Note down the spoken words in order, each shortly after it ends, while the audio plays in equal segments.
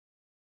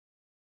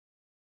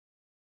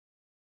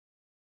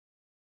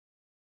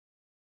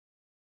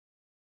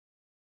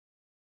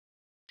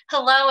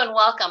Hello and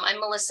welcome.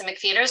 I'm Melissa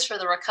McFeeters for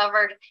the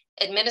Recovered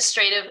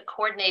Administrative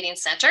Coordinating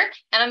Center,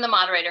 and I'm the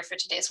moderator for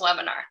today's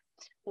webinar.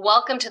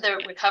 Welcome to the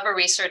Recover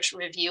Research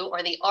Review,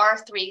 or the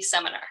R3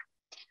 seminar.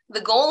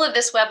 The goal of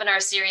this webinar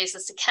series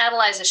is to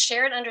catalyze a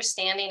shared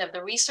understanding of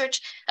the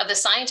research of the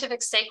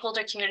scientific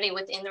stakeholder community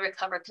within the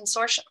Recover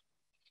Consortium.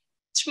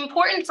 It's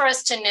important for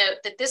us to note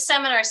that this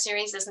seminar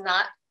series is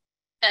not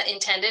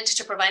intended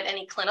to provide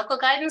any clinical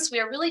guidance. We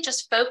are really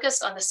just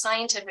focused on the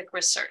scientific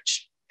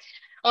research.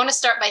 I want to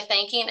start by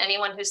thanking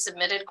anyone who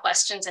submitted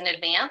questions in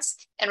advance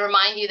and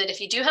remind you that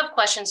if you do have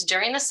questions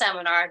during the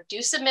seminar,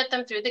 do submit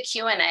them through the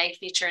Q&A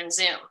feature in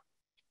Zoom.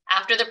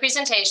 After the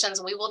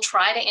presentations, we will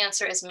try to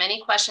answer as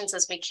many questions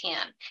as we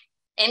can.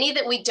 Any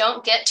that we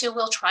don't get to,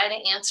 we'll try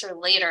to answer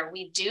later.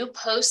 We do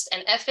post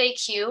an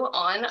FAQ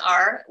on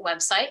our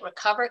website,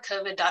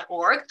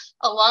 recovercovid.org,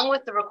 along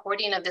with the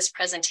recording of this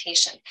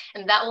presentation.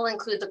 And that will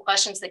include the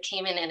questions that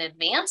came in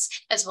advance,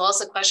 as well as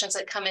the questions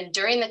that come in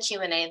during the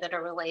Q&A that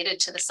are related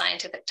to the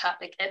scientific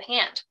topic at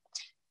hand.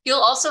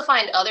 You'll also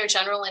find other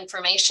general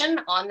information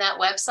on that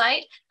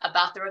website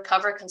about the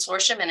Recover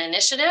Consortium and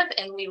initiative,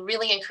 and we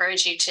really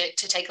encourage you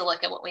to take a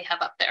look at what we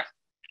have up there.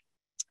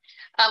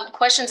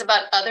 Questions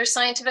about other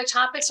scientific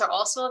topics are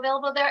also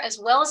available there, as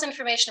well as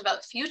information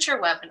about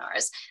future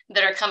webinars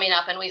that are coming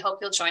up, and we hope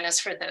you'll join us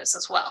for those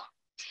as well.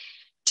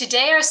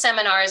 Today, our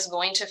seminar is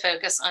going to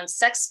focus on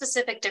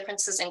sex-specific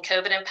differences in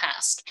COVID and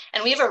PASC,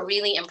 and we have a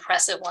really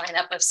impressive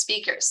lineup of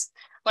speakers.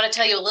 I want to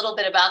tell you a little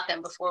bit about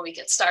them before we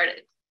get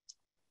started.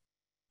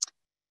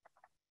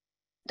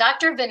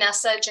 Dr.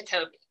 Vanessa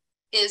Jacoby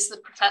is the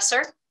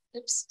professor,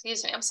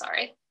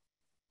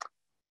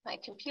 my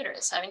computer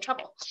is having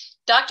trouble.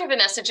 Dr.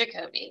 Vanessa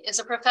Jacoby is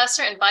a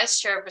professor and vice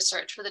chair of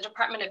research for the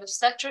Department of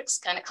Obstetrics,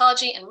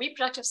 Gynecology, and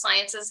Reproductive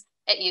Sciences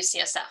at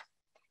UCSF.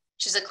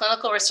 She's a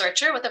clinical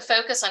researcher with a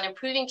focus on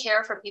improving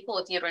care for people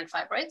with uterine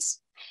fibroids.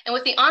 And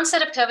with the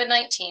onset of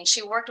COVID-19,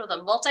 she worked with a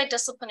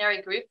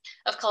multidisciplinary group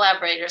of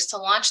collaborators to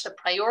launch the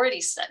Priority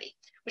Study,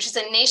 which is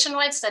a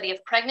nationwide study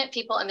of pregnant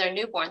people and their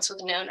newborns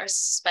with known or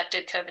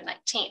suspected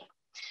COVID-19.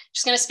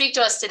 She's going to speak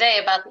to us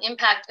today about the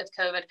impact of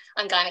COVID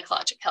on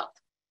gynecologic health.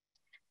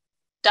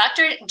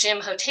 Dr. Jim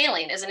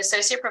Hotaling is an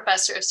associate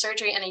professor of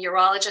surgery and a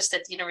urologist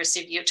at the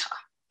University of Utah.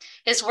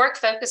 His work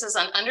focuses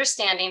on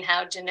understanding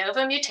how de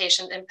novo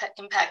mutations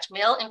impact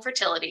male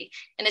infertility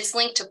and its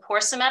link to poor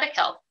somatic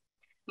health,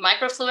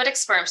 microfluidic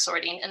sperm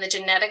sorting, and the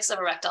genetics of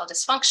erectile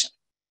dysfunction.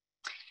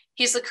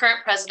 He's the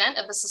current president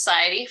of the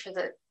Society for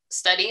the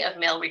Study of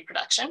Male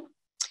Reproduction.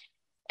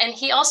 And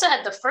he also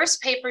had the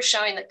first paper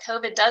showing that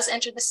COVID does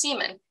enter the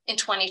semen in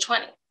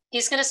 2020.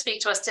 He's going to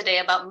speak to us today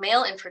about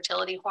male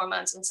infertility,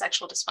 hormones, and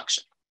sexual dysfunction.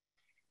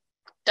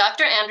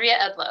 Dr. Andrea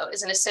Edlow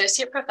is an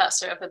associate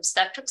professor of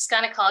obstetrics,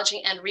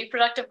 gynecology, and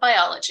reproductive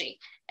biology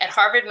at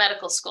Harvard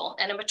Medical School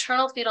and a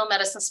maternal fetal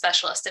medicine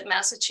specialist at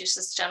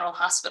Massachusetts General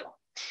Hospital.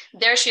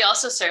 There, she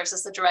also serves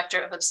as the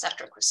director of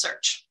obstetric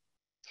research.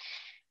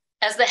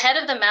 As the head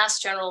of the Mass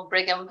General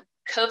Brigham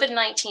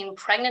COVID-19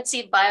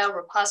 Pregnancy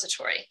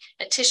Biorepository,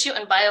 a tissue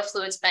and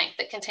biofluids bank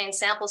that contains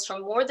samples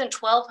from more than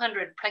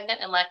 1,200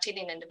 pregnant and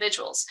lactating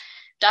individuals,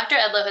 Dr.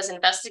 Edlow has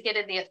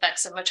investigated the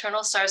effects of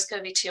maternal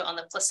SARS-CoV-2 on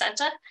the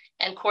placenta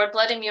and cord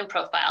blood immune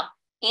profile,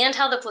 and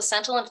how the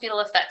placental and fetal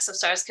effects of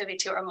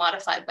SARS-CoV-2 are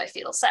modified by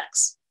fetal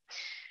sex.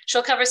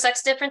 She'll cover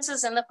sex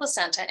differences in the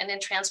placenta and in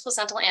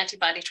transplacental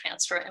antibody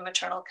transfer in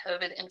maternal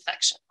COVID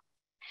infection.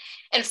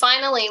 And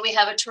finally, we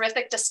have a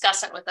terrific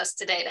discussant with us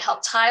today to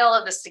help tie all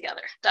of this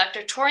together.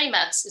 Dr. Torri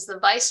Metz is the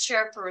Vice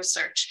Chair for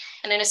Research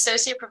and an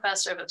Associate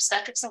Professor of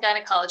Obstetrics and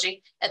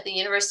Gynecology at the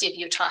University of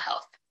Utah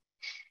Health.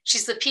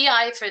 She's the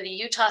PI for the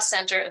Utah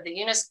Center of the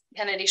Eunice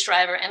Kennedy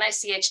Shriver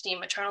NICHD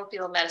Maternal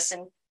Fetal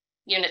Medicine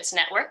Units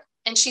Network,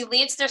 and she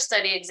leads their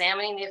study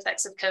examining the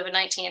effects of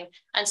COVID-19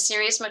 on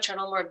serious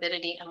maternal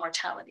morbidity and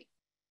mortality.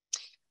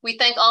 We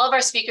thank all of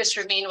our speakers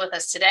for being with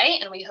us today,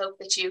 and we hope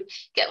that you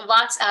get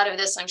lots out of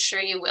this. I'm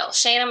sure you will.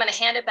 Shane, I'm going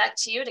to hand it back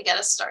to you to get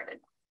us started.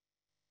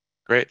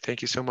 Great.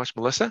 Thank you so much,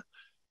 Melissa.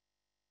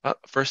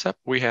 First up,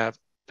 we have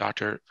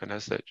Dr.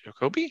 Vanessa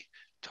Jacoby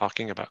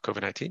talking about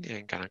COVID-19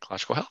 and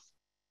gynecological health.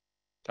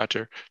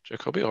 Dr.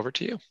 Jacoby, over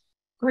to you.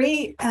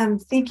 Great.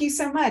 Thank you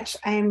so much.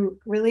 I'm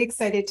really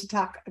excited to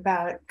talk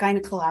about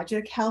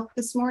gynecologic health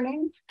this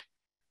morning.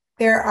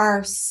 There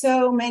are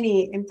so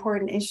many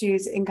important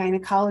issues in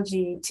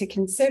gynecology to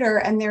consider,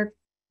 and there have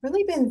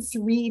really been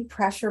three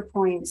pressure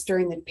points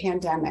during the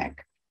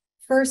pandemic.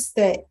 First,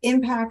 the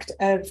impact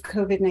of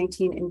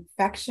COVID-19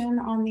 infection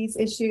on these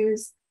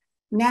issues.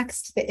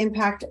 Next, the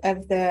impact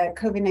of the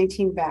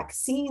COVID-19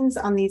 vaccines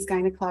on these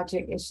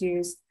gynecologic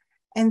issues.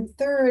 And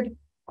third,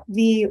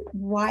 the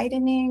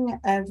widening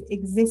of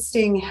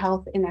existing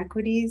health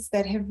inequities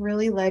that have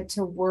really led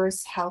to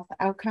worse health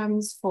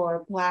outcomes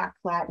for Black,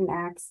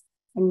 Latinx,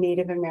 and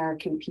Native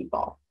American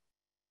people.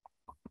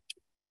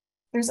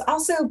 There's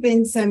also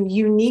been some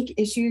unique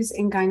issues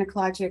in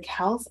gynecologic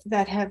health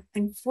that have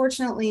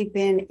unfortunately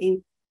been a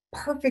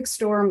perfect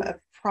storm of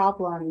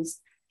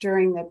problems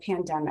during the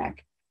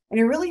pandemic.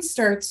 And it really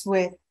starts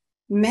with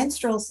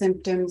menstrual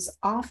symptoms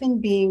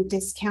often being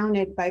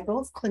discounted by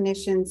both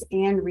clinicians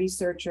and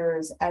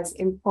researchers as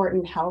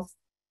important health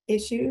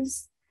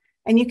issues.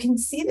 And you can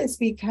see this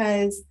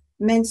because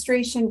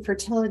menstruation,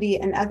 fertility,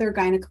 and other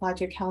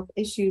gynecologic health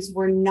issues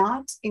were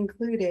not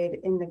included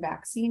in the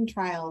vaccine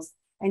trials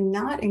and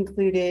not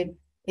included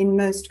in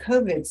most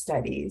COVID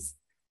studies.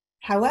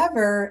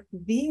 However,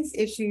 these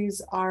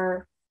issues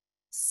are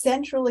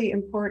centrally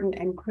important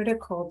and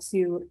critical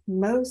to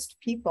most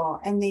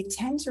people, and they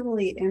tend to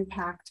really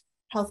impact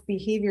health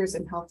behaviors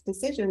and health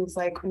decisions,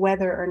 like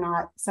whether or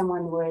not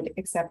someone would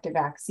accept a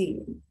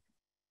vaccine.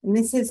 And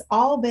this has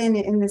all been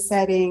in the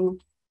setting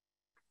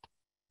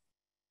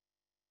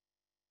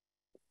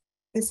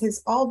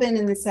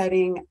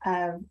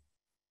of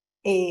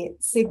a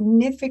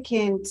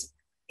significant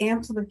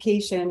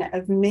amplification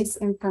of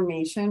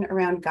misinformation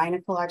around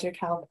gynecologic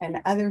health and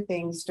other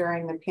things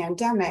during the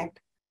pandemic.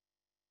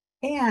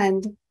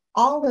 And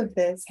all of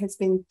this has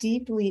been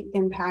deeply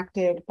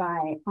impacted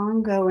by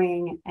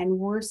ongoing and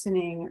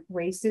worsening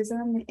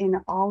racism in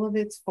all of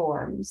its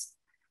forms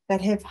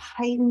that have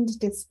heightened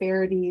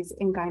disparities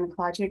in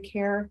gynecologic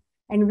care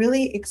and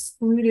really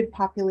excluded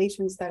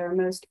populations that are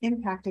most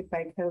impacted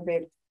by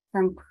COVID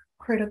from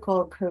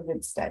critical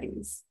COVID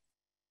studies.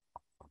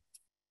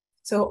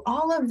 So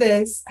all of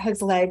this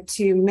has led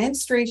to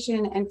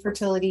menstruation and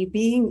fertility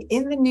being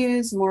in the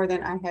news more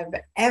than I have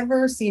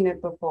ever seen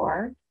it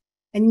before.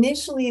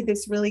 Initially,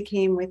 this really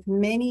came with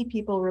many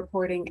people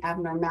reporting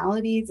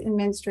abnormalities in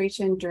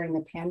menstruation during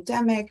the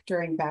pandemic,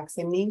 during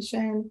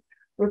vaccination,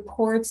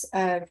 reports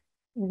of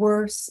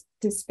worse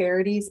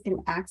disparities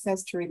in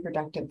access to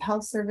reproductive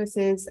health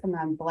services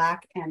among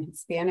Black and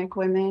Hispanic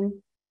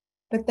women,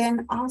 but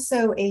then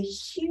also a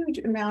huge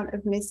amount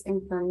of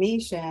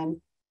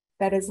misinformation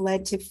that has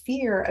led to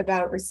fear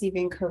about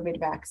receiving COVID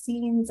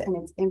vaccines and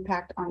its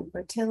impact on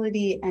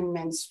fertility and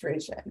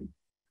menstruation.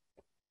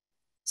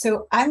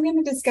 So I'm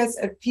going to discuss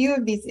a few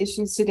of these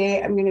issues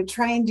today. I'm going to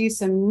try and do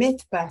some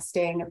myth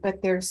busting,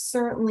 but there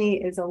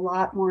certainly is a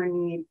lot more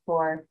need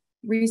for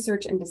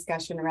research and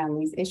discussion around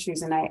these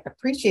issues, and I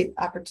appreciate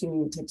the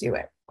opportunity to do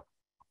it.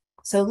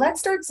 So let's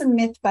start some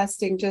myth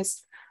busting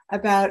just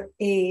about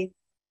a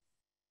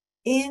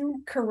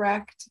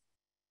incorrect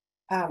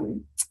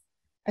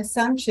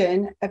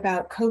assumption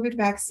about COVID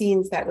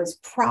vaccines that was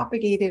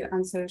propagated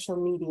on social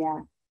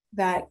media,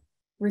 that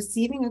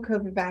receiving a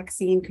COVID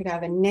vaccine could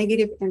have a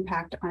negative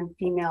impact on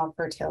female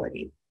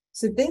fertility.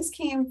 So this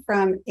came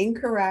from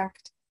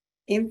incorrect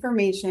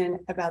information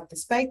about the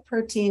spike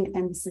protein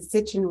and the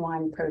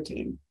syncytin-1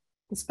 protein.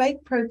 The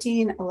spike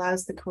protein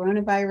allows the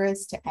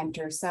coronavirus to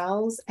enter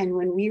cells, and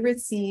when we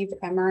receive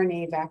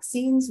mRNA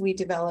vaccines, we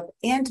develop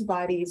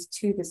antibodies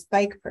to the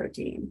spike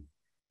protein.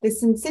 The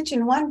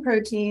syncytin-1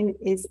 protein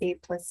is a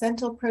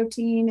placental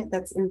protein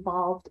that's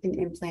involved in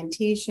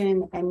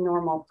implantation and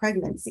normal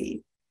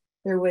pregnancy.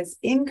 There was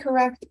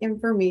incorrect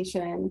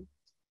information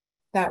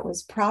that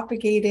was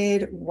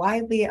propagated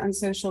widely on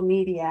social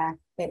media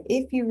that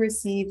if you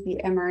receive the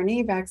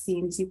mRNA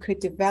vaccines, you could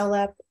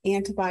develop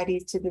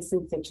antibodies to the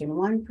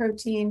syncytin-1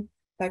 protein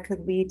that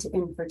could lead to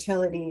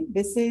infertility.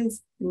 This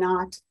is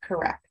not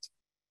correct.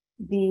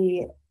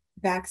 The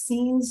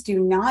vaccines do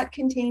not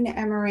contain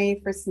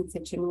mRNA for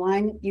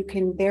syncytin-1. You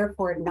can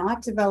therefore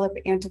not develop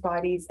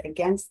antibodies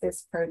against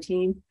this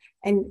protein.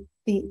 And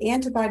the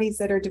antibodies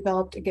that are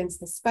developed against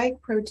the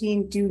spike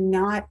protein do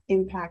not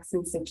impact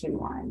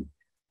syncytin-1.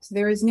 So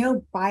there is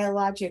no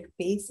biologic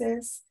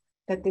basis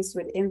that this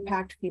would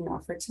impact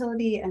female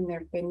fertility, and there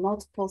have been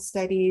multiple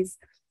studies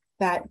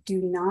that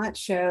do not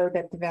show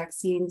that the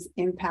vaccines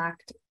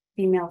impact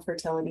female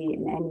fertility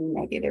in any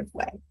negative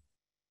way.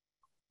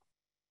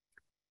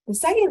 The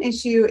second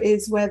issue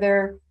is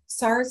whether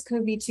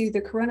SARS-CoV-2,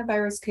 the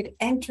coronavirus, could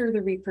enter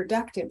the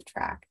reproductive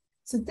tract.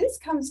 So this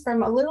comes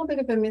from a little bit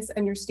of a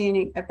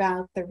misunderstanding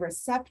about the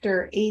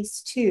receptor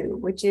ACE2,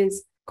 which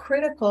is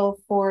critical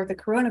for the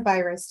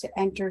coronavirus to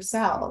enter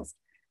cells.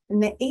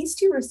 And the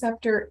ACE2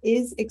 receptor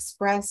is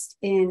expressed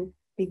in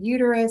the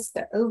uterus,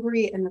 the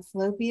ovary, and the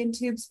fallopian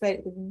tubes, but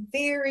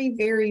very,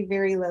 very,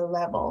 very low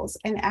levels.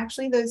 And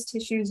actually those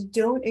tissues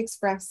don't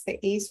express the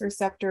ACE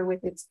receptor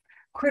with its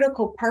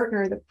critical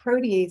partner, the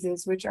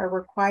proteases, which are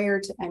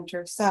required to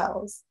enter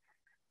cells.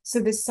 So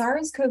the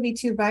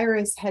SARS-CoV-2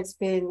 virus has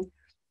been,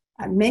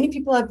 many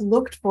people have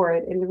looked for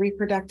it in the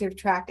reproductive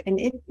tract, and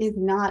it is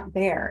not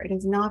there. It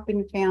has not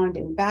been found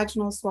in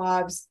vaginal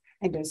swabs,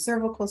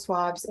 endocervical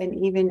swabs, and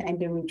even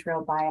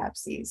endometrial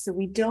biopsies. So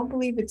we don't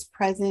believe it's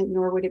present,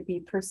 nor would it be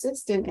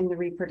persistent in the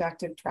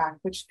reproductive tract,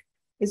 which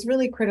is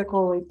really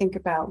critical when we think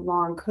about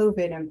long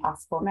COVID and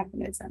possible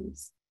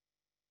mechanisms.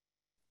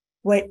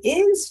 What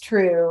is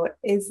true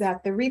is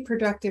that the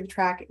reproductive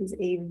tract is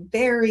a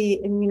very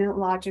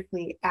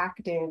immunologically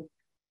active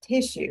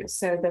tissue.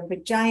 So the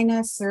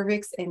vagina,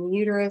 cervix, and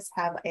uterus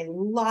have a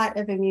lot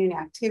of immune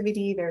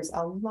activity. There's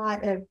a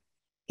lot of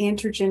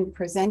antigen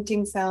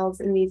presenting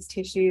cells in these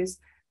tissues.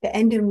 The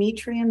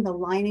endometrium, the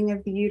lining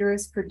of the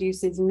uterus,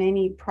 produces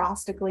many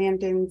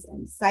prostaglandins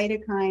and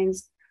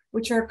cytokines,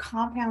 which are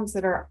compounds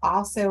that are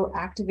also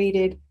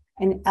activated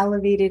and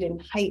elevated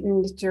and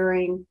heightened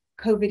during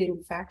COVID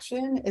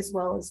infection as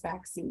well as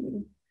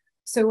vaccine.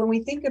 So when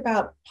we think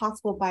about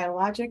possible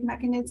biologic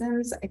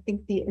mechanisms, I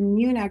think the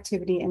immune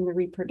activity in the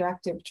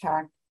reproductive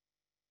tract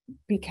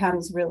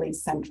becomes really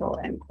central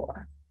and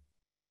core.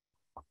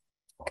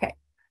 Okay,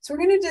 so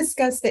we're going to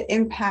discuss the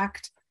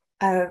impact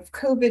of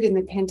COVID and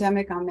the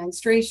pandemic on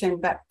menstruation,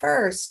 but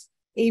first,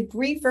 a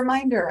brief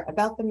reminder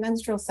about the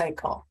menstrual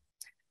cycle.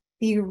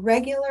 The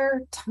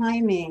regular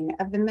timing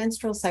of the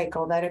menstrual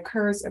cycle that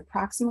occurs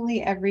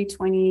approximately every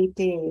 28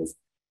 days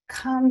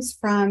comes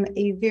from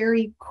a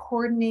very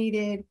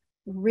coordinated,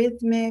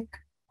 rhythmic,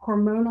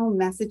 hormonal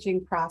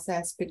messaging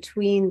process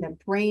between the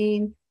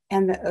brain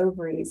and the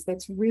ovaries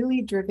that's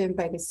really driven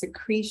by the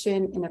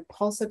secretion in a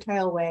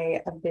pulsatile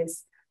way of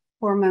this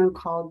hormone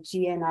called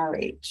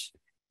GnRH.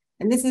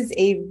 And this is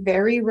a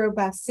very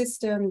robust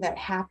system that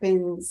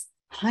happens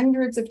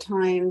hundreds of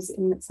times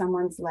in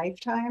someone's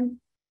lifetime,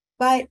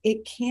 but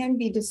it can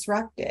be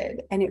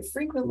disrupted, and it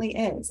frequently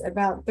is.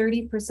 About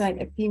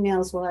 30% of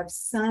females will have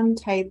some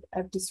type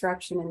of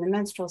disruption in the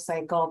menstrual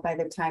cycle by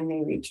the time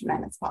they reach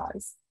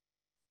menopause.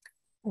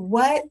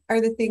 What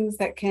are the things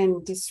that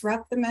can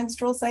disrupt the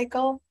menstrual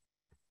cycle?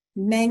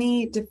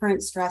 Many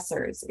different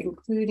stressors,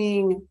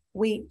 including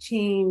weight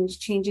change,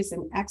 changes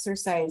in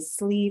exercise,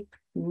 sleep,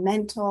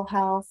 mental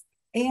health,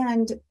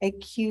 and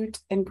acute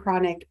and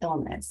chronic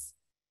illness.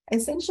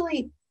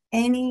 Essentially,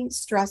 any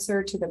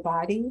stressor to the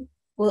body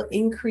will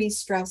increase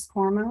stress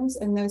hormones,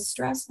 and those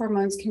stress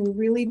hormones can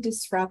really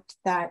disrupt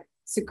that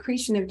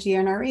secretion of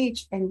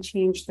GnRH and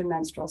change the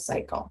menstrual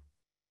cycle.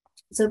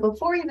 So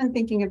before even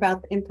thinking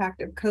about the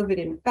impact of COVID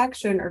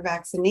infection or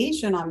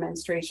vaccination on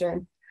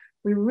menstruation,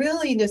 we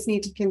really just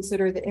need to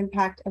consider the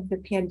impact of the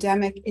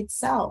pandemic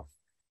itself,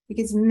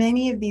 because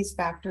many of these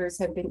factors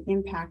have been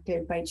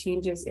impacted by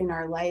changes in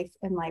our life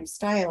and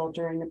lifestyle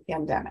during the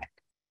pandemic.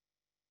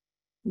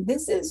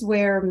 This is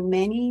where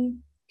many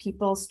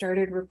people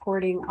started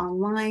reporting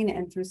online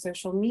and through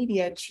social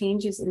media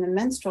changes in the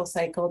menstrual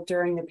cycle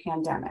during the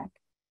pandemic.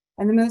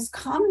 And the most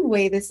common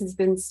way this has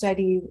been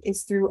studied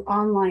is through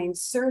online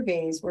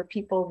surveys where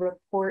people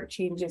report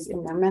changes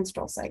in their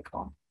menstrual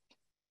cycle.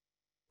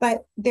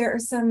 But there are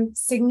some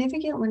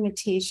significant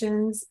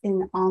limitations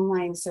in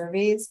online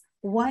surveys.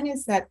 One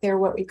is that they're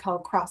what we call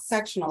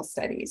cross-sectional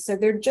studies. So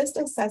they're just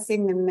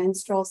assessing the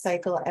menstrual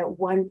cycle at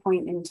one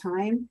point in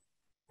time.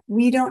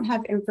 We don't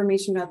have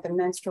information about the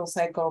menstrual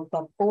cycle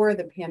before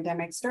the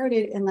pandemic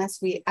started unless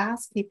we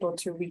ask people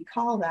to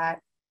recall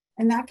that.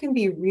 And that can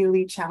be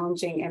really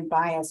challenging and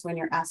biased when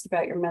you're asked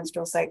about your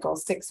menstrual cycle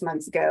 6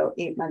 months ago,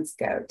 8 months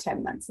ago,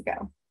 10 months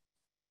ago.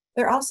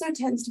 There also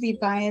tends to be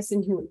bias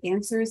in who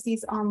answers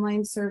these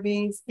online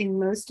surveys. In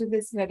most of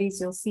the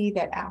studies, you'll see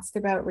that asked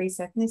about race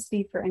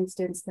ethnicity, for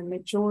instance, the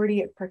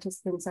majority of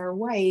participants are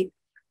white,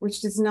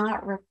 which does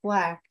not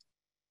reflect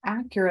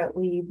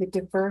accurately the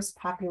diverse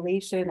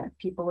population of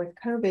people with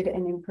COVID,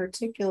 and in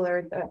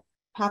particular, the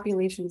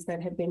populations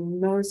that have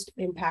been most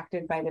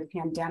impacted by the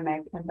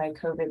pandemic and by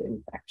COVID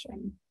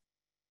infection.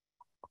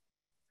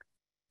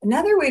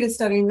 Another way to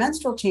study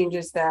menstrual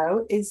changes,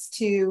 though, is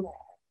to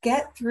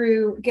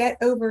get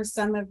over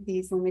some of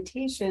these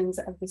limitations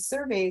of the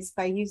surveys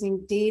by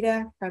using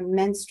data from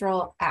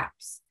menstrual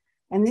apps.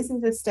 And this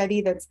is a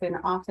study that's been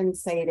often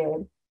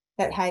cited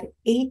that had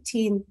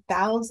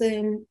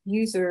 18,000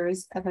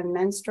 users of a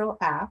menstrual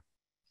app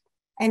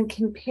and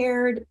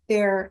compared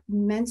their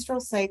menstrual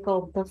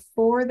cycle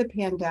before the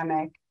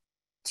pandemic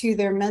to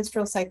their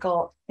menstrual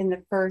cycle in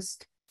the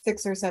first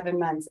 6 or 7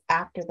 months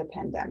after the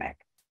pandemic.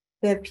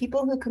 The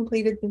people who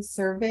completed this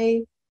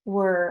survey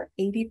were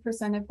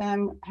 80% of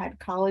them had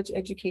college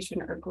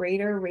education or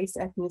greater. Race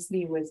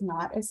ethnicity was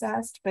not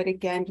assessed, but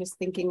again, just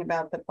thinking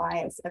about the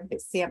bias of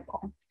this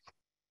sample.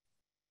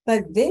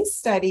 But this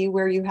study,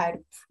 where you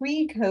had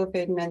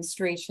pre-COVID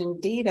menstruation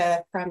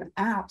data from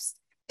apps,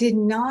 did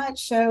not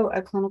show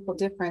a clinical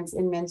difference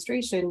in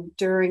menstruation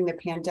during the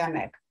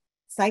pandemic.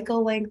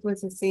 Cycle length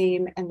was the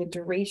same and the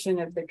duration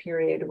of the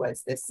period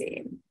was the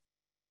same.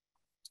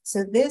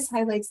 So this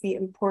highlights the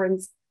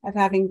importance of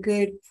having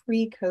good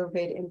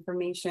pre-COVID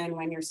information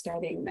when you're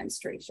studying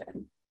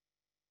menstruation.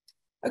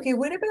 Okay,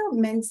 what about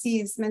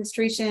menses,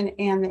 menstruation,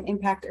 and the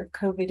impact of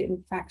COVID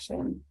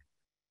infection?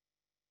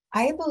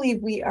 I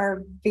believe we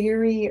are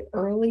very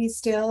early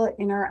still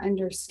in our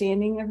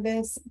understanding of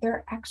this. There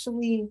are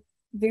actually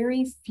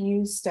very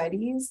few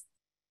studies,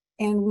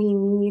 and we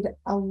need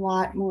a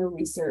lot more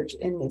research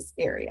in this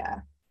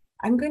area.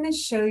 I'm going to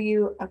show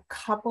you a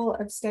couple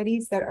of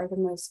studies that are the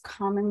most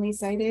commonly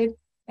cited,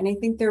 and I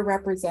think they're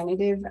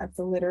representative of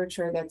the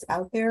literature that's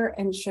out there,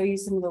 and show you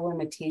some of the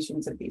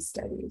limitations of these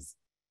studies.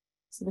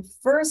 So the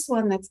first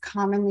one that's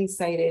commonly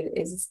cited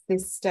is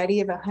this study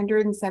of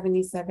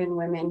 177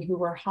 women who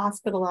were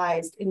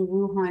hospitalized in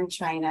Wuhan,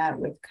 China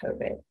with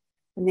COVID.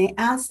 And they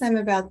asked them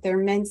about their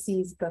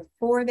menses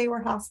before they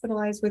were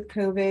hospitalized with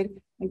COVID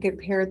and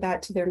compared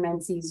that to their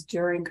menses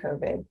during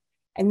COVID.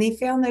 And they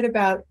found that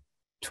about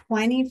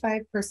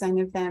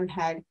 25% of them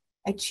had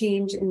a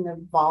change in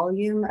the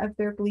volume of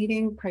their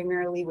bleeding,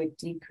 primarily with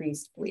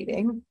decreased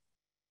bleeding.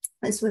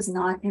 This was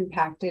not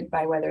impacted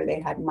by whether they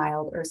had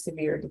mild or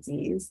severe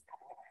disease.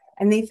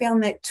 And they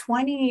found that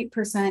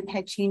 28%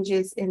 had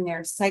changes in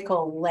their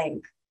cycle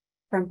length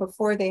from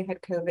before they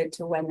had COVID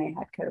to when they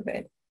had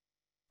COVID.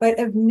 But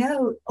of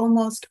note,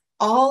 almost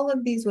all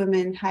of these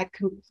women had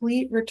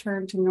complete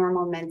return to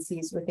normal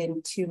menses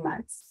within 2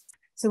 months.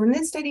 So when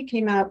this study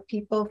came out,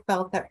 people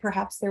felt that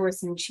perhaps there were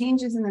some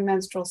changes in the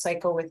menstrual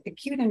cycle with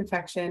acute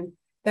infection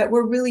that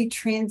were really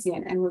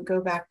transient and would go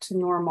back to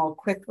normal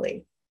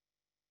quickly.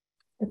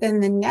 But then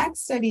the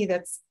next study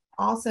that's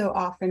also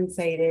often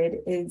cited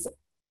is a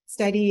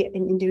study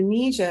in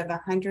Indonesia of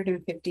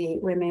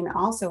 158 women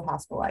also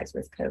hospitalized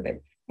with COVID.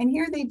 And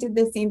here they did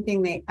the same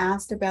thing. They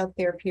asked about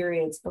their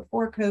periods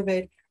before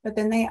COVID, but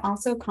then they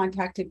also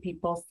contacted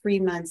people 3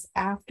 months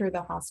after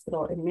the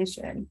hospital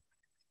admission.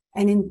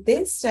 And in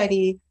this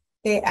study,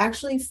 they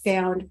actually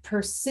found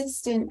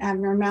persistent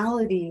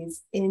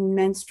abnormalities in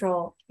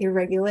menstrual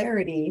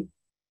irregularity,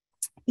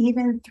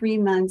 even 3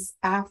 months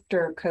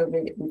after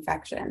COVID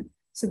infection.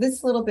 So this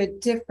is a little bit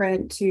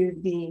different to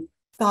the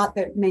thought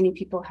that many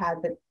people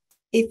had that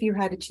if you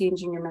had a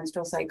change in your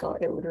menstrual cycle,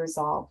 it would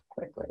resolve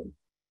quickly.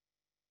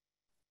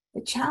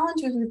 The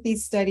challenges with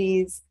these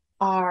studies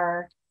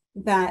are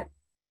that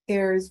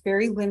there's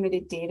very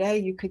limited data.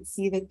 You could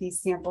see that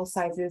these sample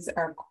sizes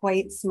are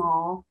quite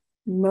small.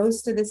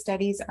 Most of the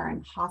studies are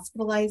in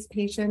hospitalized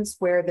patients,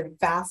 where the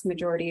vast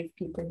majority of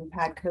people who've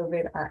had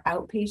COVID are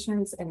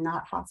outpatients and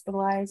not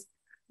hospitalized.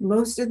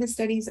 Most of the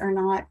studies are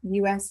not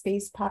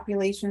US-based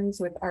populations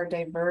with our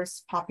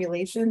diverse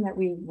population that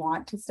we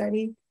want to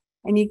study.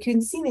 And you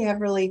can see they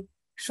have really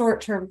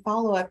short-term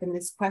follow-up, and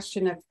this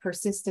question of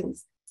persistent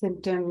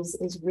symptoms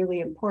is really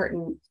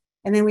important.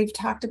 And then we've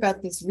talked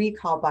about this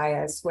recall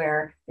bias,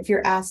 where if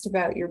you're asked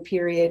about your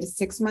period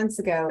 6 months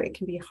ago, it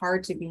can be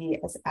hard to be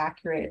as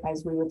accurate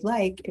as we would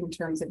like in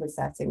terms of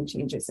assessing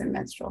changes in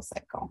menstrual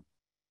cycle.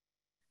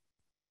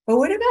 But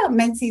what about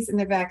menses and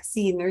the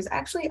vaccine? There's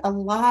actually a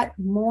lot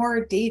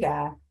more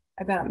data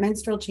about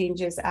menstrual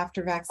changes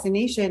after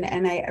vaccination,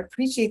 and I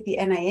appreciate the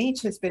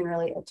NIH has been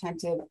really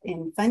attentive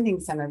in funding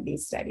some of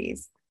these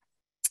studies.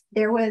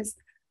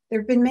 There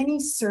have been many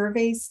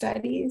survey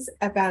studies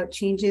about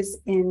changes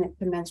in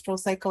the menstrual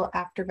cycle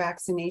after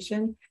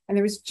vaccination, and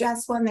there was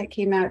just one that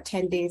came out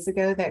 10 days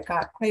ago that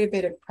got quite a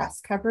bit of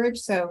press coverage.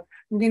 So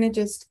I'm going to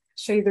just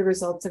show you the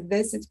results of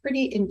this. It's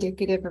pretty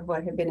indicative of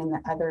what had been in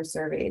the other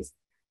surveys.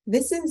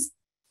 This is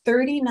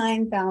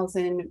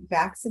 39,000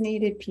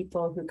 vaccinated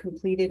people who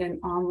completed an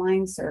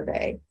online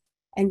survey,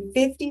 and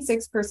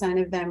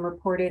 56% of them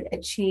reported a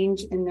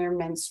change in their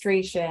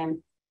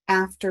menstruation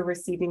after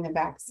receiving the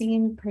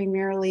vaccine,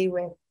 primarily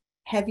with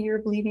heavier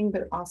bleeding,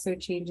 but also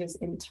changes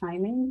in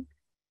timing.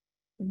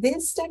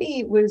 This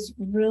study was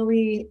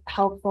really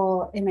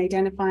helpful in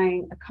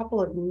identifying a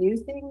couple of new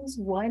things.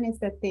 One is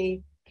that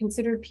they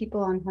considered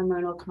people on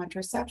hormonal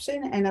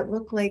contraception, and it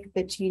looked like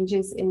the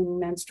changes in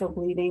menstrual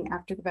bleeding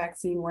after the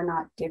vaccine were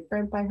not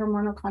different by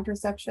hormonal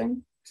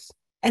contraception.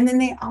 And then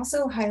they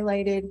also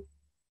highlighted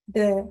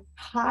the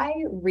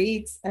high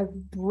rates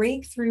of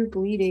breakthrough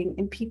bleeding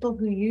in people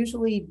who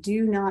usually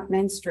do not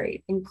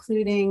menstruate,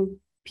 including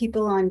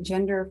people on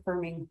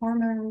gender-affirming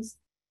hormones,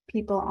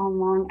 people on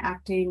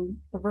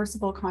long-acting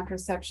reversible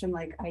contraception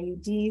like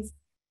IUDs,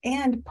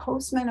 and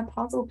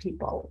postmenopausal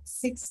people.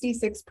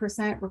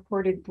 66%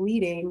 reported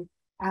bleeding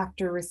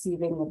after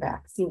receiving the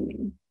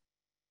vaccine.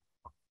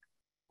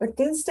 But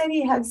this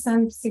study has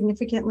some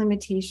significant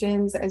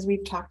limitations, as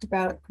we've talked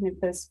about, kind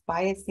of this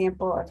bias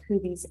sample of who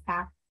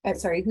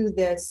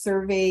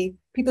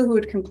people who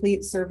would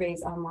complete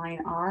surveys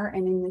online are.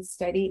 And in this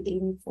study,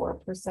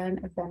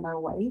 84% of them are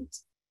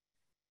white.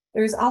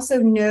 There's also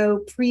no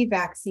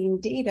pre-vaccine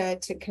data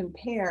to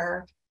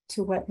compare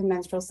to what the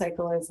menstrual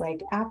cycle is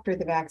like after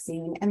the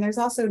vaccine. And there's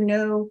also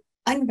no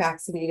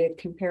unvaccinated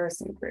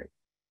comparison group.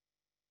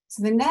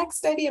 So the next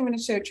study I'm going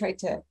to show tried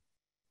to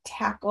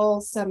tackle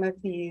some of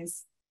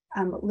these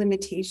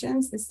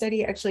limitations. The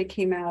study actually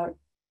came out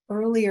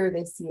earlier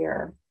this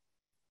year.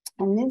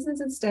 And this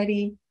is a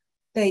study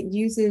that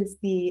uses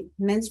the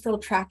menstrual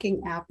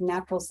tracking app,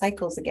 Natural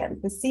Cycles again,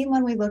 the same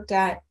one we looked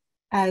at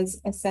as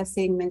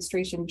assessing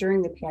menstruation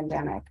during the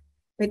pandemic.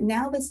 But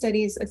now the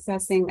study is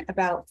assessing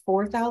about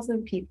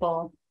 4,000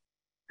 people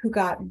who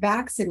got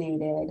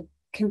vaccinated,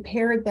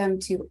 compared them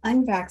to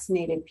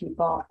unvaccinated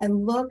people,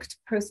 and looked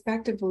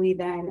prospectively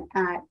then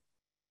at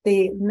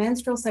the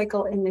menstrual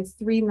cycle in the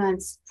 3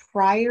 months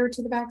prior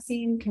to the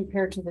vaccine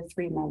compared to the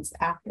 3 months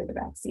after the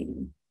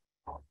vaccine.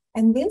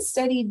 And this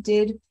study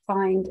did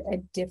find a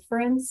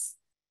difference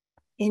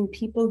in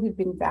people who've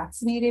been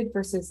vaccinated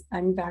versus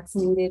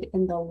unvaccinated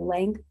in the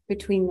length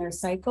between their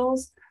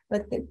cycles,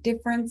 but the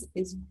difference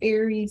is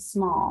very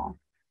small.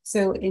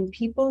 So in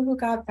people who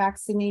got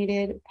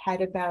vaccinated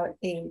had about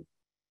a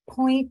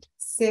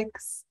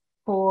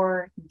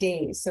 0.64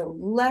 days, so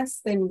less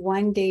than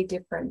 1 day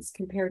difference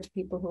compared to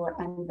people who are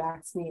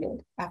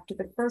unvaccinated after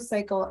the first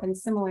cycle, and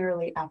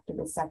similarly after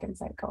the second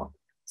cycle.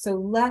 So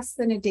less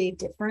than a day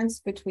difference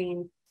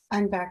between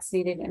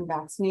unvaccinated and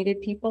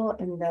vaccinated people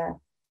in the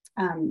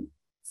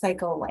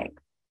cycle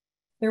length.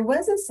 there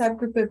was a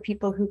subgroup of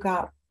people who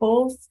got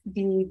both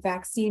the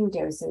vaccine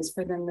doses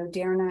for the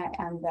Moderna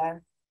and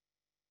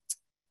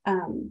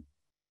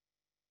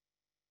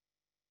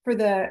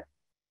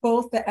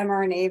both the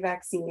mRNA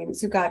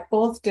vaccines, who got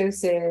both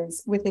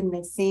doses within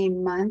the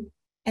same month.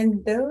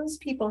 And those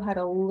people had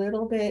a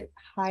little bit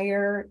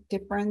higher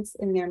difference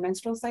in their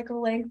menstrual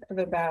cycle length of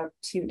about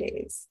 2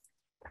 days.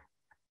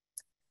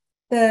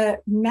 The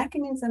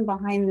mechanism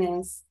behind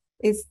this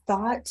is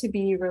thought to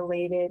be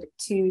related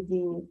to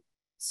the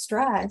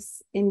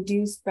stress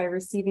induced by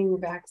receiving the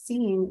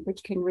vaccine,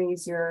 which can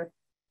raise your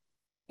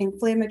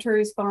inflammatory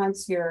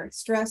response, your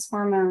stress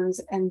hormones,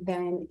 and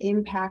then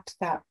impact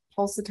that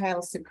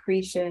pulsatile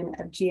secretion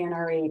of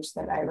GnRH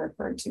that I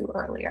referred to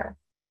earlier.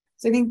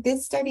 So I think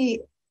this study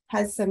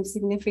has some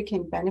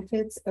significant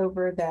benefits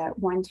over the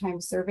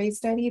one-time survey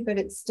study, but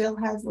it still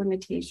has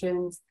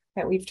limitations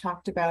that we've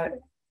talked about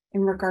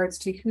in regards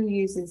to who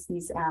uses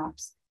these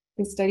apps.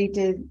 This study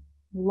did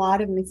a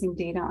lot of missing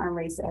data on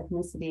race,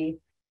 ethnicity,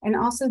 and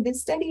also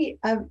this study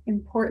of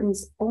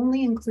importance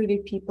only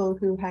included people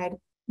who had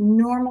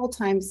normal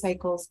time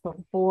cycles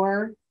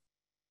before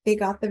they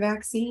got the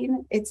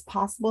vaccine. It's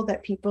possible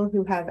that people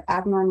who have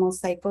abnormal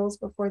cycles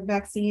before the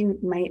vaccine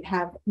might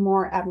have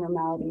more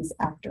abnormalities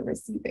after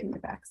receiving the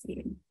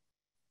vaccine.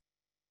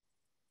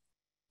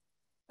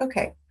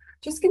 Okay,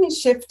 just going to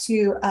shift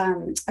to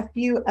a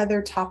few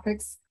other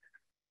topics.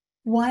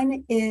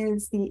 One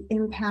is the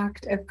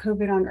impact of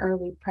COVID on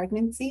early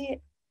pregnancy.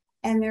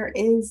 And there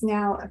is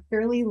now a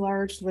fairly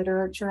large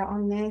literature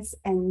on this,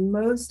 and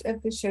most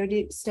of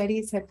the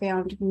studies have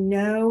found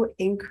no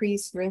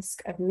increased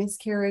risk of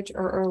miscarriage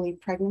or early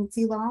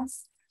pregnancy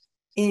loss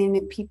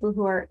in people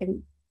who are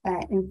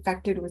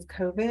infected with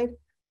COVID.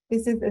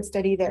 This is a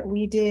study that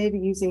we did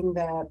using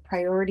the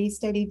priority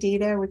study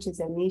data, which is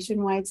a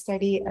nationwide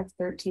study of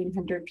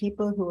 1,300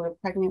 people who were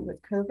pregnant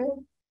with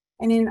COVID.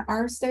 And in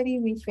our study,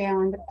 we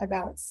found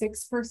about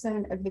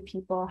 6% of the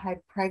people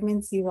had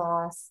pregnancy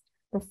loss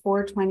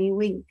before 20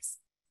 weeks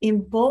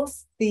in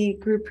both the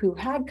group who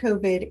had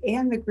COVID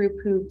and the group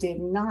who did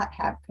not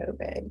have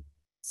COVID.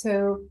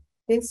 So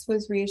this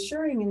was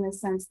reassuring in the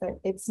sense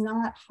that it's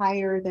not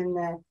higher than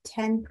the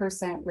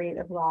 10% rate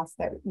of loss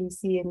that you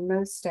see in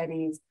most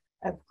studies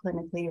of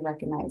clinically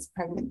recognized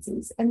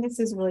pregnancies. And this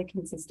is really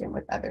consistent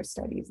with other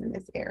studies in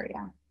this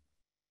area.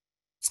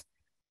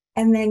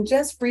 And then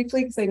just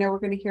briefly, because I know we're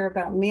going to hear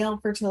about male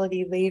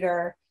fertility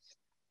later,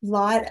 a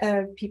lot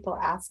of people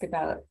ask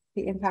about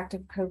the impact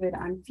of COVID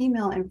on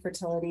female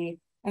infertility.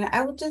 And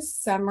I will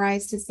just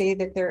summarize to say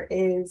that there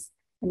is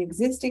an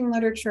existing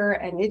literature,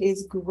 and it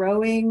is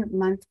growing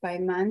month by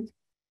month,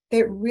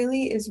 that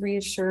really is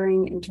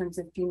reassuring in terms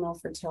of female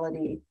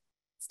fertility.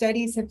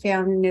 Studies have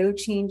found no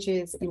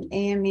changes in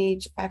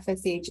AMH,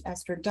 FSH,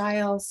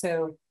 estradiol,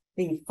 so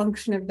the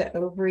function of the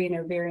ovary and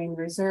ovarian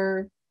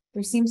reserve.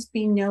 There seems to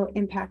be no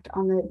impact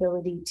on the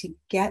ability to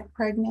get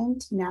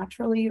pregnant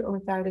naturally or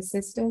without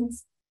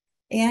assistance,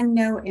 and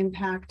no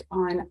impact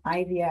on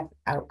IVF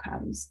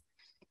outcomes.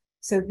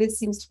 So this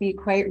seems to be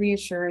quite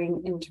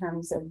reassuring in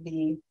terms of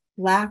the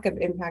lack of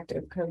impact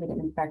of COVID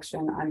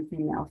infection on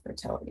female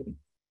fertility.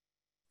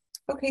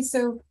 Okay,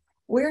 so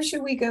where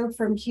should we go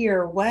from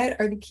here? What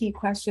are the key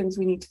questions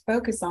we need to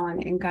focus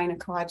on in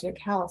gynecologic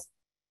health?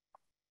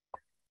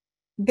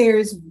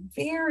 There's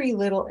very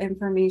little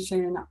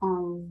information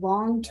on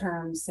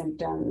long-term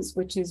symptoms,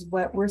 which is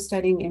what we're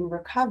studying in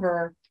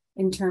RECOVER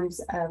in terms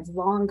of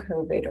long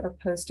COVID or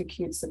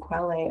post-acute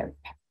sequelae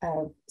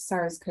of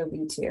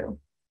SARS-CoV-2.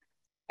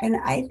 And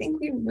I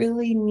think we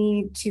really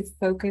need to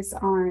focus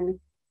on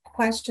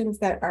questions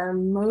that are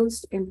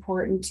most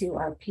important to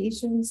our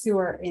patients who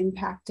are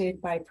impacted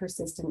by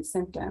persistent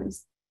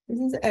symptoms. This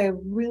is a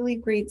really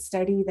great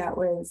study that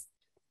was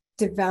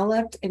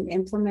developed and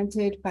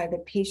implemented by the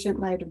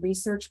Patient-Led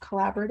Research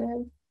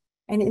Collaborative.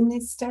 And in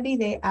this study,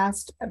 they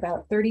asked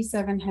about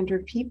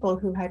 3,700 people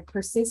who had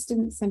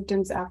persistent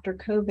symptoms after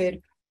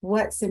COVID,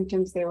 what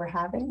symptoms they were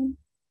having.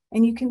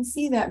 And you can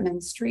see that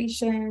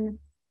menstruation,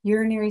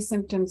 urinary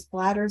symptoms,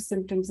 bladder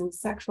symptoms, and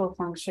sexual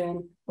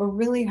function were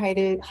really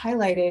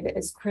highlighted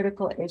as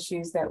critical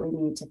issues that we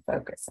need to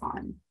focus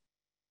on.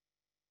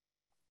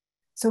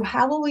 So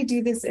how will we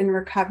do this in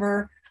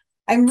RECOVER?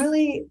 I'm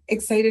really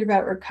excited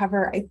about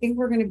RECOVER. I think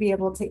we're going to be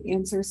able to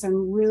answer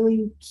some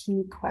really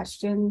key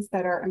questions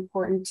that are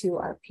important to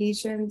our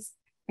patients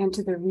and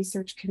to the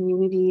research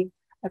community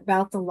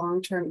about the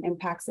long-term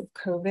impacts of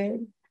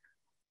COVID.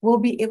 We'll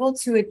be able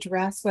to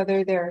address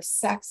whether there are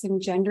sex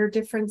and gender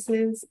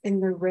differences in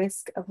the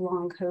risk of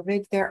long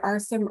COVID. There are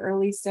some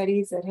early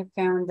studies that have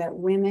found that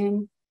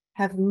women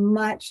have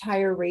much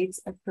higher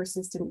rates of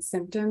persistent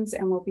symptoms,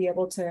 and we'll be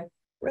able to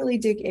really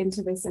dig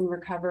into this in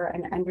RECOVER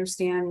and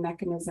understand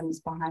mechanisms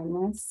behind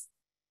this.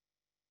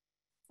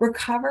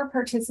 RECOVER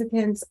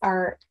participants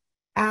are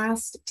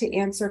asked to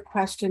answer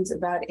questions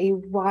about a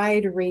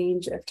wide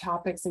range of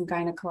topics in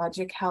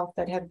gynecologic health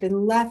that have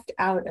been left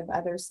out of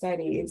other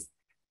studies,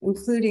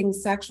 including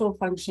sexual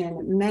function,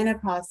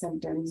 menopause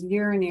symptoms,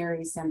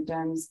 urinary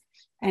symptoms,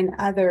 and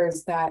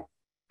others that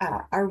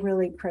are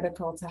really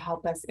critical to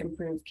help us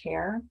improve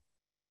care.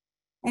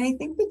 And I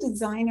think the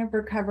design of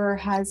Recover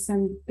has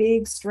some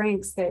big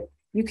strengths that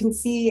you can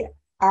see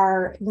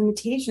are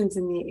limitations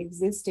in the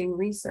existing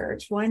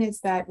research. One is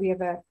that we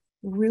have a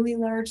really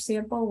large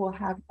sample. We'll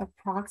have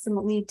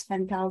approximately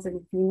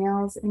 10,000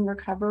 females in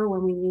Recover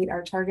when we meet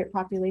our target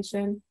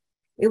population.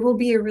 It will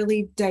be a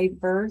really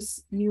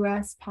diverse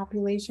US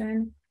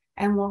population,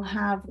 and we'll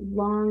have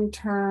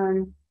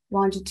long-term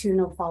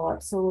longitudinal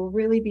follow-up. So we'll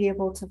really be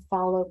able to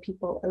follow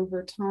people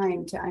over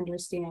time to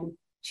understand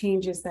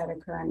changes that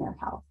occur in their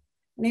health.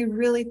 And I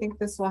really think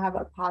this will have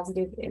a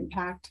positive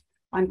impact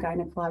on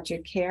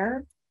gynecologic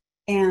care.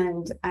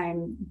 And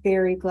I'm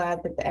very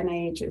glad that the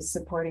NIH is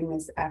supporting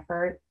this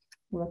effort.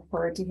 I look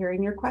forward to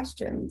hearing your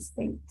questions.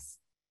 Thanks.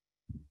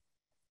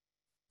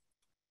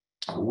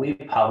 We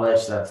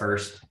published the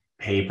first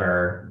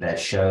paper that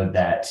showed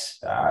that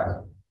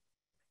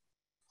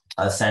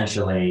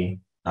essentially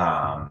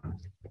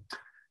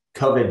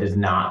COVID does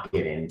not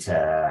get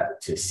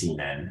into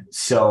semen.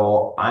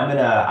 So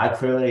I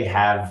clearly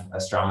have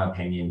a strong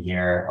opinion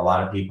here. A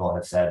lot of people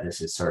have said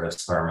this is sort of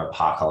sperm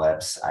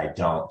apocalypse. I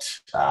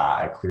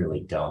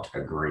clearly don't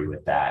agree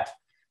with that.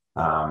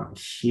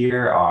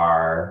 Here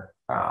are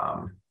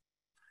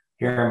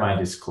my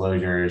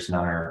disclosures.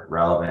 None are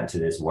relevant to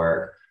this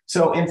work.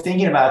 So in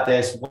thinking about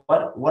this,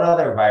 what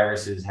other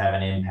viruses have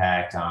an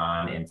impact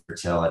on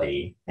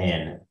infertility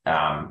in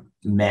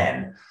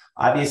men?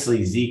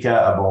 Obviously,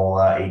 Zika,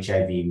 Ebola,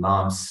 HIV,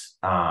 mumps,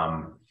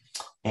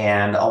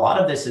 and a lot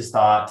of this is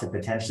thought to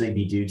potentially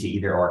be due to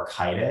either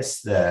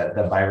orchitis,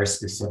 the virus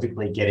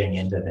specifically getting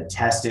into the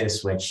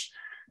testis, which,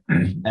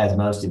 as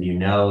most of you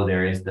know,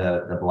 there is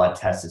the blood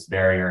testis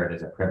barrier. It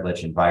is a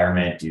privileged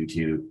environment due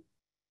to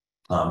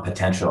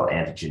potential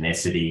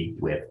antigenicity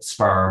with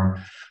sperm.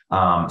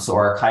 So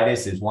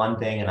orchitis is one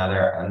thing.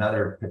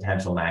 Another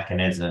potential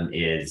mechanism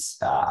is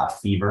a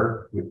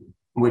fever,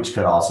 which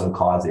could also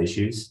cause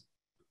issues.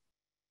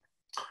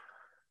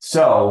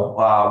 So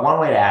one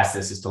way to ask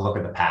this is to look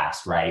at the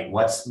past, right?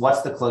 What's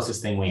the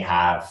closest thing we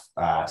have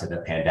to the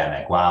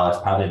pandemic? Well,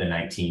 it's probably the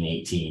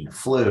 1918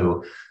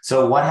 flu.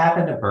 So what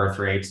happened to birth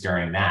rates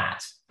during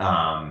that?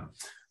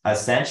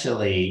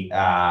 Essentially,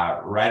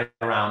 right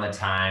around the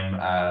time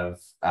of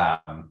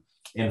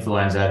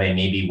influenza, they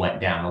maybe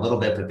went down a little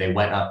bit, but they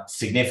went up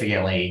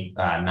significantly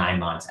 9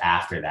 months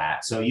after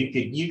that. So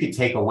you could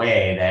take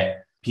away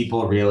that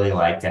people really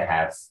like to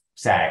have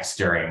sex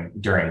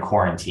during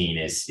quarantine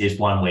is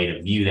one way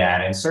to view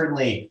that. And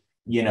certainly,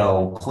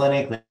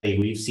 clinically,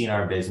 we've seen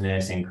our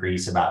business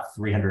increase about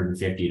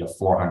 350 to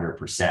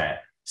 400%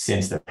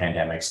 since the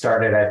pandemic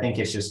started. I think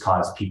it's just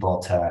caused people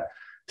to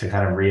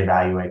kind of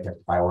reevaluate their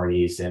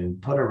priorities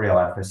and put a real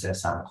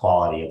emphasis on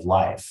quality of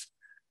life.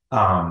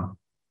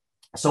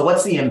 So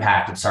what's the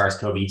impact of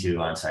SARS-CoV-2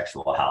 on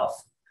sexual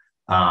health?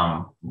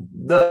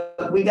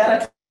 We got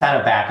to kind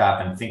of back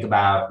up and think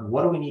about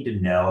what do we need to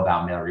know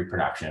about male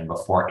reproduction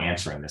before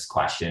answering this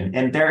question.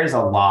 And there is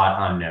a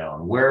lot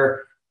unknown.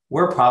 We're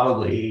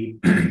probably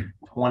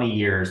 20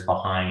 years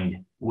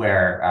behind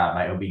where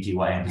my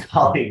OBGYN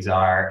colleagues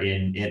are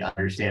in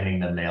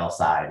understanding the male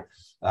side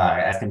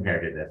as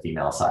compared to the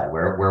female side.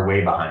 We're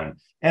way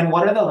behind. And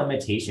what are the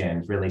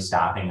limitations really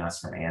stopping us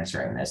from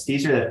answering this?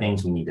 These are the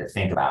things we need to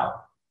think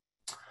about.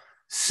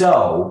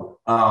 So,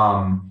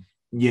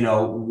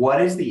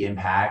 what is the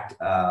impact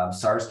of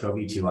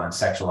SARS-CoV-2 on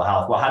sexual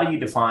health? Well, how do you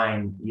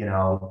define,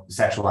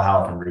 sexual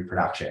health and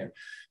reproduction?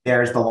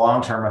 There's the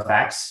long-term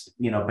effects,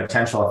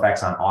 potential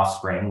effects on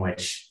offspring,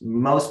 which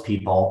most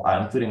people,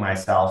 including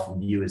myself,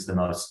 view as the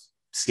most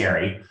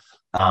scary.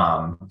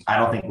 I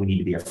don't think we need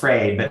to be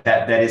afraid, but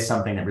that is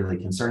something that really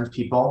concerns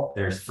people.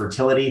 There's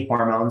fertility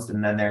hormones,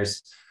 and then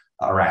there's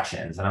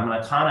erections. And I'm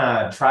going to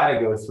kind of try to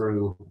go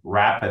through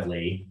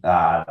rapidly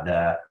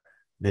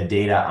the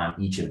data on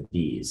each of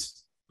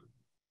these.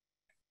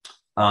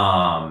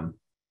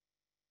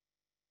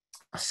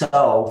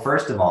 So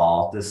first of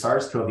all, does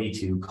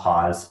SARS-CoV-2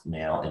 cause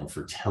male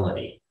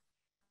infertility?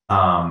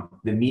 The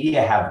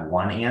media have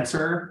one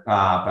answer,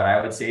 but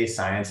I would say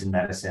science and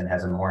medicine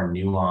has a more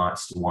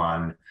nuanced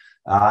one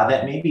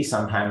that maybe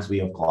sometimes we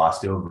have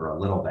glossed over a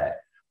little bit.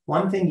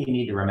 One thing you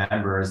need to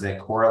remember is that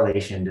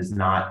correlation does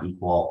not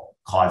equal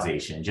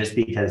causation. Just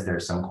because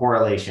there's some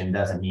correlation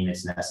doesn't mean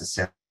it's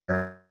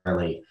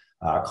necessarily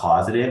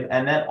causative.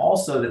 And then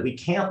also that we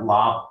can't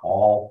lump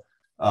all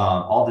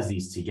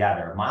disease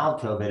together.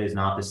 Mild COVID is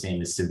not the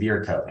same as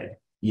severe COVID.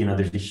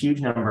 There's a huge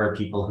number of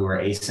people who are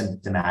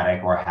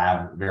asymptomatic or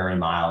have very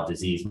mild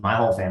disease. My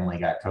whole family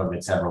got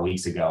COVID several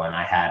weeks ago, and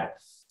I had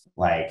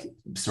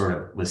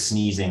was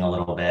sneezing a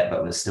little bit,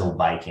 but was still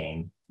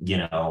biking,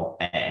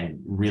 and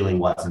really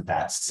wasn't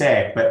that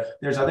sick. But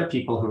there's other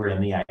people who are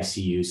in the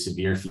ICU,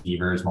 severe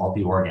fevers,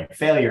 multi-organ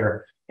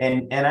failure.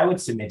 And I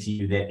would submit to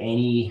you that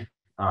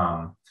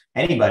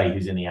anybody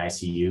who's in the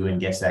ICU and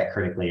gets that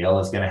critically ill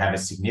is going to have a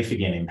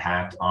significant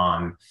impact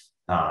on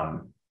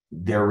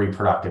their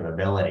reproductive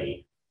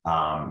ability.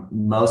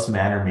 Most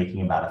men are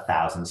making about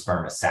 1,000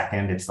 sperm a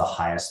second. It's the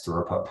highest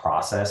throughput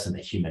process in the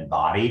human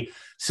body.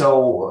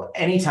 So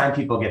anytime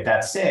people get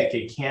that sick,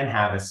 it can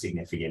have a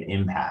significant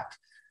impact.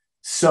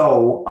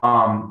 So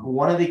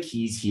one of the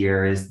keys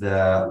here is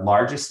the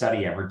largest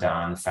study ever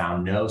done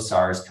found no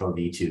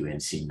SARS-CoV-2 in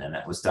semen.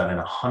 That was done in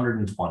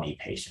 120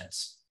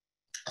 patients.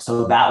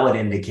 So that would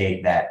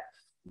indicate that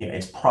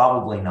it's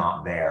probably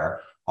not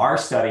there. Our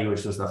study,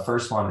 which was the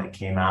first one that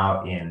came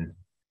out in,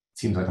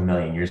 seems like a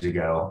million years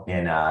ago,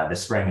 in the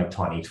spring of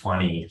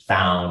 2020,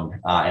 found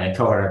in a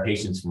cohort of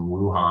patients from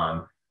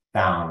Wuhan,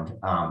 found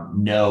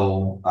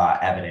no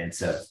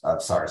evidence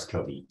of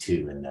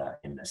SARS-CoV-2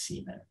 in the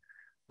semen.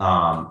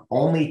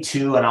 Only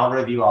two, and I'll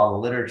review all the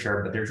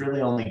literature, but there's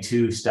really only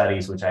two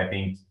studies which I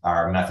think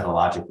are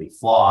methodologically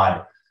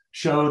flawed,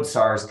 showed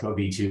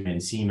SARS-CoV-2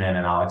 in semen,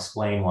 and I'll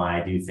explain why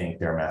I do think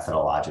they're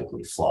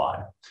methodologically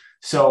flawed.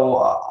 So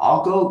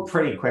I'll go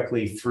pretty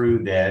quickly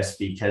through this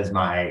because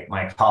my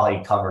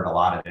colleague covered a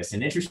lot of this.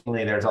 And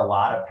interestingly, there's a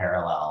lot of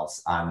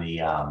parallels on the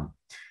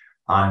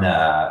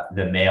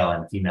male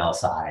and female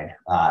side.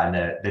 And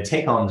the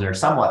take-homes are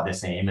somewhat the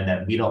same, and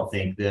that we don't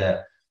think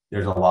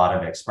there's a lot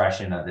of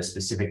expression of the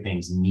specific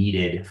things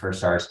needed for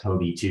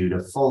SARS-CoV-2 to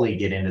fully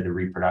get into the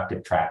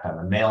reproductive tract on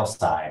the male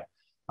side.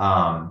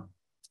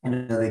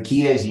 And the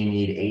key is you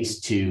need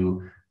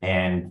ACE2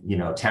 and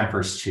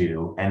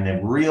TMPRSS2, and the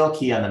real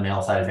key on the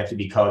male side is they have to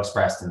be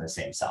co-expressed in the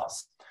same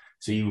cells.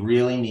 So you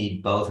really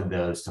need both of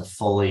those to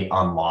fully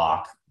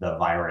unlock the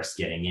virus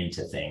getting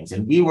into things.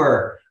 And we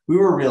were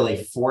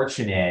really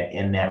fortunate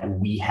in that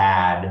we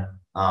had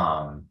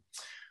a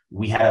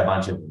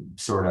bunch of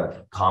sort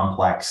of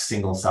complex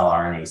single cell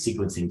RNA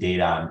sequencing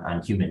data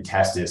on human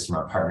testis from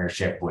a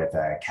partnership with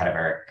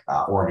cadaveric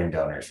organ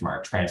donors from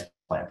our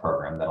transplant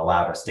program that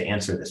allowed us to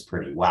answer this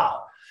pretty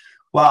well.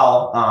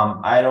 Well,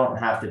 I don't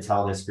have to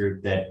tell this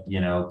group that,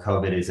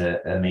 COVID is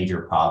a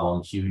major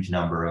problem, huge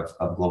number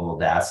of global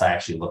deaths. I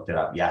actually looked it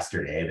up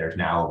yesterday. There's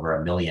now over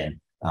 1 million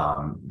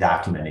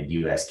documented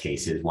US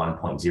cases,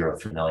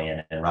 1.03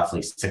 million, and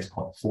roughly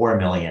 6.4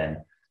 million,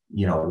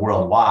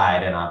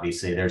 worldwide. And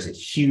obviously there's a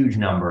huge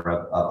number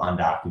of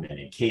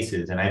undocumented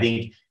cases. And I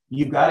think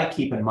you've got to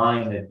keep in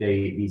mind that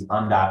these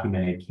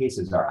undocumented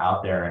cases are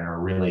out there and are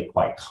really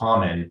quite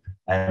common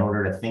in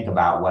order to think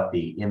about what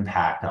the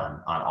impact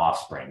on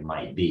offspring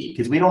might be,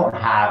 because we don't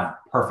have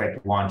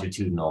perfect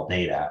longitudinal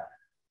data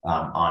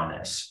on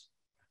this.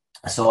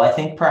 So I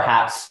think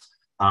perhaps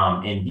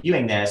in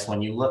viewing this,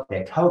 when you look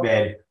at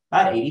COVID,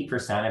 about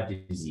 80%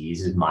 of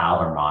disease is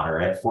mild or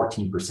moderate,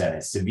 14%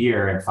 is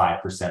severe, and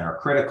 5% are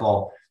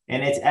critical.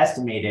 And it's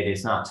estimated,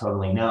 it's not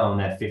totally known,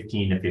 that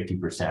 15 to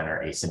 50%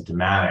 are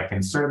asymptomatic.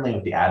 And certainly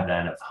with the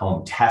advent of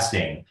home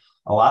testing,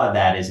 a lot of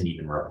that isn't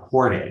even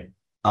reported.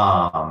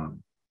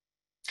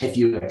 If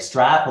you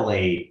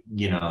extrapolate,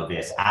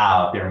 this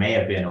out, there may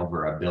have been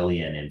over 1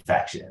 billion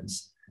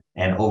infections,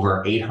 and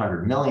over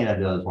 800 million of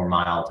those were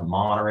mild to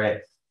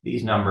moderate.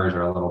 These numbers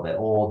are a little bit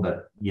old,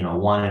 but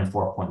 1 in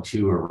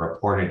 4.2 are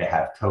reported to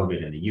have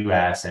COVID in the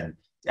US, and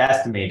it's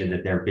estimated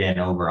that there have been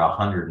over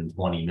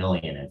 120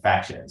 million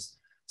infections.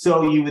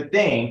 So you would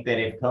think that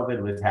if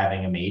COVID was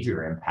having a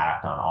major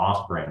impact on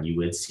offspring, you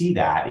would see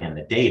that in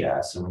the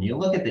data. So when you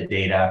look at the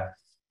data,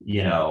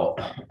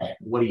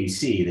 what do you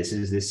see? This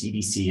is the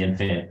CDC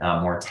infant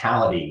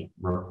mortality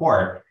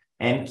report.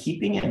 And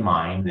keeping in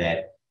mind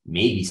that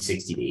maybe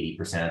 60 to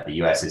 80% of the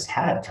US has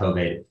had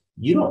COVID,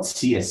 you don't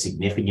see a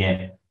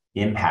significant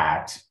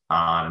impact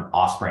on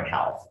offspring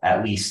health,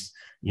 at least,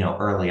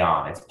 early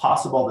on. It's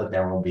possible that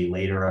there will be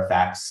later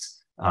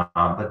effects,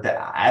 but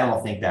I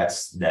don't think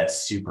that's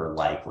super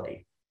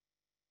likely.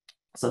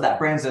 So that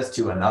brings us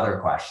to another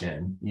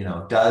question,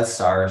 does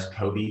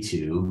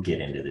SARS-CoV-2 get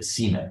into the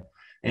semen?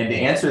 And to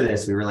answer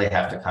this, we really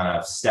have to kind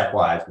of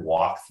stepwise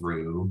walk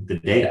through the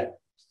data.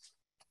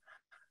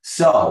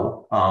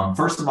 So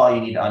first of all, you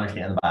need to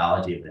understand the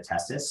biology of the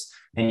testis,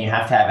 and you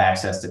have to have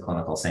access to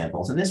clinical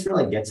samples. And this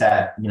really gets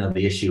at,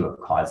 the issue of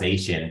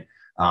causation,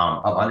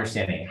 of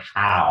understanding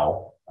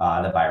how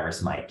the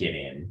virus might get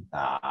in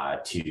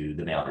to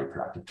the male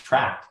reproductive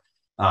tract.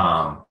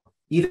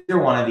 Either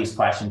one of these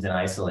questions in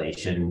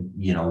isolation,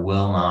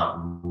 will not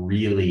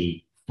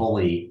really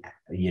fully,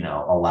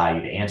 allow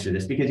you to answer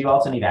this, because you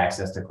also need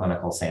access to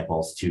clinical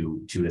samples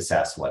to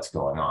assess what's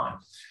going on.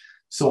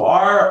 So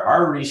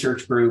our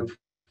research group,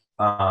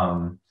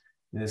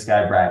 this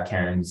guy, Brad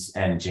Cairns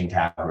and Jing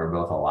Tao, who are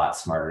both a lot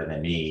smarter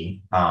than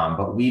me,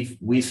 but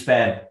we've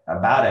spent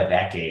about a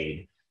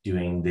decade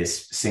doing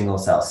this single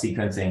cell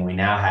sequencing. We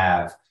now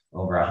have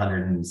over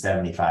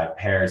 175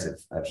 pairs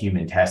of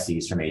human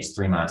testes from age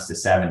 3 months to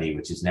 70,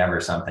 which is never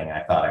something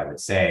I thought I would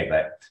say,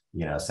 but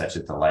such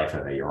is the life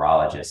of a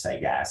urologist, I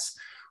guess.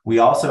 We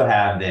also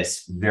have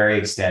this very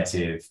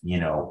extensive,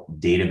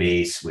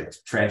 database with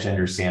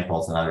transgender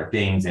samples and other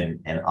things, and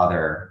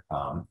other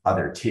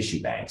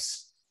tissue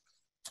banks.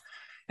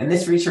 And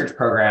this research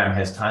program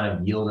has kind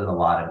of yielded a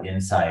lot of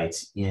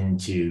insights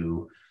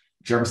into,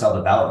 germ cell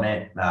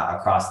development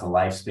across the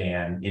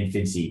lifespan,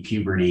 infancy,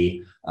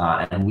 puberty,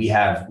 and we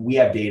have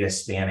data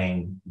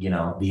spanning,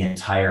 the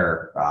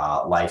entire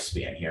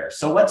lifespan here.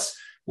 So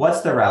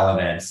what's the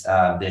relevance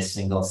of this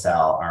single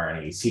cell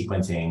RNA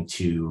sequencing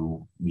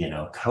to,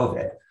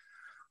 COVID?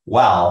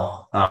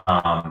 Well,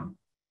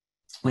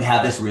 we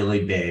have this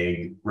really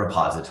big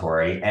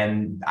repository,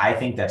 and I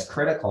think that's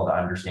critical to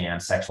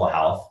understand sexual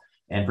health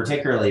and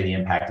particularly the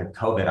impact of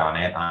COVID on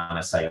it on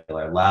a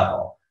cellular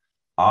level.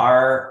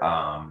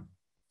 Our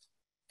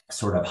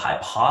sort of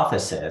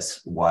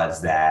hypothesis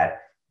was that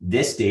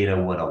this data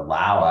would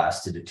allow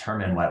us to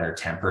determine whether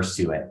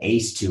TMPRSS2 and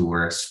ACE2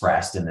 were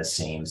expressed in the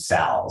same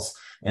cells.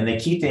 And the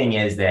key thing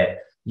is that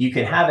you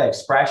can have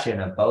expression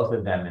of both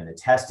of them in the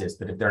testis,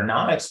 but if they're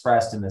not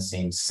expressed in the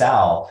same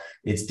cell,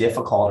 it's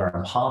difficult or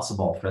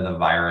impossible for the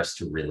virus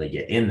to really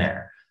get in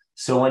there.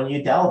 So when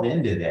you delve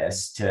into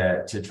this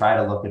to try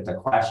to look at the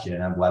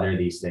question of whether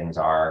these things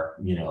are,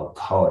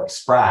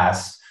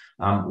 co-expressed,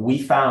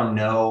 we found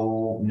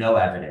no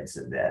evidence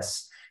of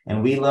this.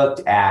 And we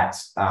looked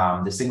at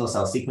the single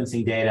cell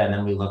sequencing data, and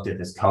then we looked at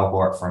this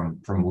cohort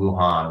from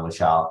Wuhan,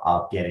 which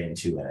I'll get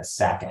into in a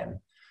second.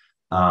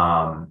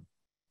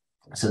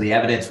 So the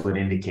evidence would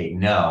indicate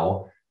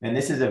no. And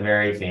this is a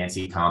very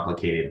fancy,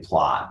 complicated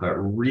plot, but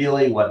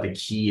really what the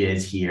key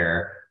is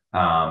here,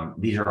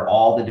 these are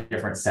all the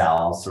different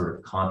cells sort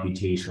of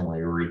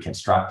computationally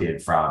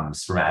reconstructed from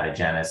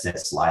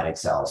spermatogenesis, Leydig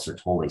cells,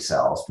 Sertoli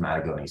cells,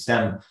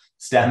 spermatogonium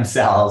stem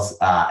cells,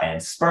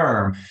 and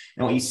sperm.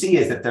 And what you see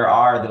is that there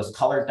are those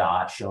colored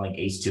dots showing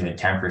ACE2 and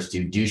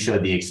TMPRSS2 do show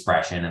the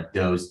expression of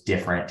those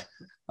different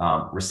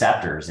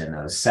receptors in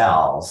those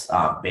cells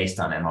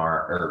based on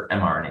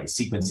mRNA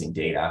sequencing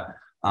data.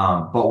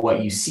 But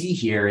what you see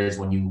here is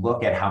when you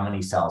look at how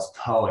many cells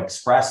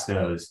co-express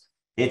those,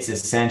 it's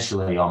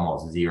essentially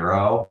almost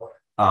zero,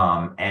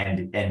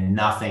 and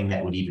nothing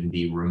that would even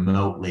be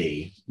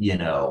remotely,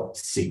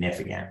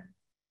 significant.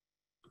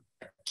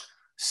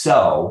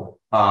 So,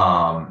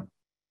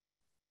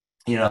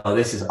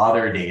 this is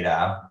other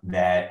data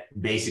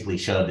that basically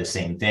showed the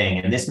same thing.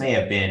 And this may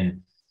have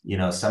been,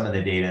 some of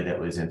the data that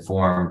was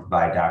informed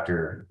by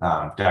Dr.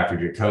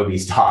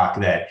 Jacoby's talk,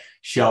 that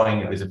showing,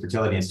 it was a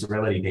fertility and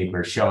sterility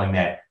paper showing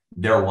that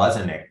there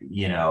wasn't,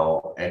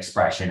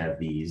 expression of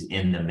these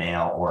in the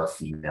male or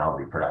female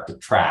reproductive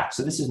tract.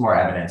 So this is more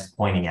evidence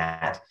pointing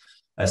at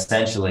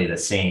essentially the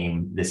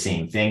same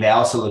thing. They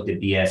also looked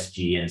at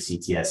BSG and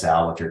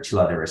CTSL, which are two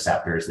other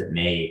receptors that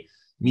may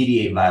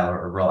mediate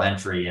viral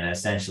entry, and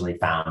essentially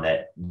found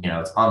that,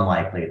 it's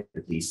unlikely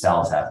that these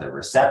cells have the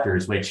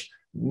receptors, which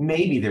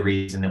may be the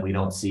reason that we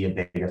don't see a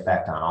big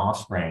effect on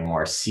offspring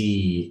or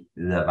see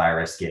the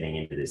virus getting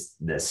into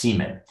the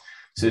semen.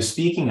 So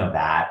speaking of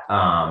that,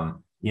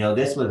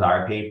 this was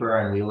our paper,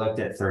 and we looked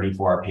at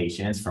 34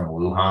 patients from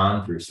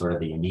Wuhan through sort of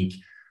the unique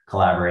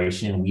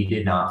collaboration. We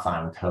did not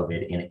find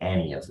COVID in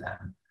any of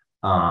them.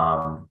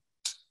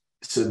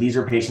 So these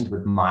are patients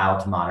with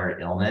mild to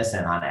moderate illness,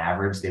 and on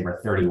average, they were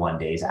 31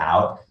 days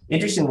out.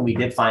 Interestingly, we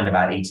did find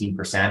about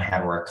 18%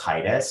 had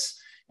orchitis.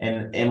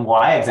 And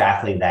why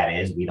exactly that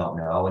is, we don't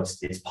know.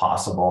 It's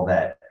possible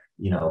that,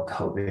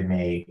 COVID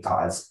may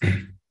cause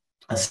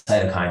a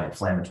cytokine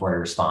inflammatory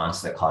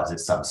response that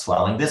causes some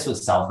swelling. This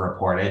was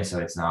self-reported, so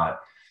it's not,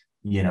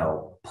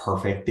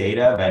 perfect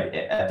data, but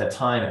at the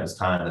time, it was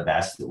kind of the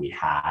best that we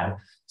had.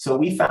 So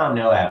we found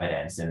no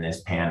evidence in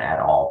this Pan et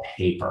al.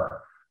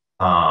 Paper.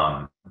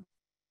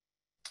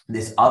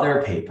 This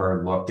other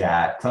paper looked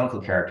at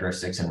clinical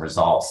characteristics and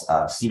results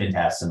of semen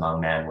tests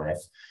among men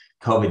with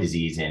COVID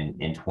disease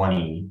in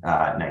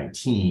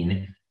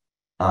 2019,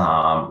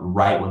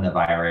 right when the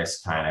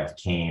virus kind of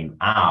came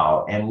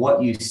out. And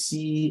what you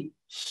see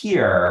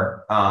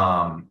here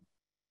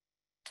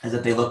is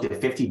that they looked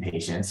at 50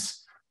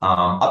 patients,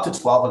 up to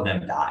 12 of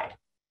them died.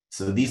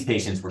 So these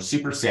patients were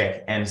super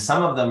sick, and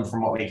some of them,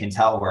 from what we can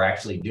tell, were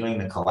actually doing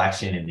the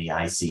collection in the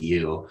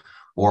ICU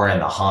or in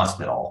the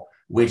hospital,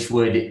 which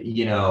would,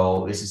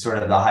 this is sort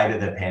of the height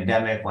of the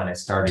pandemic when it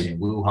started in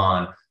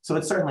Wuhan. So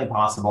it's certainly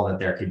possible that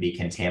there could be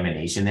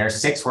contamination there.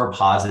 6 were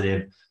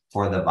positive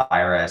for the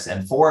virus,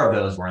 and 4 of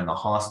those were in the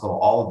hospital.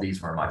 All of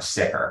these were much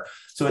sicker.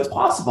 So it's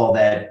possible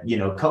that,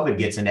 COVID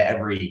gets into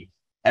every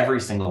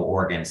single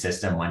organ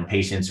system when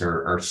patients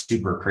are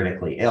super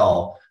critically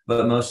ill,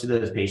 but most of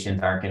those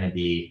patients aren't going to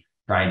be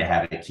trying to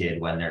have a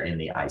kid when they're in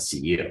the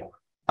ICU.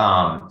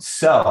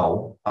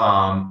 So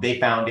they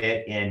found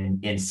it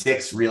in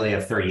 6 really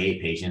of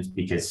 38 patients,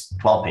 because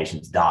 12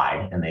 patients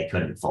died and they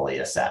couldn't fully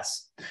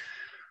assess.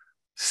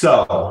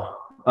 So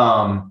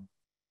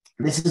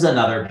this is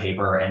another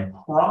paper, and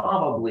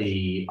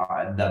probably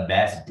the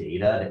best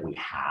data that we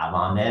have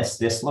on this.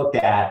 This looked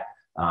at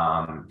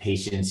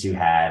patients who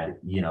had,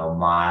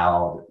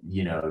 mild,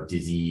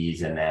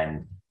 disease, and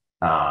then,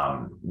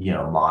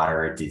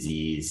 moderate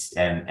disease,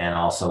 and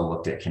also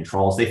looked at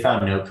controls. They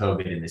found no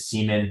COVID in the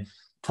semen.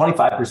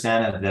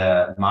 25% of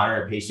the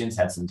moderate patients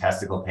had some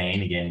testicle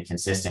pain, again,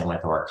 consistent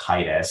with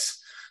orchitis.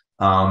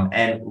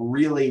 And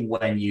really,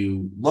 when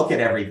you look at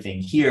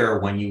everything here,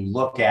 when you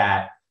look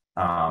at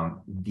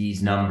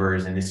these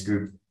numbers, and this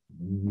group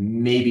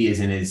maybe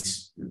isn't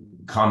as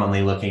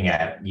commonly looking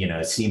at,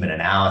 semen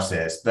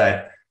analysis,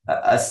 but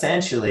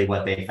essentially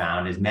what they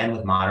found is men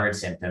with moderate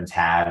symptoms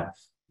have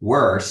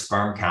worse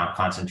sperm count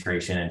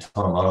concentration and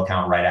total motile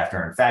count right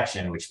after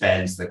infection, which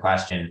begs the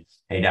question,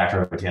 hey,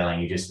 Dr.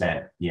 Hotaling, you just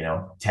spent,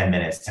 10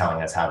 minutes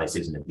telling us how this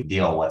isn't a big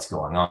deal. What's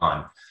going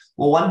on?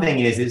 Well, one thing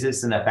is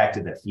this an effect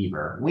of the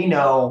fever? We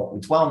know,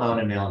 it's well known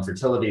in male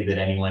infertility that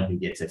anyone who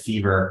gets a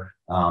fever,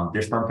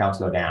 their sperm counts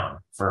go down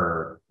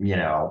for,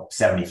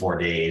 74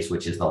 days,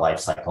 which is the life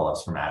cycle of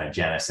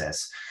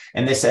spermatogenesis.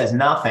 And this says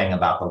nothing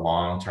about the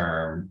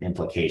long-term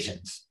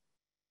implications.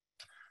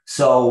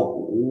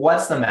 So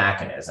what's the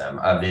mechanism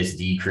of this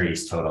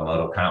decreased total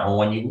motile count? Well,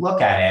 when you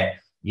look at it,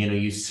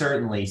 you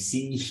certainly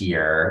see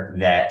here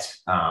that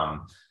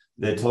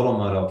the total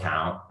motile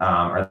count,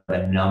 or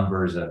the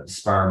numbers of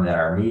sperm that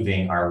are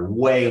moving, are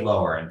way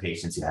lower in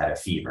patients who had a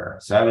fever.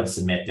 So I would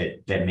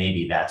submit that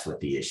maybe that's what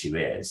the issue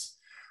is.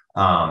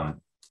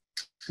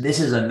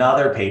 This is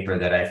another paper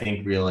that I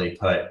think really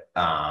put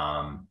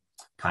kind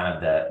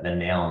of the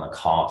nail in the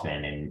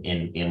coffin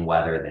in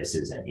whether this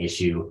is an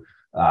issue.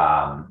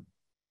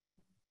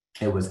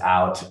 It was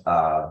out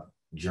of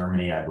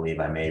Germany, I believe.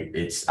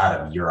 It's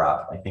out of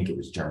Europe. I think it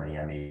was Germany.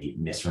 I may be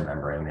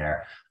misremembering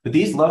there. But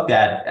these looked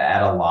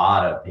at a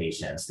lot of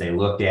patients. They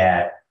looked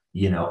at,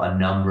 a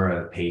number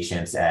of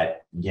patients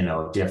at,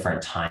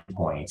 different time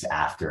points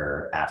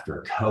after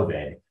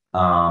COVID.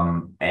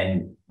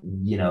 And,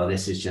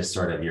 this is just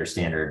sort of your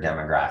standard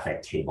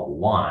demographic table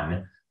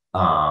 1.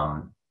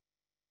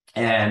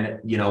 And,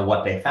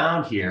 what they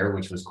found here,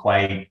 which was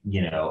quite,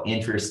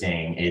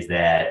 interesting, is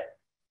that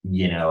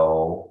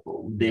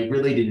they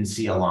really didn't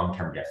see a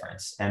long-term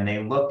difference. And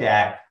they looked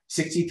at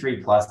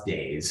 63 plus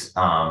days.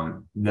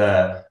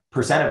 The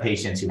percent of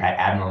patients who had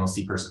abnormal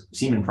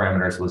semen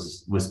parameters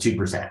was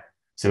 2%.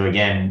 So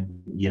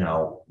again,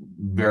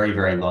 very,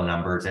 very low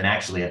numbers, and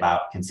actually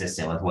about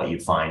consistent with what you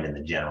find in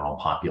the general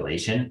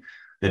population.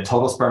 The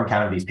total sperm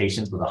count of these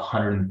patients was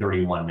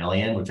 131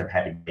 million, which I've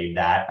had to grade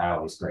that. I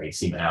always grade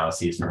semen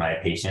analyses for my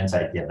patients.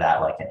 I give that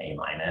like an A-.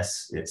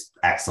 It's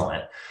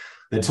excellent.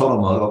 The total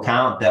motile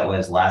count that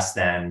was less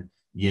than,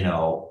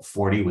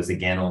 40 was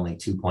again only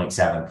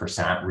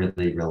 2.7%,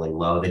 really, really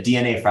low. The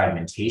DNA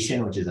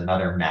fragmentation, which is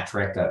another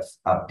metric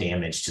of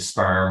damage to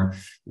sperm,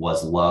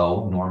 was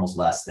low. Normal's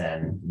less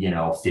than,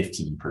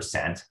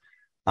 15%.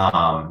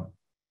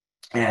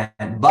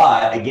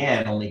 But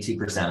again, only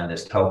 2% of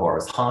this cohort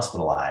was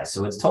hospitalized.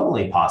 So it's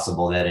totally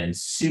possible that in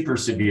super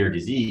severe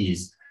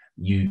disease,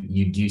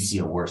 you do see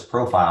a worse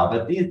profile.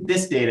 But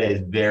this data is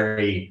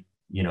very,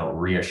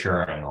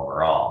 reassuring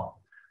overall.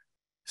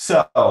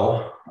 So,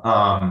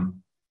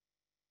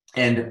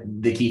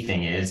 and the key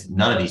thing is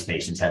none of these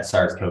patients had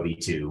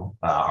SARS-CoV-2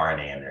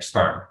 RNA in their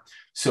sperm.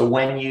 So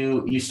when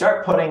you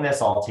start putting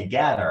this all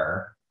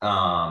together,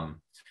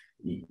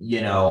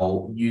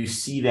 you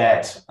see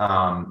that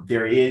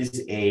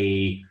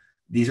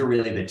these are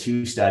really the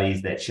two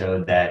studies that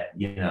showed that,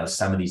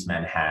 some of these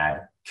men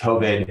had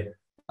COVID.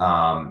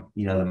 The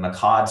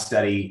McCod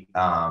study,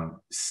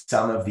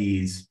 some of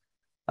these,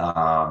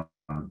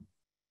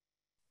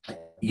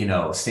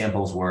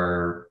 samples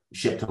were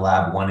shipped to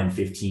lab. 1 in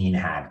 15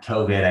 had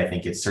COVID. I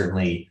think it's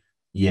certainly,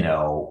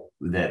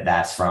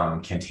 that's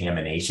from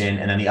contamination.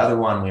 And then the other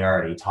one we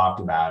already talked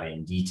about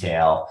in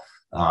detail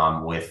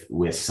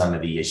with some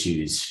of the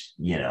issues,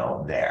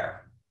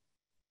 there.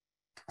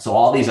 So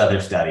all these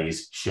other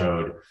studies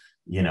showed,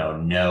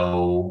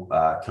 no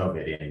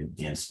COVID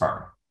in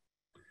sperm,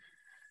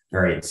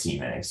 or in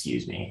semen,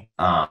 excuse me.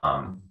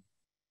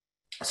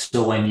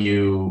 So when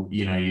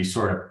you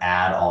sort of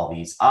add all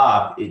these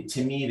up,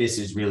 to me, this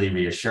is really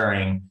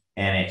reassuring,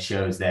 and it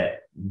shows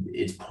that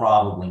it's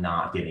probably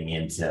not getting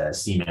into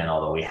semen,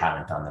 although we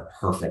haven't done the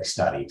perfect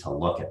study to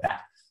look at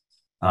that.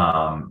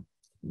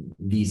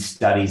 These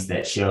studies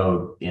that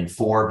showed in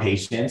 4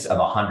 patients of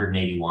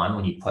 181,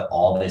 when you put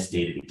all this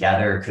data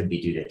together, it could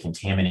be due to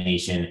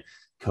contamination,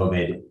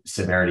 COVID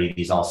severity.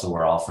 These also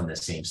were all from the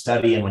same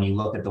study. And when you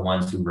look at the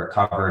ones who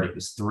recovered, it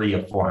was 3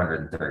 of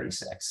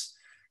 436.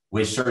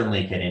 Which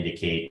certainly could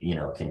indicate,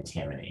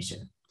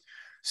 contamination.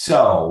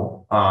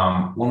 So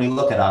when we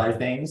look at other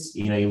things,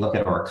 you look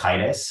at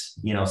orchitis,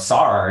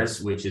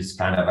 SARS, which is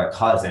kind of a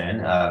cousin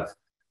of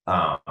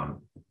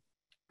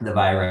the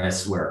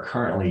virus we're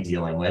currently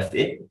dealing with,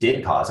 it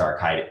did cause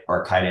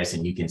orchitis,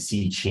 and you can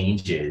see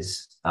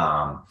changes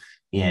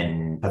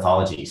in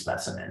pathology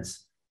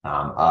specimens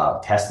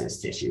of testis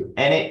tissue.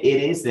 And it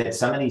is that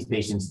some of these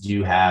patients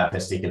do have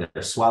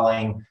testicular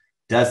swelling.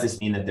 Does this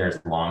mean that there's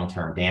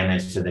long-term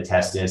damage to the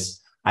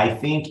testis? I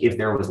think if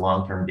there was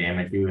long-term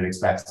damage, we would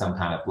expect some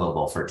kind of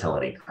global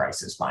fertility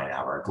crisis by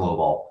now, or a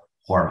global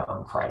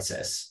hormone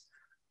crisis.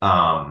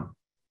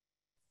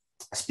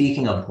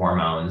 Speaking of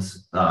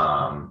hormones,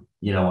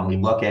 when we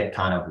look at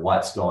kind of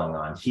what's going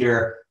on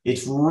here,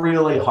 it's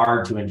really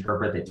hard to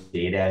interpret the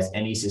data, as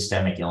any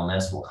systemic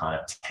illness will kind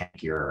of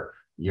tank your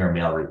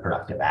male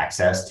reproductive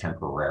access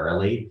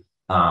temporarily.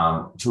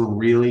 To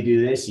really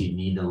do this, you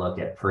need to look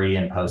at pre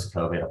and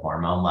post-COVID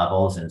hormone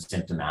levels in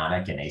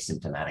symptomatic and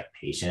asymptomatic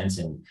patients.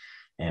 And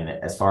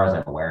as far as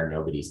I'm aware,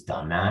 nobody's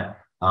done that.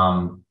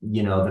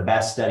 The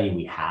best study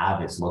we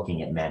have is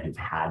looking at men who've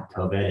had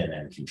COVID and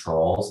then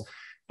controls.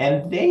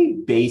 And they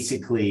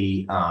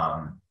basically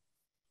found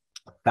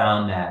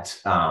that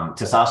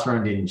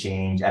testosterone didn't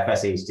change,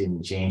 FSH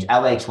didn't change,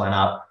 LH went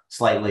up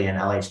slightly, and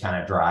LH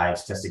kind of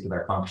drives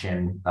testicular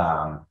function,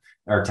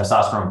 or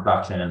testosterone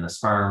production in the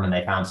sperm, and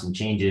they found some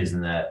changes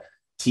in the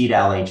T to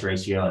LH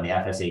ratio and the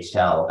FSH to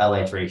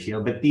LH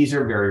ratio, but these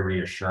are very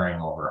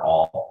reassuring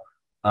overall.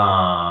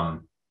 Back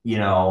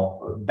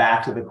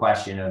to the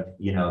question of,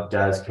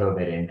 does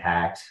COVID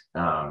impact,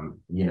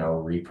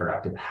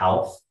 reproductive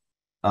health?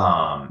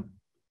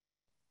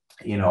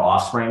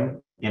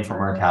 Offspring infant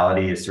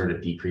mortality is sort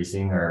of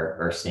decreasing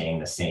or staying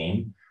the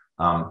same.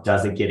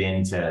 Does it get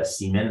into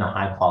semen? The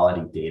high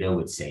quality data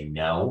would say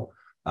no.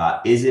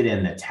 Is it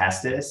in the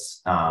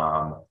testis?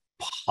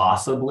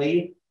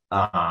 Possibly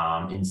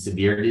in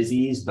severe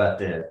disease, but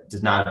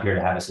does not appear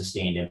to have a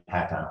sustained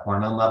impact on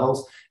hormone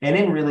levels. And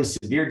in really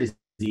severe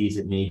disease,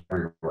 it may be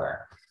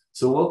everywhere.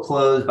 So we'll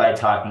close by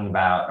talking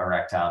about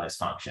erectile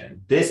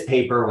dysfunction. This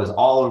paper was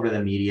all over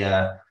the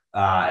media,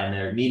 and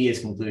the media's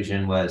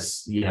conclusion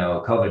was,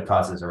 COVID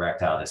causes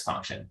erectile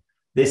dysfunction.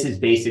 This is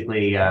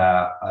basically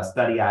a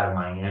study out of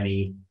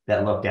Miami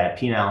that looked at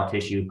penile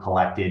tissue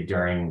collected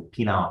during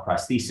penile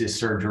prosthesis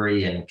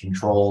surgery and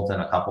controlled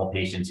in a couple of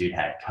patients who'd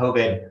had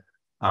COVID.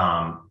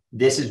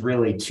 This is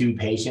really 2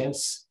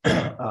 patients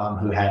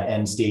who had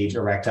end-stage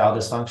erectile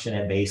dysfunction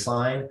at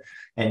baseline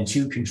and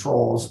 2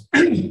 controls,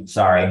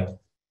 sorry.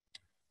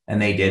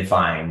 And they did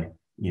find,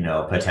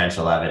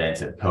 potential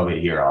evidence of COVID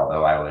here,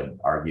 although I would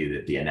argue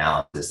that the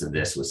analysis of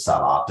this was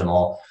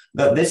suboptimal.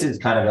 But this is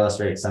kind of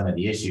illustrates some of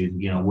the issues.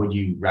 Would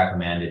you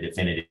recommend a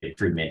definitive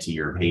treatment to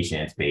your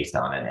patients based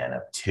on an N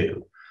of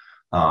 2?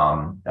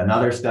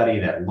 Another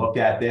study that looked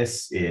at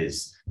this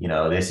is,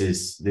 this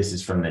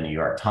is from the New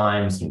York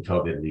Times. Can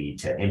COVID lead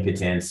to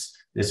impotence?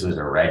 This was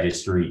a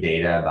registry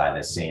data by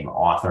the same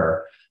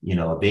author.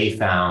 They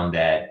found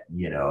that,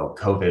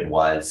 COVID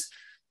was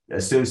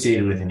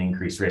associated with an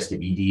increased risk of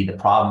ED. The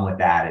problem with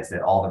that is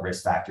that all the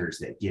risk factors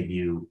that give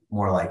you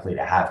more likely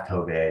to have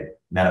COVID,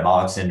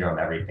 metabolic syndrome,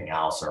 everything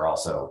else are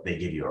also, they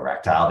give you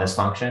erectile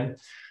dysfunction.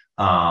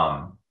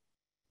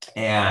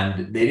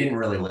 And they didn't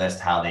really list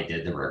how they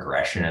did the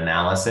regression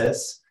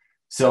analysis.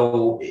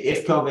 So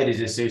if COVID is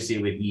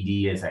associated with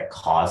ED as a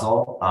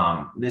causal,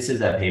 this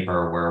is a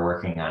paper we're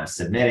working on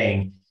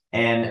submitting.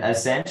 And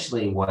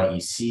essentially what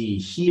you see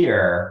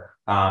here,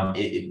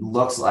 it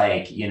looks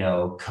like,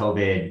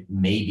 COVID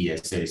may be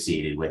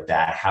associated with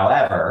that.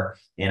 However,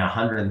 in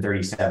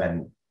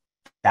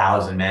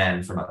 137,000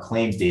 men from a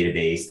claims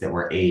database that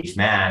were age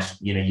matched,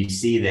 you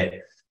see that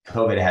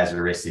COVID has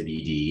a risk of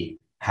ED.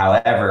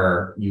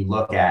 However, you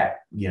look at,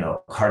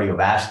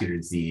 cardiovascular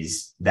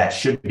disease that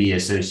should be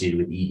associated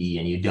with ED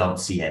and you don't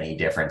see any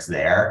difference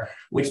there,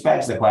 which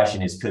begs the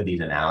question is, could these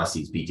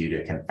analyses be due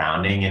to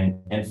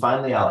confounding? And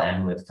finally, I'll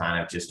end with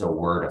kind of just a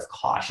word of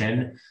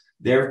caution.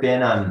 There have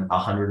been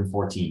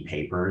 114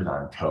 papers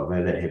on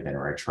COVID that have been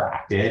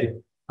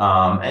retracted.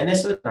 And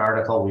this was an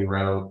article we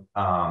wrote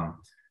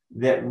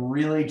that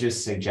really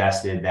just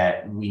suggested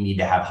that we need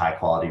to have high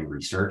quality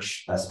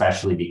research,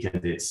 especially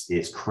because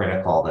it's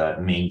critical to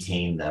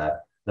maintain the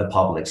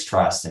public's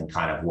trust in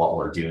kind of what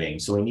we're doing.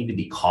 So we need to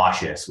be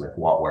cautious with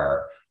what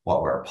we're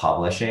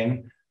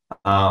publishing.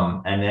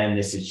 And then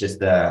this is just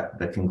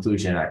the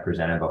conclusion I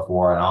presented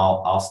before, and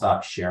I'll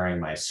stop sharing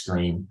my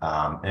screen.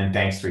 And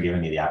thanks for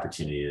giving me the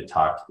opportunity to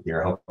talk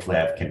here. Hopefully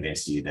I've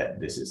convinced you that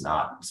this is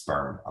not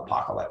sperm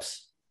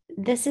apocalypse.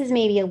 This is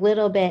maybe a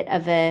little bit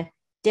of a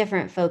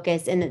different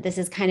focus in that this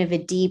is kind of a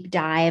deep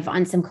dive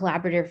on some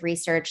collaborative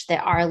research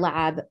that our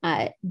lab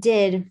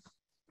did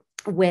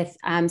with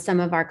some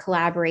of our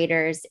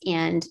collaborators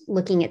and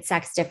looking at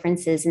sex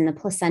differences in the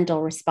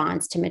placental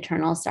response to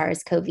maternal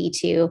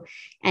SARS-CoV-2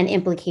 and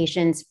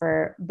implications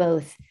for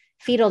both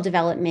fetal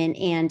development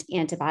and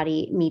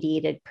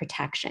antibody-mediated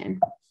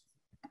protection.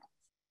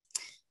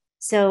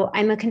 So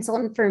I'm a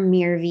consultant for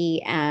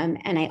MIRV,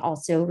 and I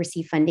also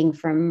receive funding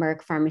from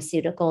Merck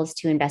Pharmaceuticals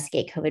to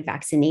investigate COVID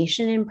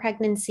vaccination in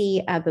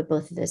pregnancy, but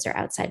both of those are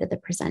outside of the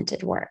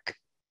presented work.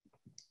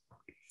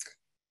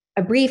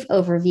 A brief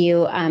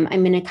overview, I'm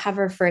going to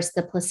cover first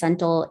the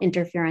placental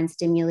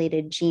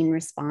interferon-stimulated gene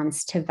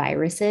response to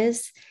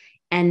viruses,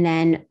 and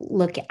then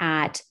look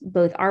at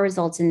both our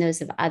results and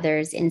those of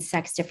others in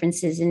sex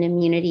differences in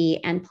immunity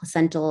and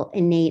placental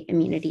innate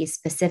immunity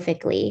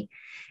specifically.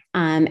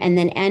 And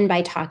then end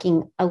by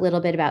talking a little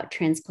bit about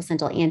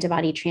transplacental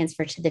antibody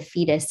transfer to the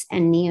fetus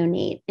and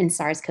neonate in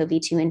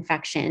SARS-CoV-2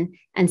 infection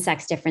and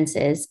sex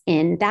differences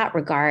in that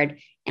regard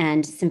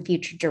and some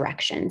future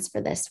directions for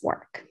this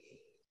work.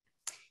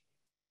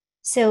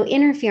 So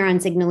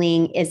interferon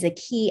signaling is a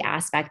key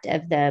aspect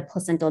of the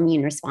placental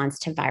immune response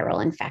to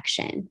viral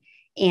infection.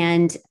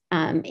 And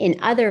in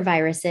other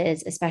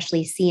viruses,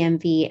 especially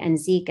CMV and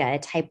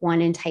Zika, type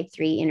 1 and type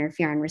 3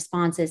 interferon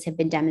responses have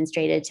been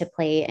demonstrated to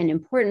play an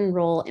important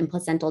role in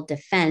placental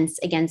defense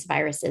against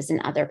viruses and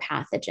other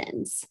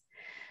pathogens.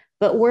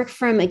 But work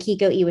from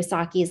Akiko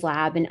Iwasaki's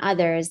lab and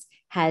others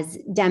has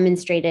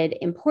demonstrated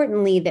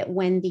importantly that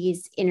when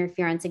these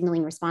interferon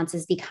signaling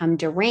responses become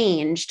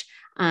deranged,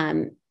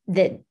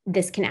 that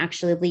this can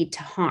actually lead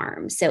to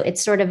harm. So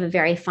it's sort of a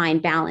very fine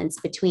balance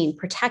between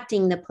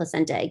protecting the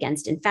placenta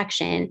against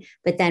infection,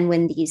 but then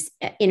when these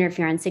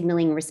interferon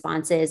signaling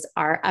responses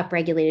are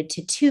upregulated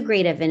to too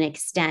great of an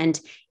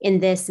extent, in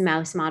this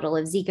mouse model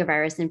of Zika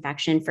virus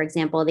infection, for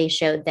example, they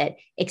showed that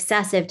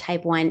excessive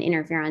type 1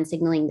 interferon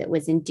signaling that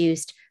was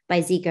induced by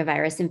Zika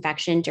virus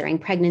infection during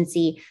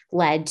pregnancy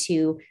led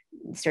to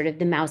sort of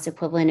the mouse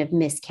equivalent of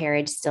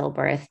miscarriage,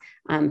 stillbirth,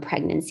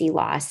 pregnancy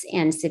loss,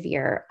 and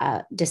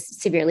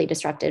severely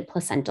disrupted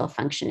placental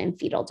function and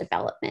fetal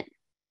development.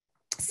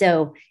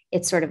 So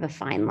it's sort of a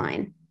fine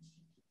line.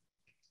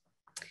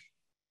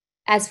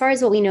 As far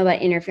as what we know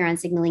about interferon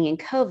signaling in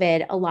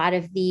COVID, a lot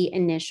of the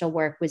initial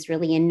work was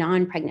really in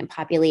non-pregnant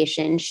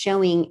populations,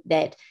 showing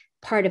that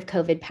part of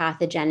COVID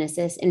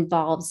pathogenesis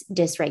involves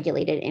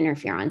dysregulated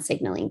interferon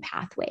signaling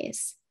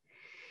pathways.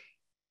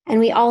 And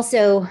we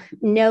also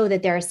know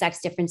that there are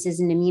sex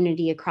differences in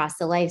immunity across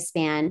the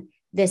lifespan.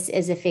 This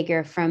is a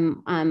figure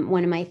from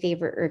one of my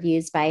favorite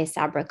reviews by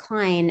Sabra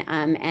Klein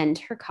and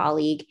her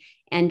colleague,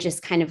 and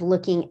just kind of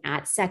looking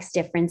at sex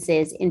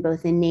differences in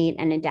both innate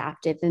and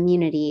adaptive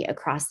immunity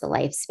across the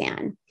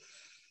lifespan.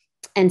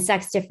 And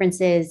sex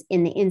differences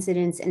in the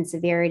incidence and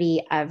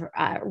severity of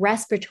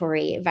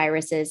respiratory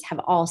viruses have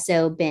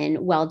also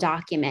been well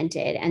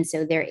documented. And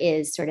so there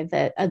is sort of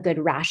a good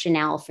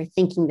rationale for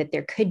thinking that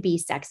there could be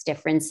sex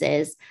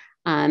differences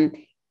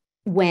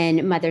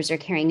when mothers are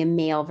carrying a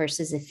male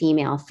versus a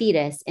female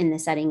fetus in the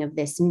setting of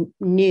this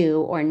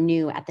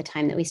new at the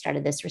time that we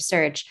started this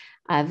research,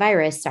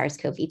 virus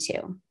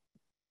SARS-CoV-2.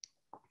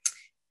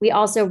 We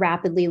also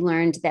rapidly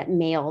learned that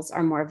males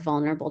are more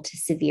vulnerable to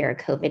severe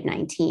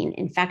COVID-19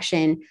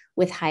 infection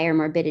with higher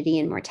morbidity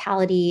and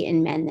mortality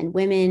in men than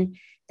women.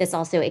 This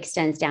also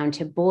extends down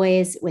to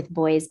boys, with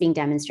boys being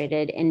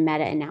demonstrated in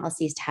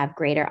meta-analyses to have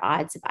greater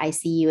odds of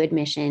ICU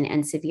admission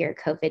and severe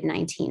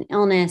COVID-19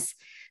 illness.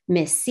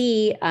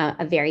 MIS-C,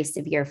 a very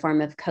severe form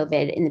of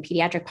COVID in the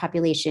pediatric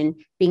population,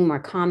 being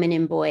more common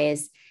in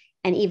boys,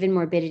 and even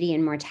morbidity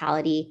and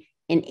mortality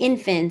in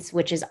infants,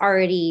 which is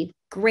already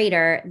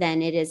greater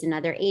than it is in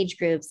other age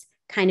groups,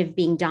 kind of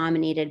being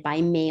dominated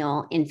by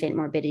male infant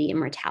morbidity and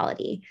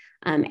mortality.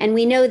 And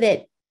we know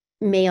that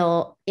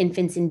male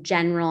infants in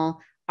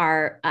general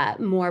are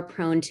more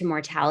prone to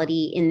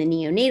mortality in the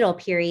neonatal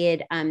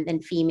period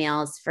than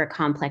females for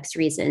complex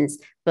reasons,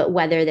 but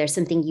whether there's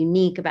something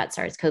unique about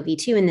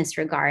SARS-CoV-2 in this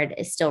regard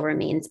still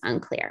remains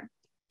unclear.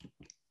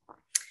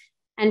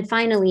 And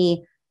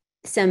finally,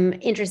 some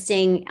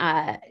interesting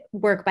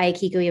work by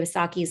Akiko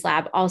Iwasaki's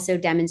lab also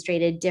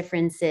demonstrated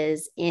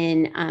differences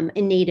in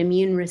innate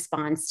immune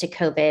response to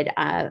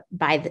COVID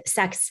by the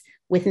sex,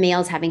 with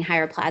males having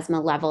higher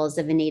plasma levels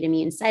of innate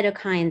immune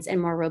cytokines and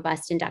more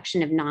robust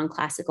induction of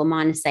non-classical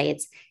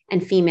monocytes,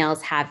 and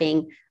females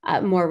having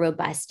more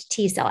robust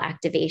T cell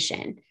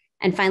activation.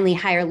 And finally,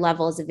 higher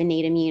levels of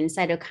innate immune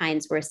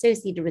cytokines were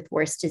associated with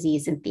worse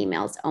disease in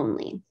females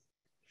only.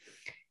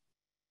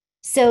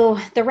 So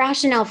the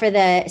rationale for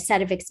the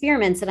set of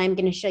experiments that I'm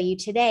going to show you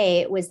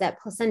today was that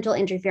placental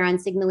interferon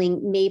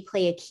signaling may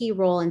play a key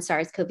role in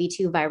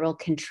SARS-CoV-2 viral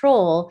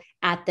control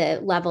at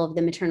the level of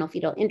the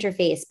maternal-fetal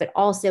interface, but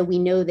also we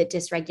know that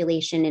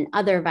dysregulation in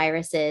other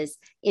viruses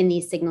in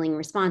these signaling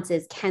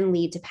responses can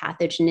lead to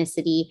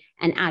pathogenicity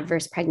and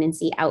adverse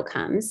pregnancy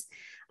outcomes.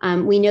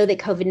 We know that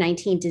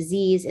COVID-19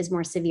 disease is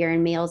more severe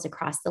in males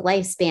across the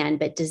lifespan,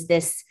 but does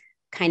this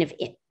kind of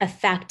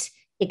affect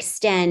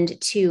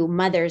extend to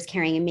mothers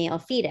carrying a male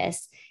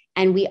fetus?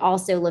 And we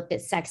also looked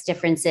at sex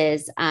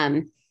differences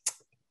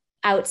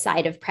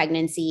outside of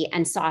pregnancy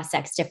and saw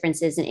sex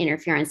differences in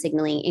interferon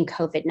signaling in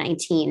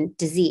COVID-19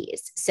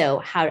 disease. So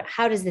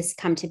how does this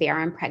come to bear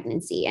on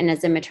pregnancy? And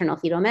as a maternal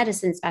fetal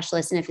medicine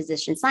specialist and a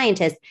physician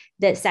scientist,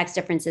 the sex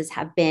differences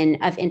have been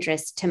of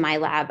interest to my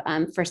lab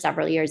for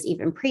several years,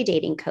 even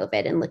predating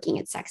COVID, and looking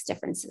at sex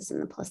differences in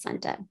the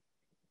placenta.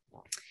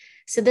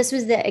 So this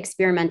was the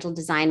experimental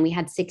design. We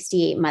had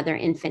 68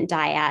 mother-infant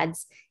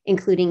dyads,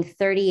 including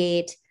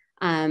 38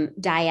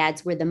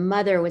 dyads where the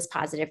mother was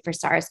positive for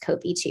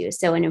SARS-CoV-2.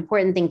 So an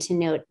important thing to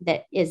note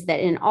is that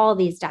in all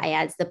these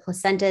dyads, the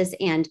placentas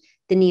and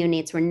the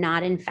neonates were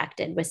not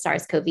infected with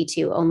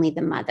SARS-CoV-2, only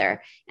the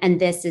mother.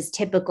 And this is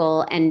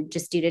typical, and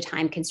just due to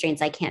time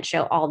constraints, I can't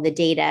show all the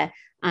data,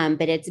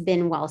 but it's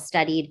been well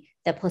studied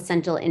that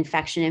placental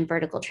infection and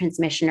vertical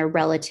transmission are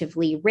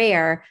relatively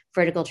rare,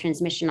 vertical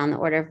transmission on the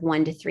order of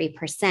 1% to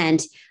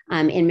 3%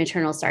 in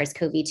maternal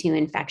SARS-CoV-2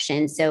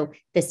 infection. So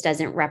this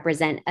doesn't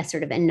represent a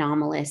sort of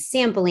anomalous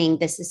sampling.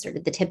 This is sort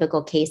of the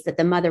typical case that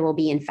the mother will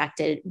be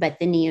infected, but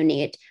the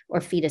neonate or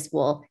fetus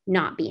will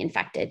not be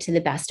infected to the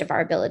best of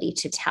our ability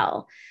to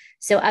tell.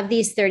 So of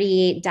these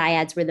 38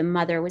 dyads where the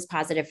mother was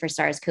positive for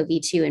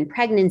SARS-CoV-2 in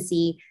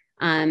pregnancy,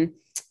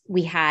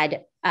 we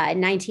had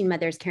 19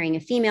 mothers carrying a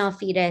female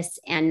fetus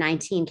and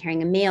 19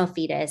 carrying a male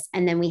fetus.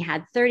 And then we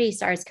had 30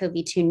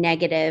 SARS-CoV-2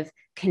 negative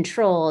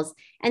controls.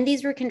 And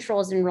these were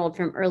controls enrolled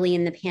from early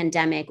in the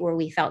pandemic where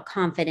we felt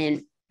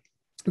confident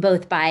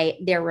both by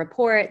their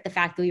report, the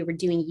fact that we were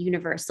doing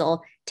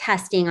universal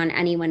testing on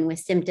anyone with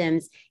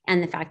symptoms,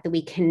 and the fact that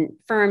we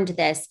confirmed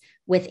this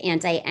with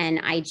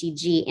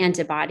anti-N-IgG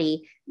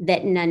antibody,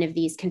 that none of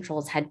these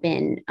controls had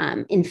been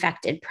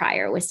infected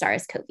prior with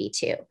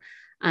SARS-CoV-2.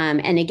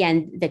 And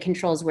again, the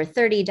controls were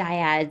 30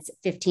 dyads,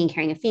 15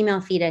 carrying a female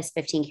fetus,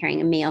 15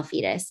 carrying a male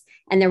fetus.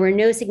 And there were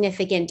no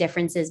significant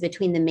differences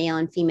between the male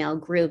and female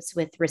groups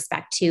with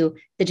respect to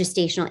the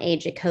gestational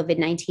age at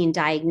COVID-19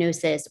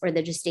 diagnosis or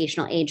the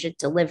gestational age at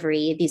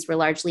delivery. These were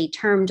largely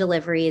term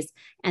deliveries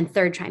and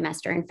third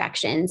trimester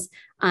infections.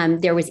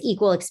 There was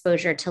equal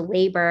exposure to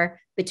labor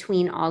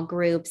between all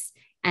groups.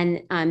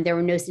 And there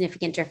were no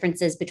significant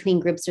differences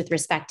between groups with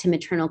respect to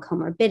maternal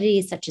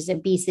comorbidities, such as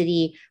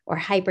obesity or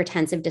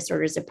hypertensive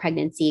disorders of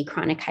pregnancy,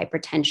 chronic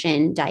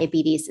hypertension,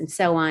 diabetes, and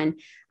so on.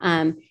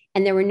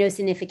 And there were no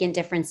significant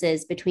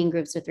differences between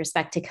groups with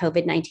respect to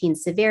COVID-19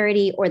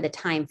 severity or the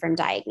time from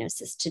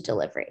diagnosis to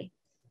delivery.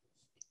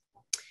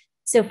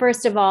 So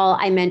first of all,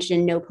 I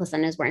mentioned no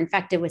placentas were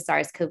infected with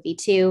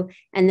SARS-CoV-2,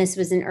 and this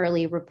was an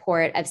early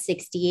report of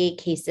 68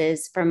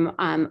 cases from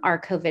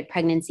our COVID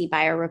pregnancy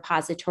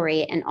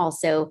biorepository, and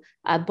also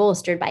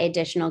bolstered by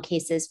additional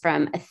cases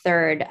from a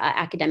third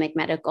academic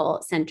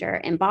medical center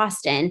in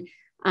Boston.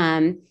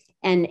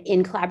 And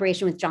in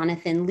collaboration with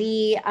Jonathan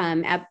Lee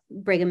at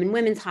Brigham and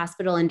Women's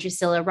Hospital and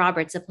Drusilla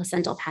Roberts, a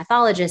placental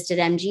pathologist at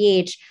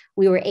MGH,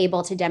 we were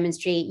able to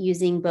demonstrate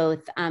using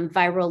both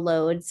viral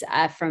loads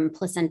from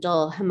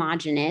placental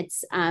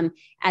homogenates,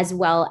 as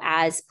well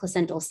as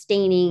placental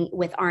staining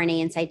with RNA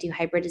in situ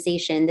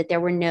hybridization, that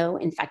there were no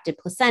infected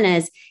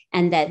placentas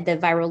and that the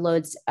viral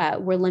loads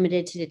were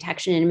limited to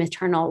detection in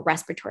maternal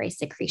respiratory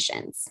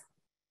secretions.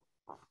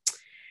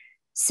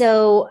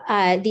 So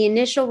the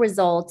initial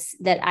results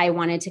that I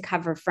wanted to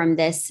cover from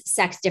this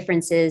sex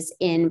differences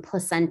in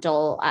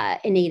placental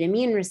innate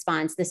immune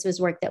response, this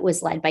was work that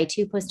was led by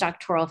two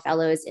postdoctoral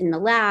fellows in the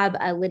lab,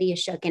 Lydia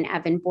Shook and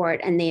Evan Bort,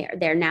 and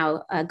they're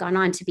now gone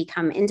on to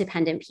become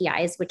independent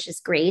PIs, which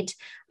is great.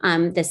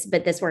 But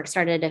this work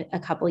started a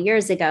couple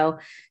years ago.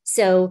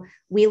 So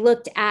we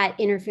looked at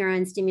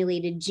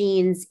interferon-stimulated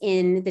genes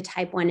in the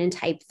type 1 and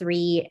type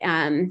 3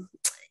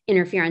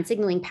 interferon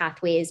signaling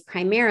pathways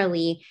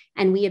primarily,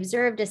 and we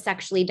observed a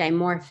sexually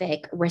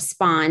dimorphic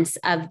response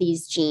of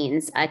these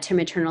genes to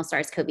maternal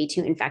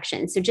SARS-CoV-2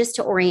 infection. So just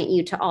to orient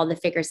you to all the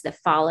figures that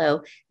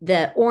follow,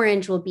 the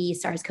orange will be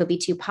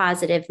SARS-CoV-2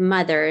 positive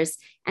mothers,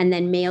 and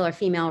then male or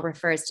female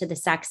refers to the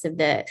sex of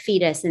the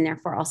fetus and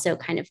therefore also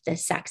kind of the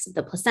sex of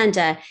the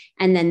placenta.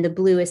 And then the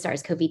blue is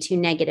SARS-CoV-2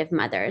 negative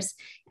mothers.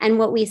 And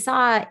what we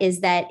saw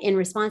is that in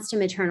response to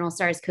maternal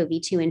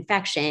SARS-CoV-2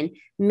 infection,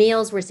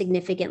 males were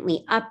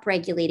significantly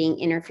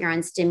upregulating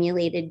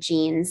interferon-stimulated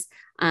genes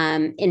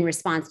in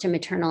response to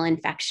maternal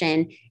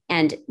infection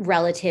and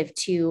relative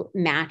to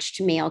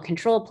matched male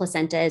control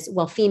placentas,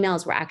 while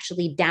females were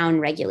actually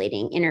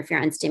downregulating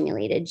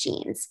interferon-stimulated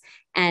genes.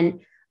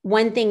 And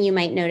one thing you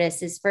might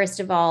notice is, first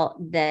of all,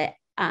 the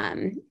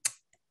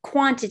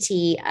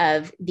quantity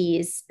of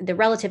these, the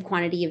relative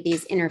quantity of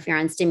these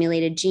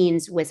interferon-stimulated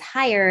genes was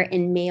higher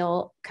in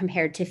male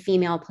compared to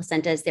female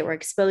placentas that were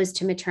exposed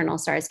to maternal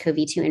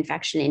SARS-CoV-2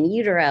 infection in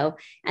utero.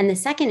 And the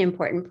second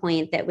important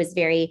point that was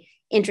very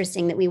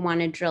interesting that we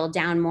want to drill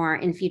down more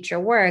in future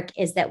work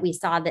is that we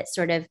saw that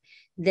sort of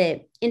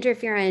the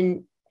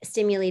interferon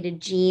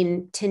stimulated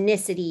gene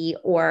tonicity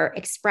or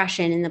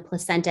expression in the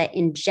placenta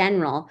in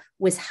general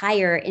was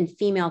higher in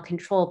female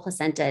control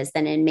placentas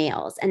than in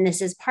males. And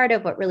this is part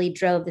of what really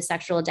drove the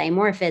sexual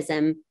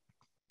dimorphism.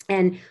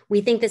 And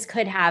we think this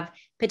could have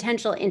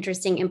potential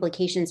interesting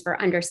implications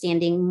for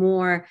understanding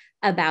more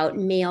about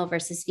male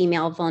versus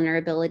female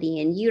vulnerability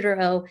in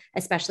utero,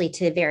 especially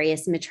to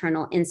various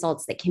maternal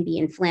insults that can be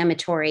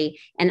inflammatory,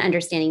 and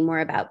understanding more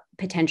about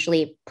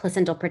potentially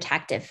placental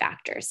protective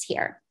factors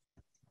here.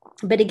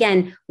 But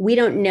again, we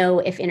don't know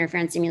if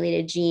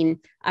interferon-stimulated gene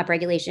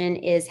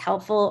upregulation is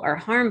helpful or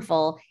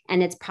harmful,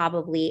 and it's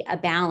probably a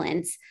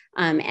balance.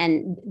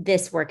 And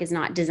this work is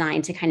not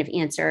designed to kind of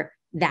answer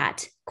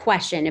that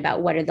question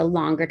about what are the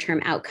longer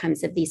term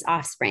outcomes of these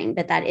offspring,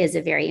 but that is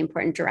a very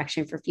important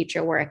direction for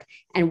future work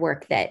and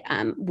work that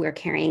we're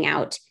carrying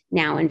out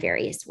now in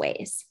various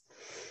ways.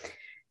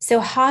 So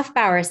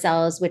Hofbauer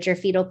cells, which are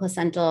fetal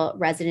placental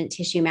resident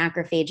tissue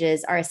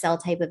macrophages, are a cell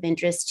type of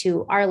interest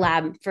to our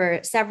lab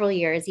for several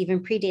years,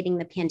 even predating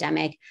the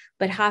pandemic.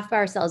 But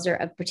Hofbauer cells are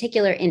of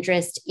particular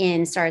interest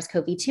in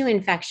SARS-CoV-2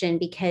 infection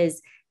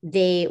because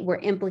they were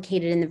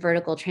implicated in the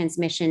vertical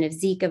transmission of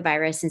Zika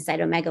virus and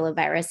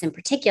cytomegalovirus in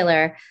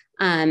particular.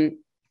 And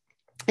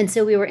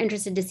so we were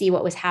interested to see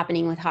what was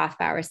happening with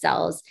Hofbauer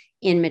cells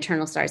in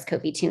maternal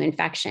SARS-CoV-2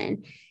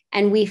 infection.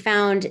 And we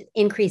found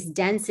increased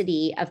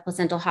density of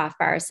placental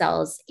Hoff-Bauer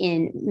cells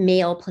in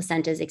male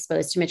placentas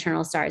exposed to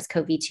maternal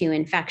SARS-CoV-2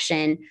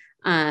 infection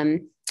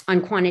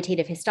on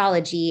quantitative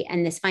histology.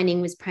 And this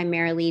finding was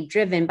primarily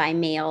driven by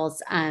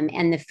males,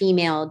 and the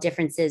female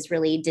differences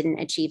really didn't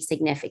achieve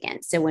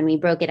significance. So when we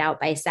broke it out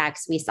by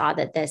sex, we saw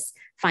that this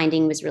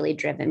finding was really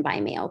driven by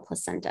male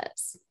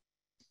placentas.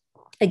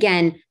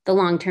 Again, the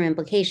long-term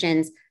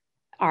implications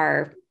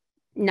are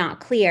not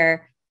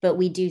clear, but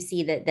we do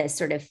see that the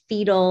sort of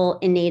fetal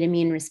innate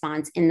immune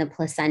response in the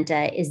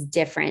placenta is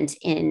different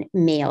in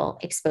male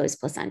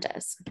exposed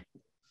placentas.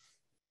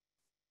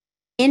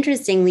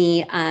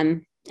 Interestingly,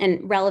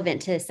 and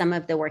relevant to some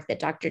of the work that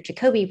Dr.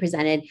 Jacoby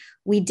presented,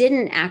 we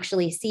didn't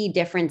actually see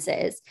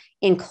differences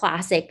in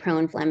classic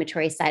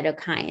pro-inflammatory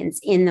cytokines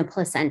in the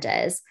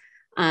placentas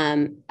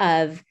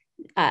of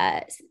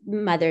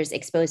mothers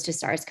exposed to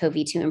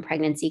SARS-CoV-2 in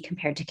pregnancy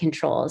compared to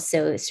controls.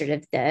 So sort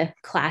of the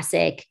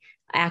classic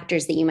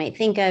actors that you might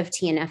think of,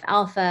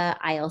 TNF-alpha,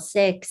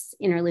 IL-6,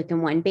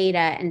 interleukin-1 beta,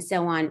 and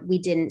so on. We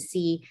didn't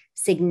see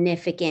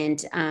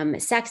significant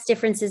sex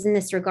differences in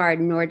this regard,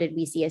 nor did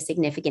we see a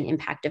significant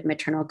impact of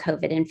maternal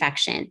COVID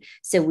infection.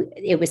 So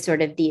it was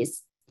sort of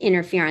these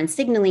interferon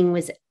signaling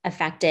was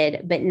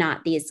affected, but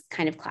not these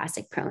kind of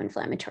classic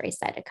pro-inflammatory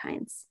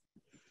cytokines.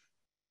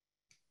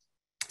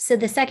 So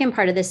the second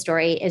part of the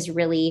story is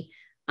really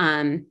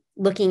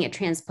looking at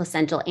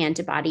transplacental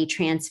antibody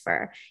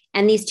transfer.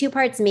 And these two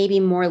parts may be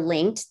more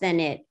linked than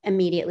it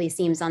immediately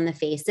seems on the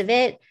face of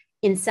it.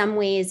 In some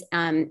ways,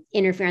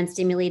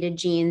 interferon-stimulated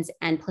genes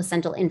and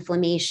placental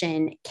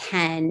inflammation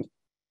can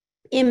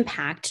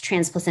impact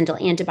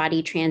transplacental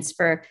antibody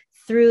transfer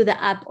through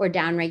the up or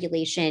down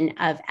regulation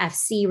of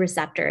FC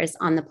receptors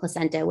on the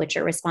placenta, which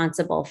are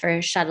responsible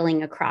for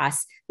shuttling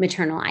across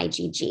maternal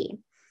IgG.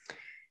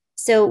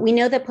 So we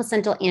know that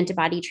placental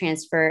antibody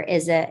transfer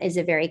is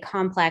a very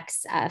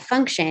complex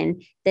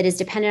function that is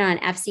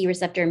dependent on FC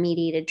receptor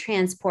mediated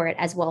transport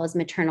as well as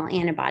maternal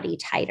antibody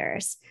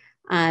titers.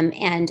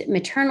 And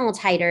maternal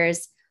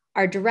titers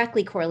are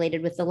directly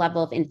correlated with the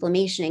level of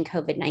inflammation in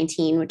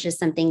COVID-19, which is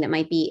something that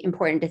might be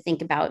important to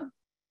think about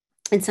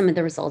in some of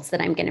the results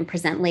that I'm going to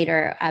present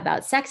later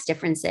about sex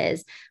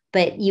differences.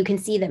 But you can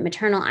see that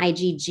maternal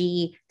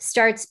IgG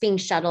starts being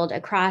shuttled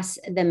across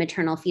the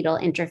maternal fetal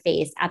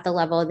interface at the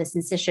level of the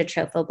syncytial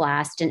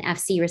trophoblast and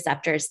FC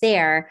receptors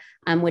there,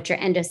 which are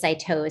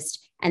endocytosed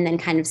and then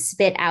kind of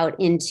spit out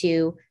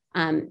into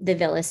the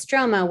villus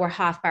stroma, where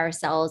Hoff-Bauer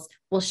cells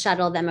will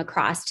shuttle them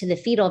across to the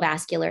fetal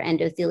vascular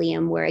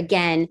endothelium, where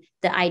again,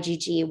 the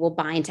IgG will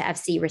bind to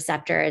FC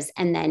receptors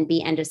and then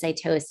be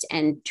endocytosed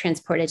and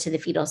transported to the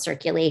fetal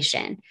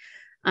circulation.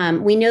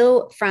 We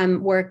know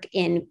from work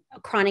in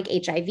chronic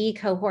HIV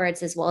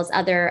cohorts, as well as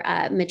other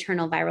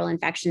maternal viral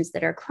infections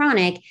that are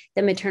chronic,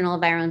 that maternal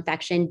viral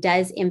infection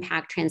does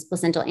impact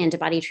transplacental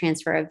antibody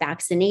transfer of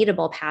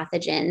vaccinatable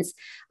pathogens.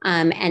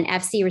 And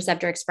FC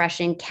receptor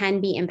expression can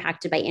be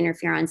impacted by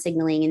interferon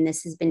signaling, and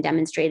this has been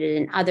demonstrated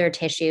in other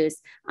tissues,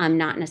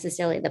 not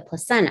necessarily the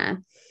placenta.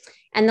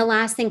 And the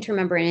last thing to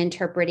remember in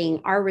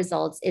interpreting our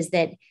results is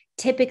that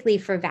typically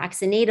for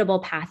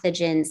vaccinatable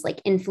pathogens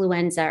like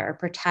influenza or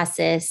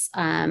pertussis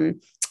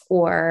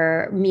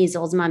or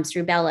measles, mumps,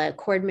 rubella,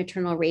 cord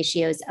maternal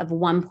ratios of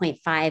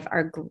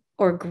 1.5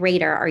 or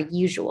greater are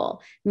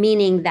usual,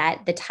 meaning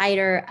that the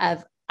titer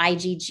of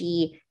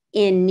IgG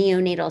in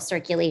neonatal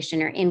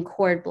circulation or in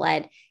cord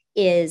blood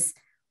is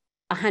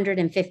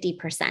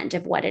 150%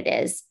 of what it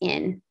is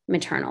in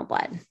maternal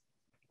blood.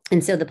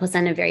 And so the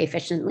placenta very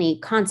efficiently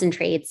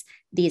concentrates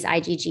these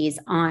IgGs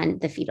on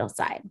the fetal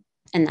side,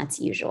 and that's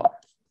usual.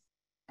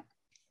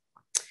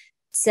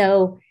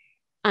 So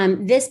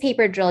this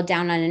paper drilled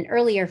down on an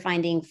earlier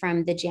finding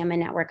from the JAMA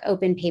Network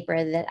Open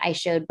paper that I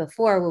showed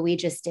before, where we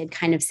just did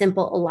kind of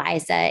simple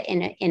ELISA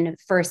in a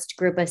first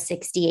group of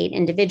 68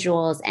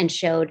 individuals and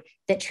showed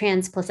that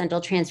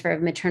transplacental transfer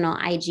of maternal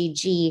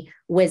IgG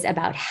was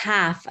about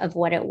half of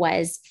what it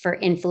was for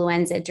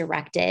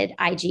influenza-directed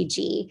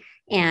IgG.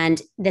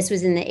 And this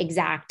was in the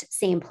exact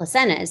same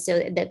placentas. So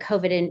the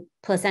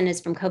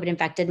placentas from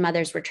COVID-infected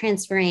mothers were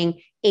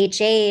transferring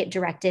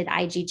HA-directed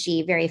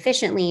IgG very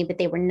efficiently, but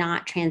they were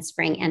not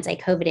transferring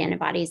anti-COVID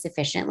antibodies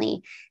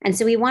efficiently. And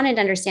so we wanted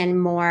to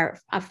understand more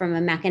from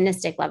a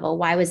mechanistic level,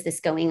 why was this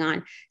going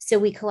on? So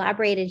we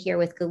collaborated here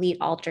with Galit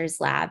Alter's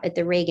lab at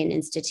the Reagan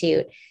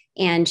Institute.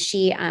 And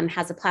she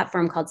has a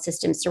platform called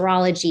System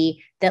Serology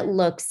that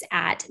looks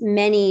at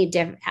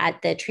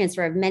the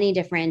transfer of many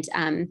different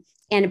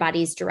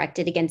antibodies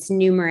directed against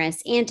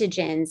numerous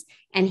antigens.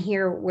 And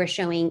here we're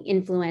showing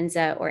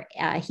influenza or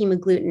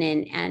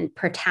hemagglutinin and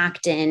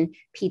pertactin,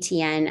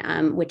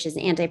 PTN, which is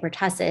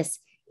anti-pertussis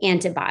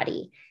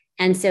antibody.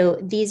 And so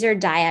these are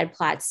dyad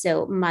plots.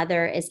 So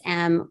mother is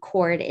M,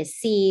 cord is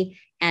C,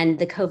 and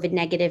the COVID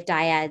negative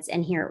dyads,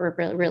 and here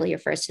it really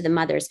refers to the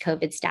mother's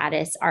COVID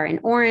status, are in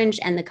orange,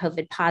 and the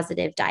COVID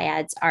positive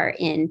dyads are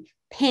in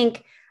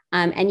pink.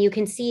 And you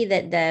can see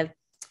that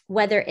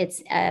whether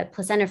it's a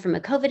placenta from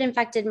a COVID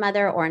infected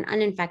mother or an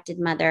uninfected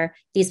mother,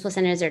 these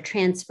placentas are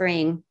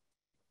transferring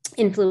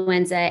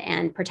influenza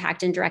and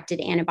protactin-directed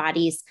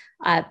antibodies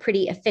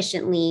pretty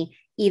efficiently,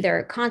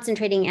 either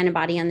concentrating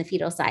antibody on the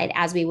fetal side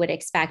as we would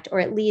expect, or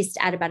at least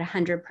at about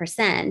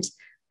 100%.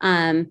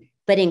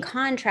 But in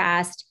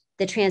contrast,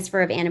 the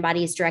transfer of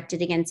antibodies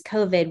directed against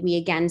COVID, we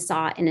again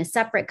saw in a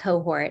separate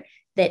cohort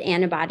that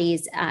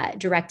antibodies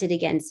directed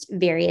against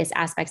various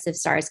aspects of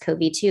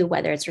SARS-CoV-2,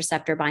 whether it's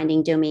receptor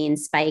binding domain,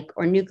 spike,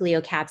 or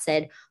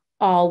nucleocapsid,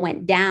 all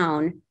went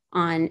down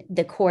on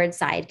the cord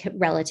side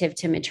relative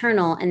to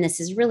maternal. And this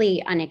is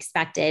really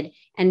unexpected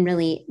and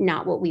really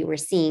not what we were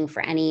seeing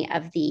for any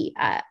of the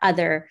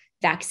other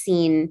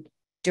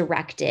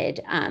vaccine-directed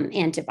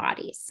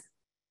antibodies.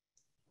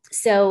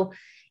 So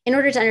in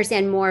order to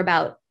understand more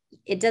about,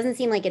 it doesn't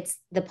seem like it's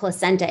the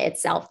placenta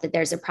itself that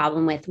there's a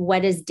problem with.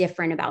 What is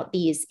different about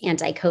these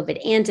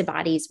anti-COVID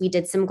antibodies? We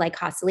did some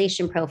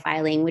glycosylation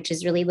profiling, which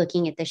is really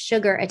looking at the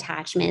sugar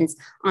attachments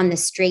on the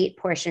straight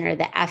portion, or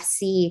the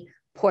FC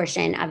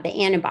portion of the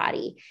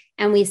antibody.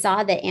 And we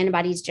saw that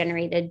antibodies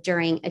generated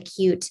during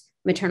acute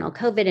maternal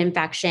COVID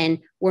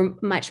infection were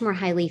much more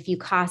highly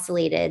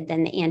fucosylated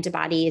than the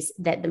antibodies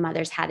that the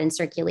mothers had in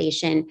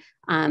circulation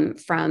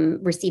from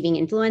receiving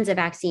influenza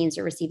vaccines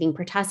or receiving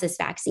pertussis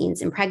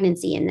vaccines in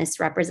pregnancy. And this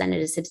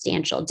represented a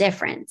substantial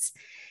difference.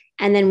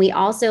 And then we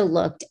also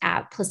looked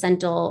at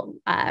placental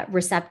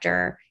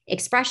receptor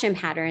expression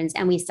patterns,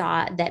 and we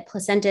saw that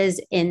placentas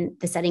in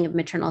the setting of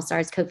maternal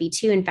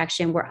SARS-CoV-2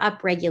 infection were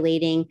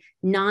upregulating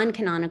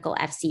non-canonical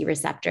FC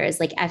receptors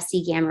like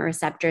FC gamma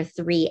receptor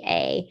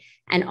 3A,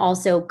 and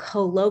also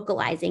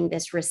co-localizing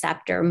this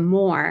receptor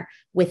more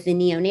with the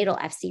neonatal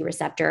FC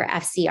receptor,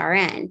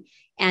 FcRn.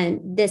 And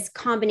this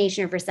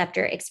combination of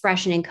receptor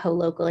expression and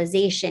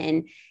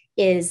co-localization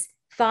is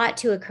thought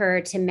to occur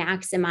to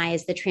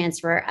maximize the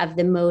transfer of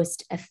the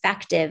most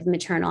effective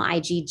maternal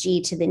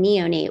IgG to the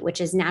neonate,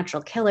 which is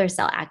natural killer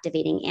cell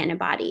activating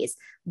antibodies.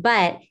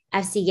 But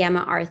Fc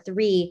gamma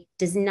R3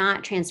 does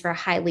not transfer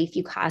highly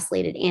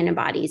fucosylated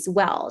antibodies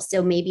well.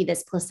 So maybe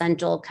this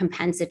placental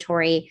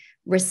compensatory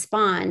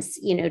response,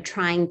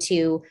 trying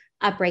to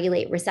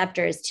upregulate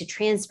receptors to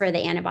transfer the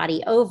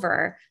antibody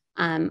over,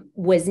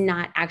 was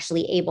not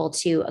actually able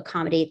to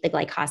accommodate the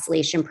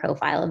glycosylation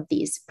profile of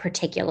these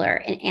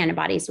particular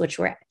antibodies, which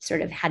were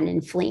had an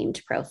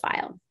inflamed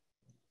profile.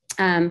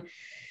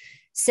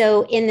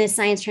 So in the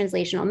Science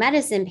Translational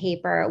Medicine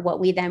paper, what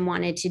we then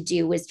wanted to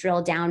do was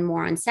drill down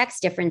more on sex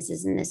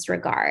differences in this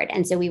regard.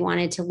 And so we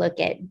wanted to look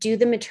at, do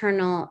the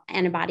maternal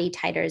antibody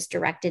titers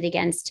directed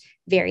against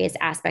various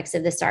aspects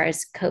of the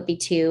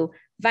SARS-CoV-2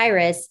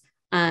 virus,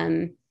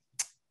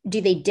 do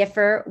they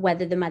differ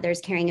whether the mother's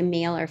carrying a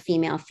male or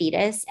female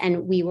fetus?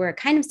 And we were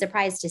kind of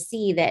surprised to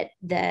see that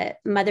the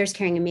mothers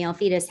carrying a male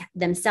fetus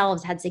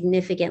themselves had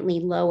significantly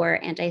lower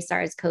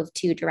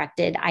anti-SARS-CoV-2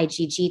 directed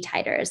IgG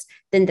titers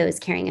than those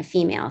carrying a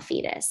female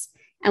fetus.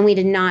 And we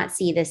did not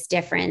see this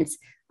difference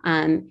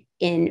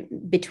in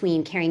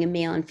between carrying a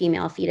male and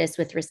female fetus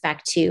with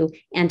respect to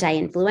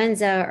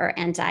anti-influenza or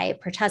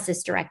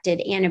anti-pertussis directed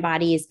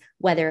antibodies,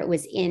 whether it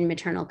was in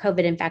maternal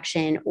COVID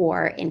infection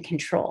or in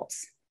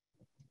controls.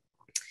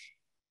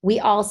 We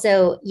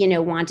also,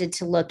 wanted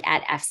to look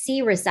at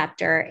FC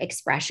receptor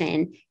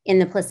expression in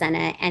the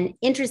placenta. And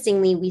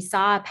interestingly, we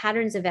saw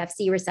patterns of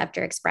FC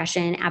receptor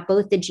expression at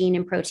both the gene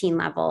and protein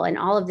level. And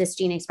all of this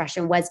gene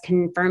expression was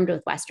confirmed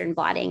with Western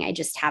blotting. I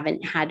just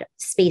haven't had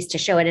space to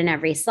show it in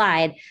every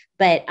slide.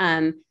 But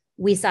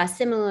we saw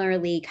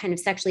similarly kind of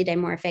sexually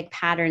dimorphic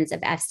patterns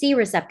of FC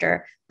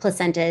receptor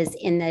placentas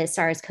in the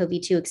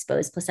SARS-CoV-2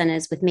 exposed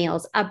placentas, with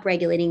males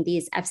upregulating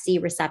these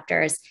FC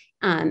receptors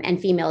and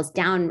females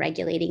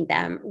down-regulating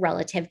them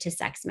relative to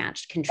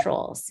sex-matched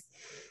controls.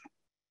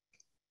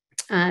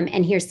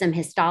 And here's some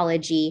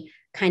histology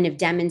kind of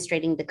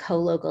demonstrating the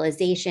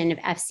co-localization of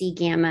Fc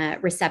gamma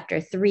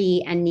receptor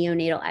 3 and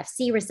neonatal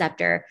Fc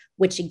receptor,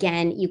 which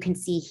again, you can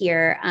see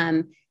here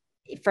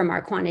from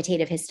our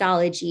quantitative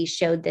histology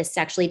showed this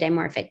sexually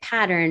dimorphic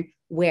pattern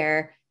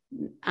where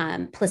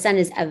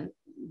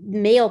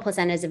male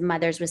placentas of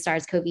mothers with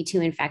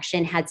SARS-CoV-2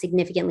 infection had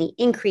significantly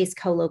increased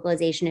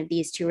co-localization of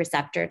these two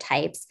receptor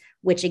types,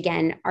 which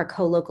again are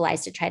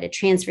co-localized to try to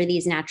transfer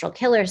these natural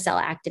killer cell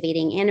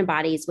activating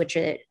antibodies, which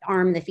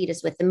arm the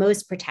fetus with the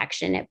most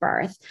protection at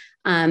birth.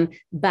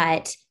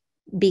 But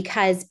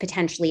because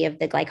potentially of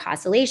the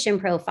glycosylation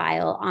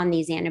profile on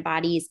these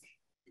antibodies,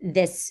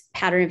 this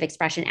pattern of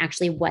expression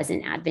actually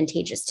wasn't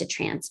advantageous to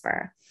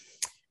transfer.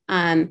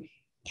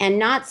 And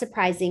not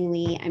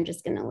surprisingly, I'm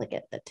just going to look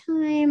at the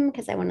time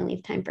because I want to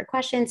leave time for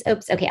questions.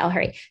 Oops, okay, I'll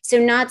hurry. So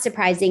not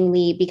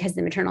surprisingly, because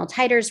the maternal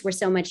titers were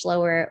so much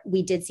lower,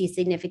 we did see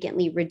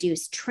significantly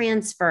reduced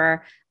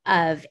transfer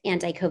of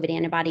anti-COVID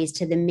antibodies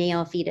to the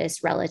male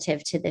fetus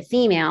relative to the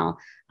female.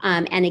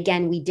 And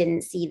again, we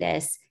didn't see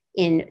this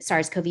in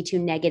SARS-CoV-2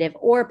 negative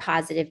or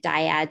positive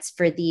dyads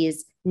for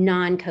these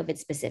non-COVID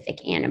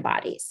specific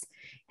antibodies.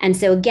 And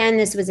so again,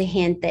 this was a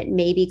hint that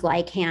maybe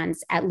glycans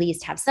at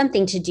least have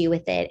something to do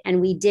with it.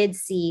 And we did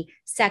see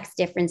sex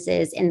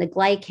differences in the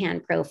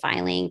glycan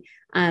profiling.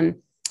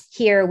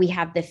 here we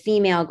have the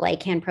female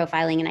glycan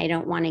profiling, and I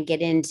don't want to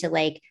get into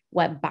like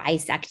what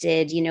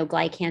bisected,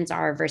 glycans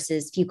are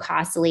versus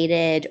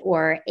fucosylated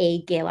or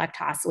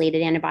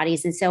galactosylated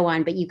antibodies and so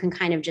on. But you can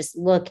kind of just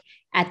look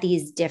at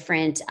these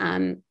different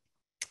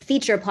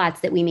feature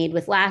plots that we made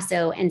with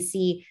Lasso and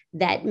see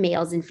that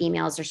males and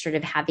females are sort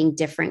of having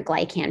different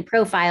glycan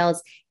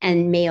profiles,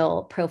 and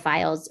male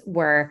profiles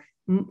were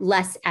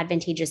less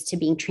advantageous to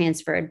being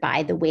transferred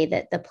by the way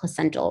that the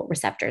placental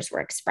receptors were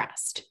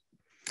expressed.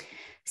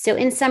 So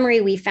in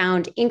summary, we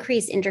found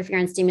increased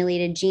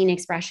interferon-stimulated gene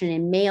expression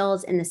in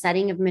males in the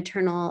setting of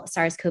maternal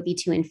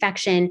SARS-CoV-2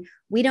 infection.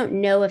 We don't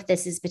know if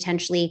this is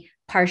potentially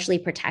partially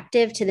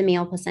protective to the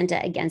male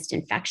placenta against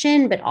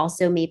infection, but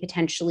also may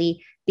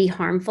potentially be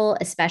harmful,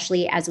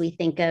 especially as we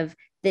think of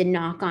the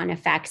knock-on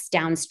effects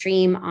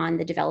downstream on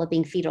the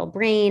developing fetal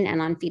brain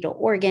and on fetal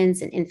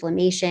organs and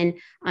inflammation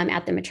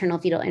at the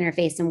maternal-fetal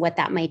interface, and what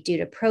that might do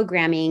to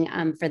programming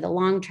for the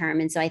long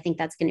term. And so I think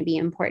that's going to be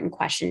an important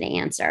question to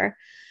answer.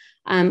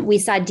 We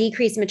saw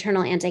decreased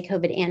maternal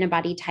anti-COVID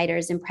antibody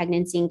titers in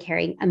pregnancy and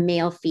carrying a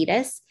male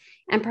fetus.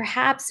 And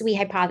perhaps we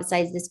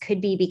hypothesize this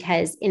could be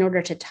because in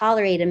order to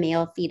tolerate a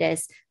male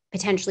fetus,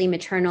 potentially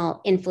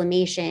maternal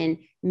inflammation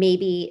may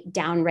be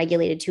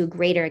downregulated to a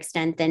greater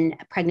extent than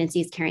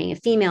pregnancies carrying a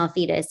female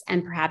fetus.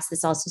 And perhaps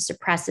this also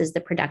suppresses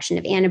the production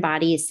of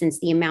antibodies, since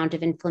the amount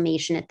of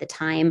inflammation at the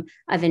time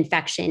of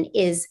infection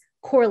is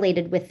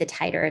correlated with the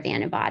titer of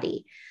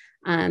antibody.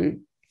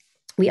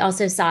 We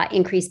also saw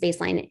increased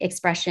baseline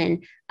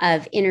expression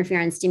of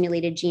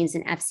interferon-stimulated genes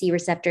and FC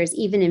receptors,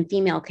 even in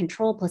female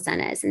control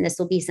placentas. And this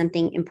will be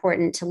something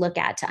important to look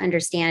at to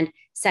understand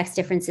sex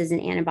differences in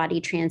antibody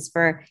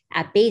transfer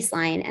at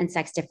baseline and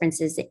sex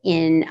differences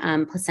in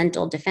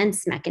placental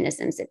defense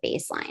mechanisms at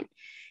baseline.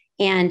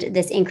 And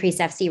this increased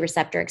FC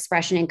receptor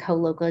expression and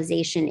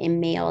co-localization in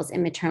males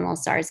in maternal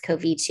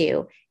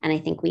SARS-CoV-2. And I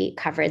think we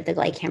covered the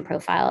glycan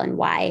profile and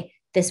why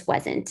this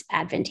wasn't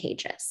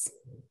advantageous.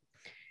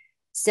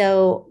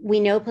 So we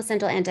know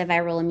placental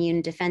antiviral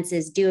immune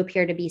defenses do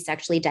appear to be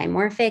sexually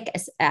dimorphic,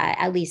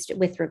 at least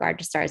with regard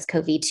to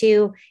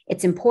SARS-CoV-2.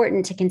 It's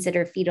important to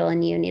consider fetal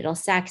and neonatal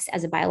sex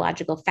as a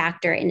biological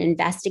factor in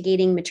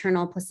investigating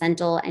maternal,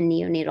 placental, and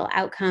neonatal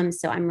outcomes.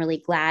 So I'm really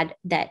glad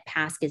that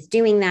PASC is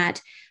doing that.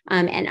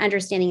 And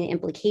understanding the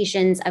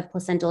implications of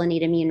placental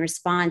innate immune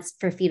response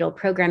for fetal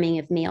programming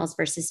of males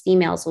versus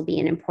females will be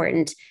an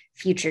important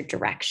future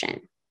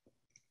direction.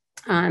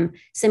 So I'm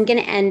going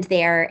to end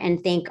there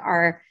and thank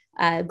our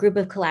group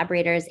of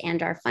collaborators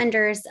and our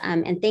funders.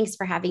 And thanks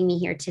for having me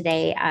here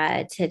today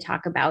to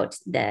talk about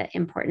the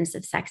importance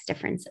of sex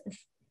differences.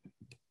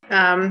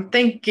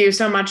 Thank you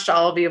so much to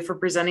all of you for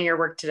presenting your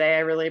work today. I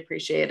really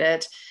appreciate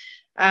it.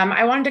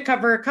 I wanted to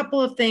cover a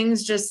couple of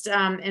things just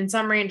in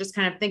summary and just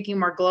kind of thinking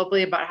more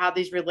globally about how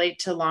these relate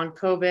to long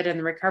COVID and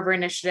the recovery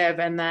initiative,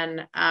 and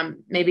then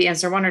maybe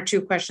answer one or two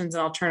questions,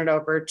 and I'll turn it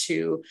over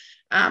to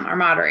our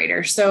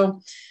moderator.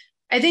 So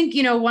I think,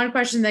 one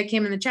question that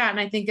came in the chat, and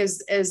I think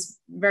is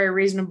very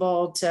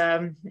reasonable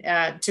to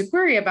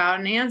query about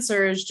and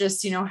answer, is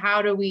just,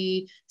 how do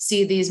we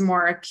see these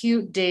more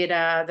acute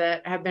data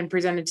that have been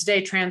presented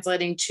today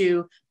translating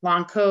to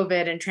long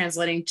COVID and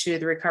translating to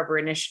the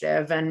recovery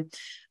initiative? And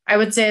I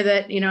would say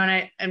that,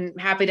 and I'm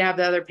happy to have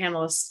the other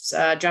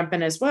panelists jump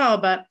in as well,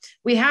 but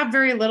we have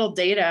very little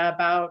data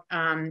about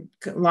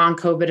long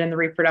COVID in the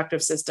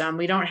reproductive system.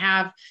 We don't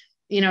have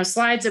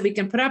slides that we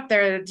can put up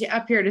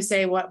here to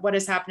say what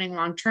is happening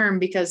long term,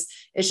 because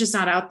it's just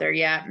not out there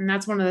yet. And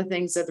that's one of the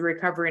things that the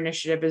recovery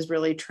initiative is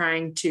really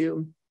trying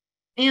to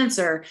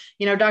answer.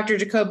 Dr.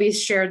 Jacoby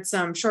shared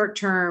some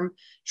shorter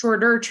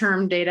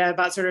term data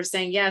about sort of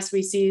saying, yes,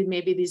 we see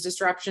maybe these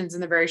disruptions in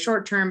the very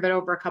short term, but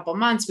over a couple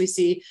months, we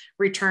see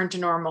return to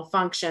normal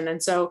function.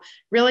 And so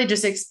really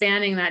just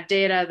expanding that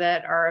data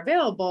that are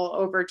available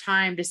over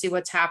time to see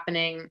what's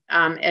happening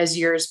as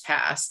years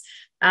pass.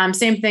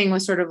 Same thing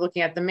with sort of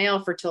looking at the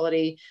male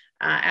fertility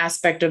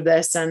aspect of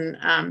this,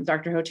 and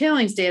Dr.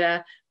 Hotaling's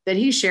data that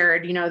he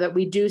shared, that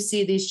we do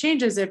see these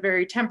changes that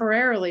very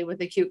temporarily with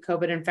acute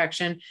COVID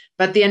infection,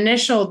 but the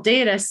initial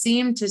data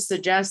seem to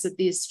suggest that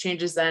these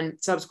changes then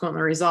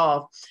subsequently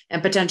resolve,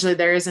 and potentially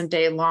there isn't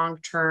a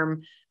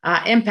long-term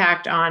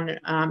impact on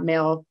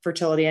male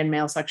fertility and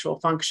male sexual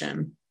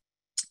function.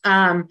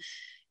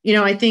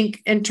 I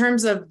think in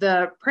terms of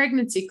the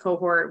pregnancy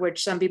cohort,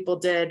 which some people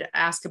did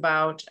ask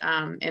about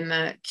in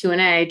the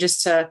Q&A,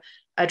 just to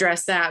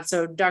address that.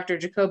 So Dr.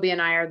 Jacoby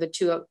and I are the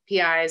two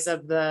PIs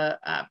of the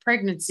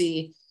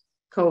pregnancy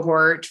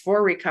cohort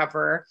for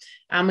Recover.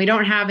 We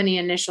don't have any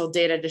initial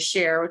data to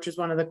share, which was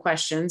one of the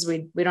questions.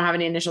 We don't have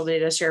any initial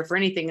data to share for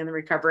anything in the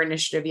Recover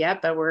initiative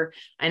yet, but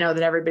I know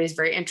that everybody's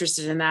very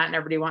interested in that and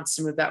everybody wants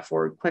to move that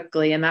forward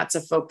quickly. And that's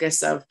a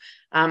focus of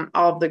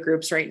all of the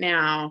groups right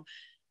now.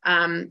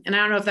 And I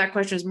don't know if that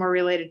question is more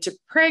related to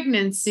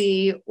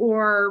pregnancy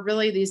or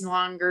really these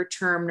longer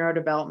term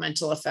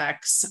neurodevelopmental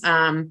effects,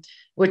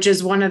 which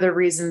is one of the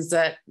reasons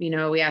that,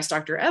 we asked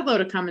Dr. Edlow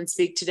to come and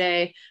speak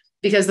today,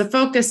 because the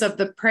focus of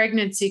the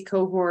pregnancy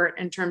cohort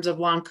in terms of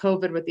long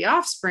COVID with the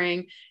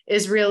offspring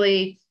is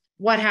really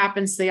what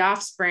happens to the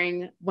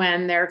offspring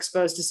when they're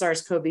exposed to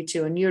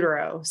SARS-CoV-2 in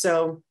utero.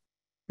 So,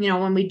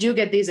 when we do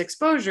get these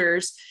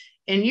exposures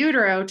in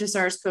utero to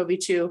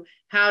SARS-CoV-2,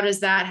 how does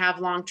that have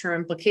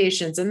long-term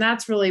implications? And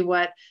that's really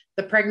what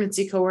the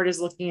pregnancy cohort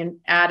is looking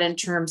at in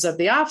terms of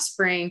the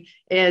offspring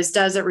is,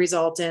 does it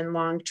result in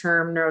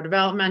long-term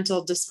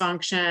neurodevelopmental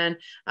dysfunction,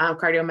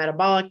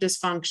 cardiometabolic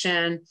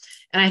dysfunction?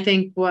 And I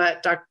think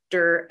what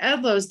Dr.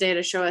 Edlow's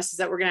data show us is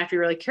that we're going to have to be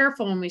really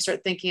careful when we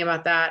start thinking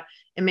about that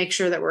and make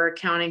sure that we're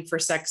accounting for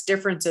sex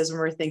differences when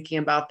we're thinking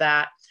about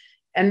that.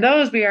 And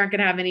those we aren't going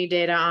to have any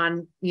data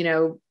on,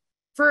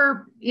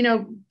 for,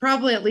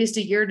 probably at least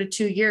a year to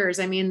 2 years.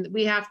 I mean,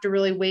 we have to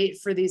really wait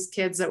for these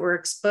kids that were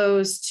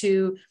exposed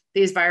to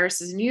these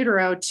viruses in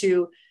utero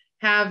to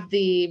have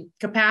the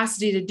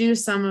capacity to do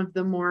some of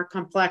the more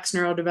complex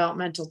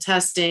neurodevelopmental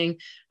testing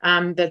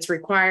that's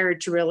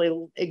required to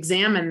really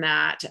examine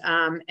that.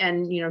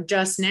 And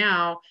just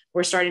now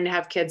we're starting to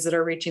have kids that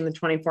are reaching the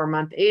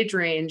 24-month age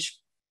range.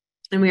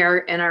 And we are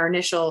in our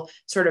initial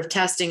sort of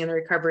testing, and the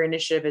recovery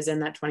initiative is in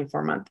that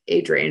 24-month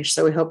age range.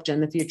 So we hope to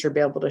in the future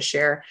be able to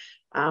share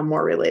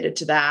more related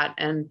to that.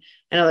 And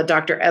I know that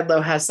Dr.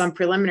 Edlow has some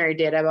preliminary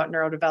data about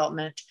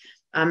neurodevelopment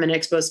in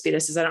exposed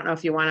fetuses. I don't know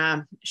if you want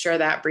to share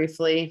that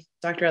briefly,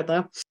 Dr.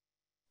 Edlow.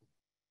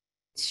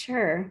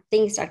 Sure.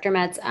 Thanks, Dr.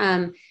 Metz.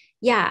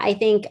 I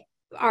think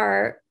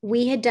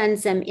we had done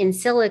some in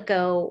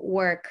silico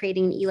work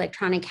creating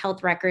electronic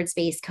health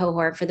records-based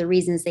cohort for the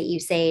reasons that you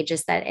say,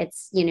 just that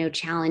it's,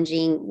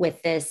 challenging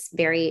with this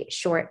very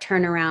short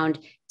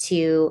turnaround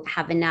to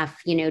have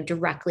enough,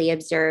 directly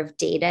observed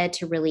data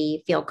to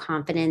really feel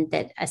confident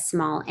that a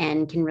small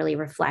N can really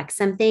reflect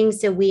something.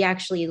 So we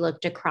actually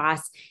looked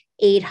across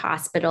 8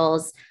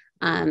 hospitals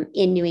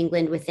in New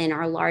England within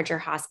our larger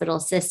hospital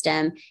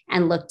system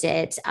and looked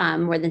at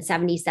more than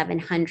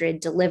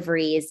 7,700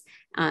 deliveries,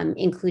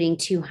 including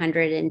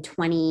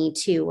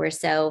 222 or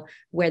so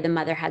where the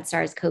mother had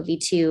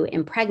SARS-CoV-2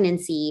 in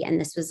pregnancy. And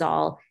this was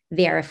all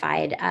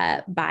verified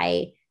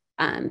by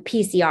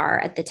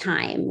PCR at the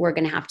time. We're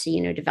going to have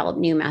to, develop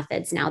new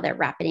methods now that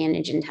rapid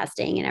antigen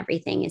testing and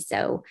everything is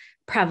so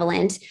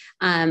prevalent.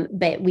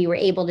 But we were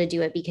able to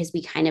do it because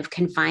we kind of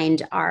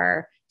confined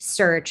our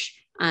search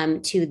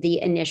to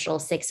the initial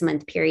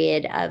 6-month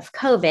period of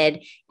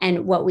COVID.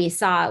 And what we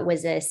saw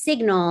was a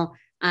signal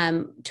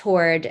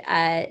toward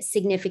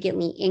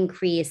significantly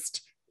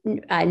increased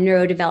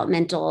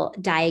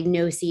neurodevelopmental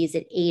diagnoses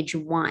at age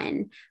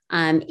 1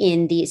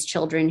 in these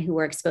children who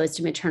were exposed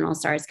to maternal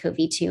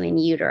SARS-CoV-2 in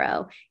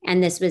utero.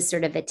 And this was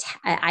sort of a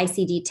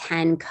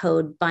ICD-10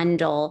 code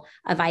bundle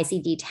of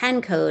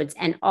ICD-10 codes,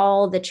 and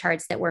all the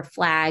charts that were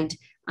flagged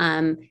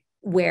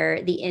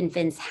where the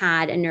infants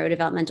had a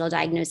neurodevelopmental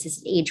diagnosis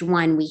at age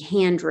 1, we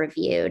hand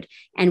reviewed,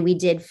 and we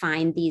did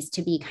find these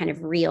to be kind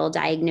of real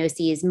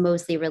diagnoses,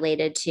 mostly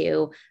related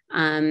to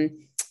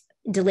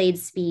delayed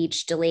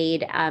speech,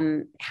 delayed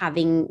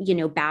having,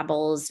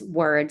 babbles,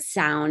 words,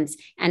 sounds,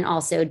 and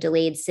also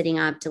delayed sitting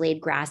up,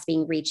 delayed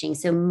grasping, reaching.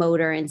 So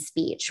motor and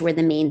speech were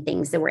the main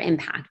things that were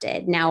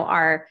impacted. Now,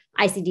 our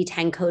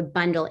ICD-10 code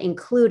bundle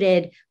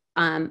included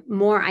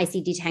more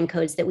ICD-10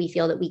 codes that we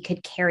feel that we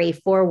could carry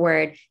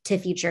forward to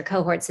future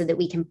cohorts so that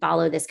we can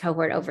follow this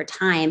cohort over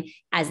time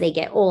as they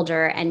get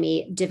older and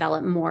we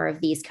develop more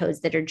of these codes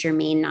that are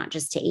germane, not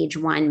just to age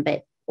 1,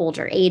 but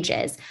older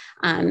ages.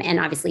 And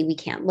obviously we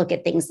can't look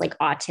at things like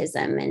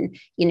autism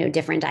and,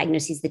 different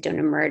diagnoses that don't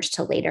emerge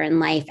till later in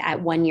life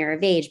at 1 year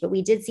of age, but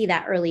we did see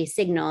that early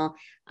signal.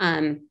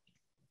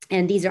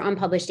 And these are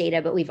unpublished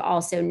data, but we've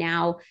also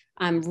now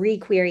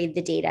requeried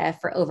the data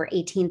for over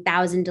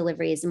 18,000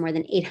 deliveries and more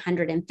than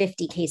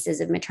 850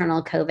 cases of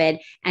maternal COVID.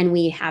 And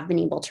we have been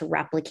able to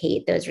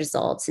replicate those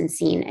results and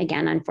seen,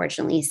 again,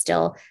 unfortunately,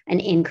 still an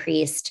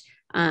increased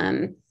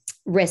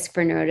risk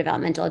for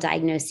neurodevelopmental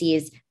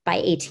diagnoses by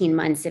 18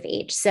 months of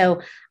age.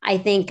 So I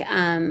think,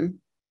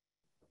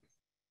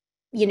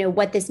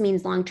 what this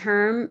means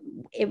long-term,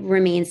 it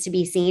remains to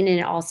be seen. And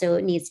it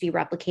also needs to be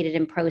replicated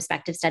in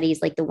prospective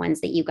studies like the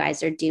ones that you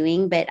guys are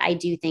doing. But I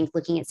do think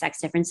looking at sex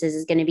differences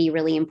is going to be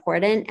really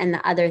important. And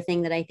the other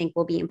thing that I think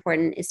will be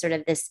important is sort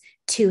of this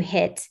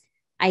 2-hit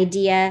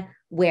idea,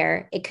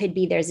 where it could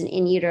be there's an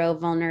in utero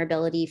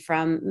vulnerability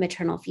from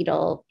maternal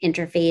fetal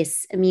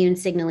interface, immune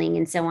signaling,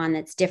 and so on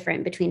that's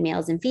different between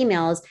males and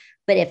females.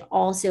 But if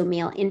also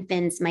male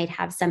infants might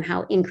have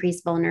somehow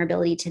increased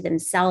vulnerability to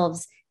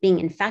themselves being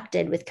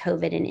infected with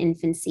COVID in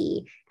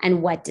infancy,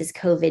 and what does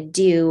COVID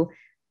do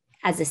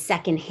as a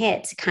second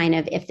hit, kind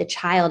of if the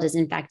child is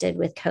infected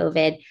with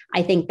COVID,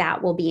 I think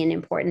that will be an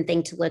important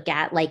thing to look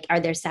at. Like, are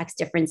there sex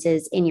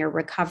differences in your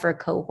recover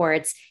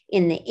cohorts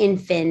in the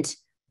infant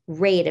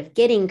rate of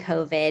getting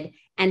COVID,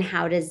 and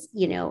how does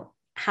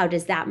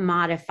that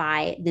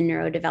modify the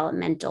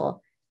neurodevelopmental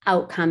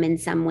outcome in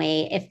some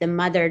way if the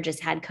mother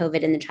just had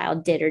COVID and the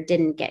child did or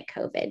didn't get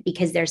COVID?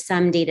 Because there's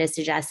some data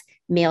suggests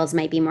males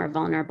might be more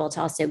vulnerable to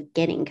also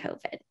getting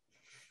COVID.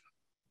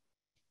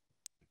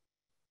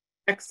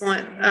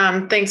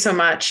 Excellent. Thanks so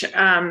much.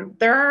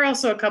 There are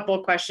also a couple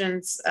of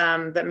questions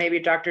that maybe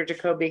Dr.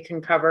 Jacoby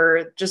can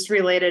cover, just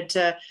related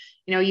to,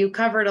 you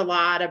covered a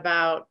lot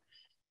about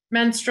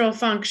menstrual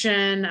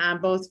function,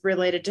 both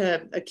related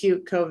to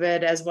acute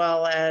COVID as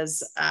well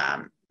as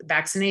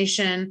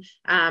vaccination.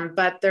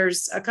 But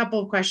there's a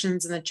couple of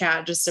questions in the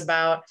chat just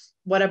about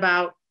what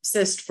about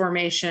cyst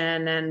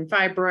formation and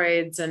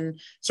fibroids and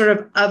sort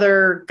of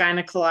other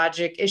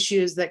gynecologic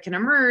issues that can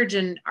emerge.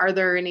 And are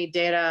there any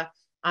data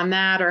on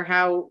that, or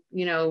how,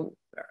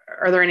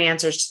 are there any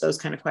answers to those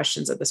kind of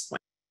questions at this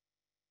point?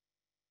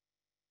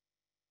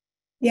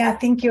 Yeah,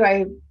 thank you.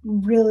 I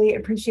really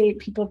appreciate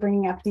people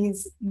bringing up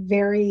these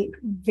very,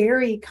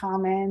 very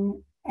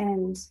common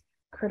and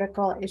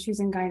critical issues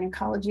in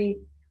gynecology.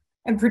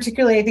 And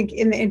particularly, I think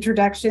in the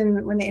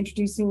introduction, when they're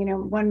introducing,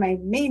 one of my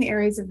main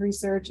areas of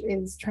research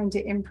is trying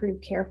to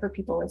improve care for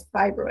people with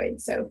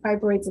fibroids. So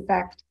fibroids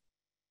affect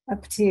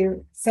up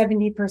to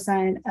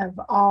 70% of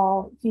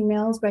all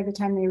females by the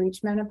time they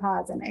reach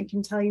menopause. And I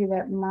can tell you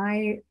that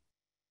my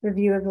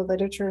review of the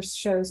literature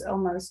shows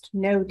almost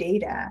no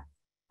data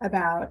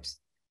about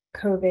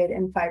COVID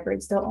and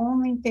fibroids. The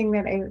only thing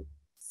that I've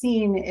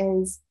seen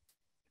is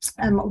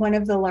one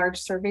of the large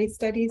survey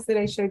studies that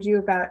I showed you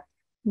about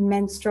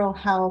menstrual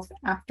health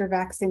after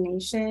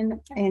vaccination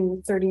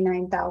in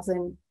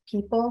 39,000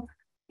 people.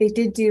 They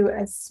did do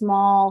a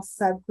small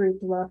subgroup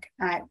look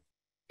at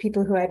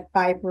people who had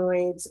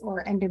fibroids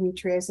or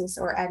endometriosis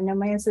or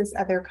adenomyosis,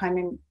 other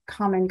common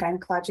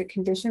gynecologic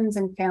conditions,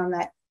 and found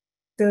that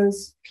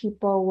those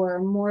people were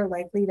more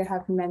likely to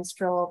have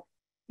menstrual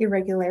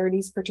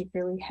irregularities,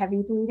 particularly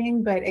heavy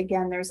bleeding. But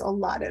again, there's a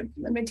lot of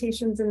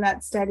limitations in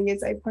that study,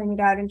 as I pointed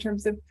out, in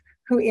terms of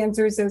who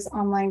answers those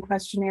online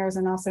questionnaires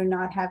and also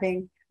not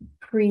having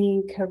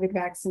pre-COVID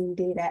vaccine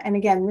data. And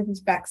again, this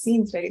is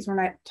vaccine studies.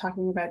 We're not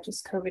talking about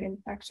just COVID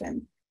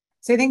infection.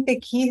 So I think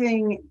the key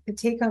thing, the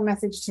take-home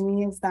message to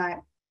me is that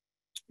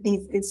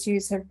these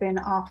issues have been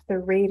off the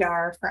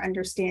radar for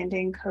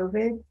understanding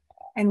COVID,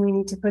 and we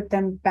need to put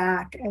them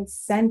back as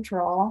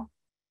central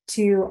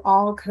to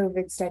all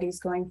COVID studies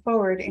going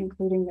forward,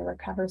 including the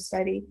RECOVER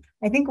study.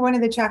 I think one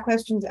of the chat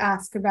questions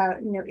asked about,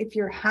 if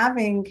you're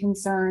having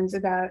concerns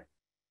about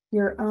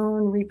your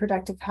own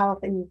reproductive health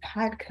and you've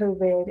had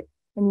COVID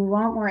and you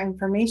want more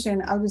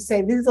information, I'll just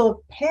say this is a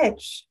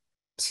pitch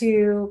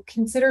to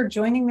consider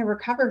joining the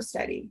RECOVER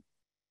study,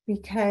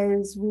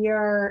 because we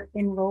are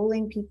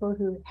enrolling people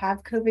who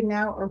have COVID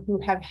now or who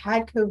have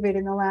had COVID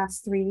in the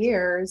last 3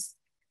 years.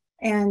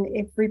 And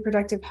if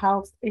reproductive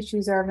health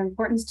issues are of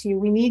importance to you,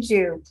 we need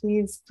you.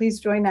 Please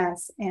join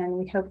us. And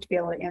we hope to be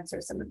able to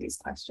answer some of these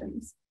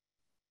questions.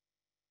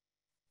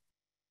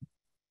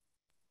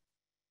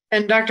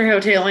 And Dr.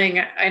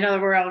 Hotaling, I know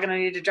that we're all going to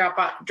need to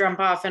jump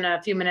off in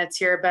a few minutes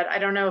here, but I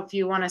don't know if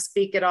you want to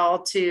speak at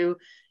all to,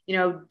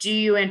 do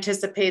you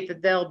anticipate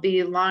that there'll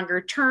be longer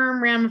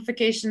term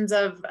ramifications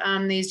of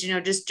these,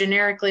 just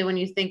generically when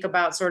you think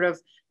about sort of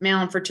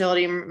male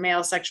infertility,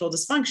 male sexual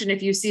dysfunction,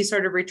 if you see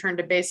sort of return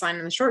to baseline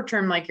in the short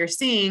term, like you're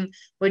seeing,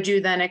 would you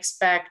then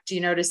expect,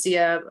 to see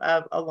a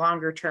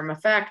longer term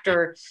effect,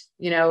 or,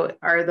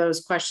 are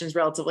those questions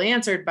relatively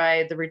answered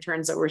by the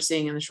returns that we're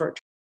seeing in the short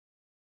term?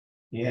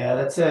 Yeah,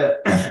 that's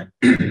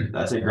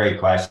a great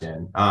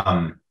question.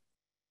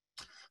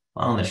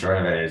 Well, the short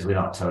of it is we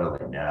don't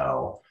totally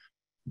know,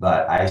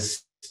 but I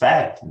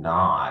suspect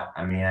not.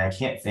 I mean, I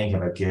can't think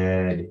of a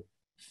good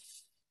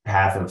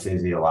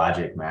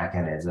pathophysiologic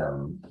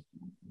mechanism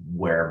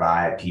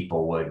whereby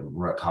people would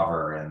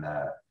recover in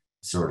the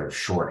sort of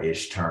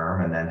short-ish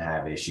term and then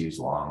have issues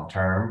long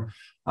term.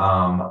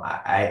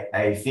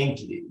 I think,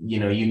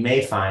 you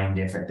may find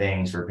different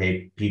things for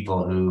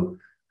people who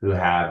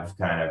have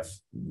kind of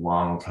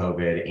long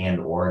COVID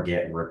and or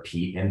get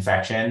repeat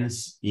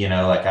infections.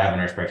 Like I have a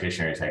nurse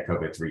practitioner who's had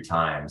COVID 3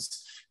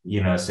 times,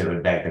 so it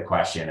would beg the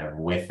question of,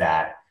 with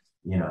that,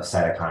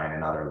 cytokine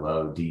and other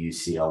load, do you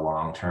see a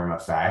long-term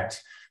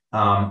effect?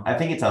 I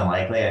think it's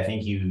unlikely. I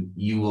think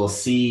you will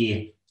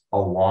see a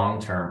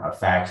long-term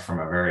effect from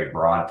a very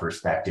broad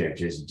perspective,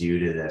 just due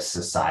to the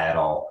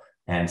societal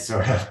and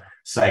sort of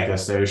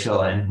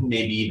psychosocial and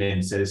maybe even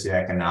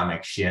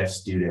socioeconomic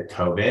shifts due to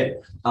COVID.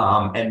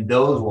 And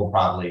those will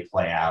probably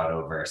play out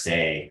over,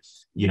 say,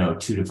 2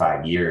 to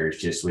 5 years,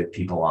 just with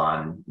people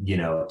on,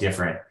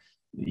 different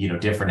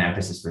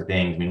emphasis for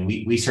things. I mean,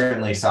 we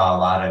certainly saw a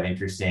lot of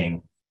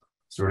interesting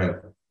sort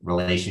of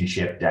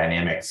relationship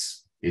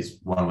dynamics, is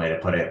one way to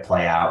put it,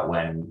 play out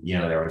when,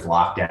 there was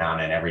lockdown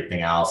and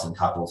everything else, and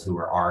couples who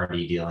were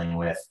already dealing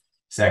with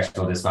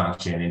sexual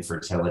dysfunction,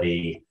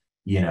 infertility,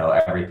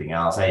 everything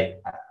else.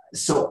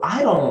 So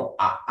I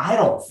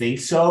don't think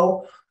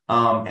so.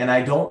 And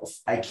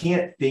I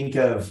can't think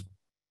of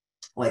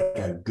like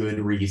a good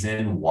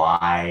reason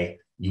why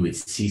you would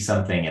see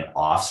something in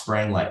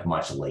offspring like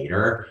much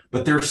later,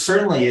 but there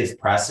certainly is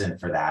precedent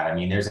for that. I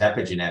mean, there's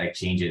epigenetic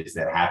changes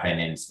that happen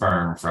in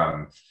sperm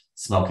from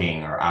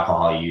smoking or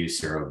alcohol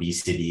use or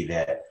obesity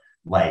that,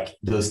 like,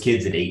 those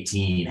kids at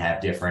 18 have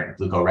different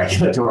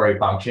glucoregulatory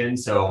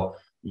functions. So,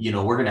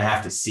 we're going to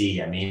have to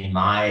see. I mean,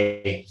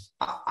 I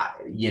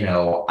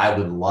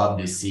would love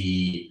to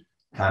see,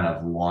 kind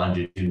of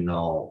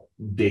longitudinal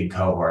big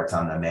cohorts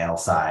on the male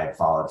side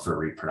followed for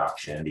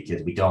reproduction,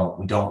 because we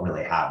don't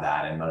really have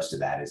that, and most of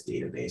that is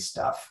database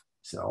stuff.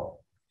 So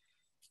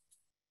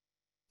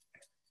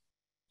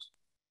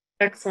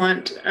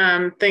excellent.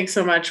 Thanks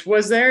so much.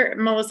 Was there,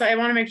 Melissa, I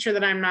want to make sure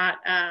that I'm not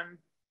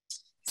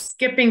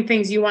skipping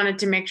things you wanted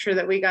to make sure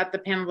that we got the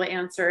panel to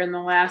answer in the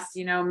last,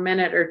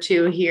 minute or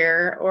two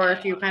here, or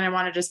if you kind of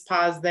want to just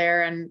pause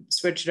there and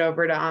switch it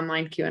over to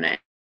online Q&A.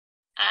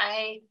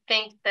 I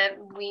think that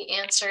we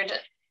answered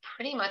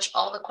pretty much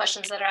all the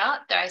questions that are out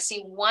there. I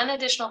see one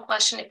additional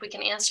question. If we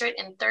can answer it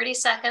in 30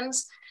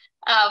 seconds,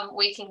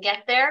 we can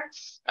get there.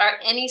 Are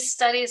any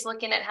studies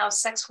looking at how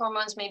sex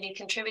hormones may be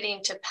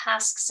contributing to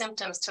PASC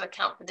symptoms to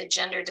account for the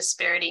gender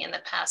disparity in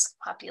the PASC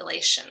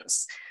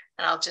populations?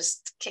 And I'll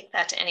just kick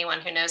that to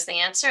anyone who knows the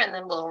answer, and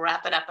then we'll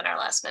wrap it up in our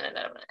last minute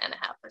and a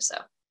half or so.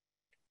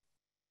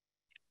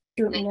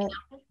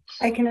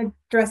 I can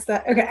address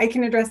that. Okay, I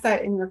can address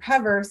that in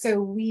Recover.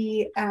 So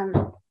we,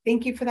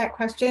 thank you for that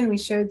question. We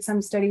showed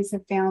some studies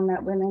have found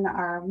that women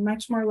are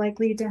much more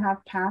likely to have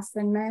PASC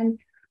than men.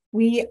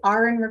 We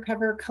are in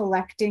Recover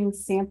collecting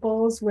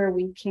samples where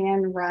we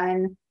can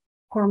run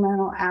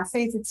hormonal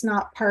assays. It's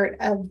not part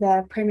of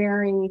the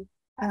primary,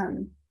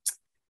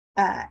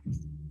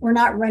 we're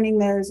not running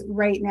those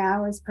right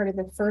now as part of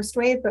the first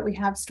wave, but we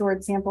have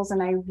stored samples,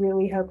 and I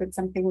really hope it's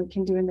something we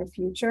can do in the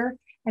future.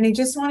 And I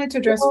just wanted to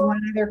address one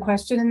other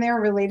question in there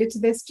related to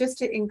this, just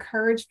to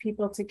encourage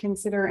people to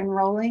consider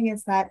enrolling,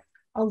 is that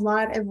a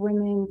lot of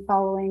women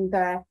following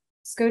the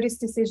SCOTUS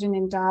decision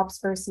in Dobbs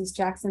versus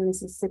Jackson,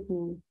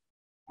 Mississippi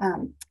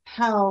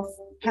Health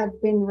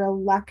have been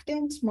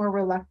more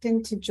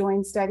reluctant to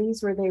join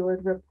studies where they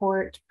would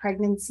report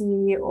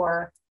pregnancy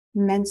or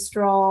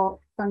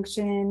menstrual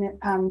function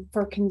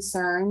for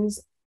concerns,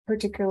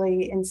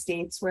 particularly in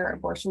states where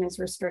abortion is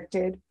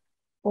restricted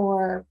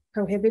or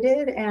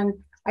prohibited. And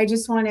I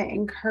just want to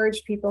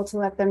encourage people to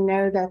let them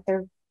know that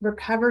the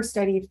Recover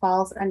study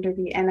falls under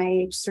the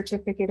NIH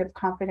Certificate of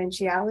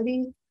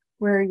Confidentiality,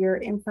 where your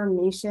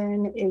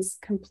information is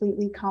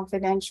completely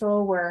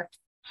confidential. We're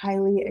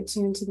highly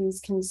attuned to these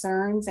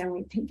concerns, and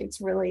we think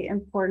it's really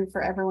important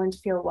for everyone to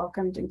feel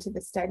welcomed into the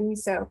study.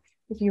 So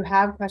if you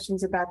have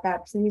questions about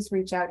that, please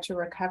reach out to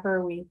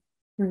Recover. We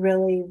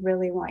really,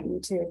 really want you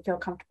to feel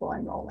comfortable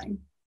enrolling.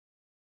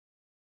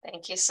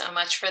 Thank you so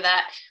much for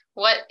that.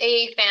 What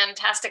a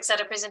fantastic set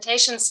of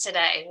presentations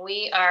today.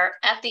 We are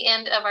at the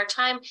end of our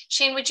time.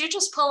 Shane, would you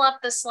just pull up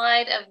the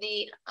slide of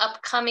the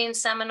upcoming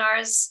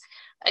seminars?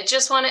 I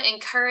just want to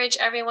encourage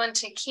everyone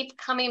to keep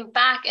coming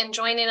back and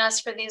joining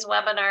us for these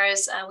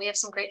webinars. We have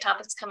some great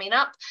topics coming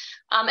up.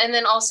 And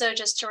then also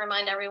just to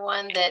remind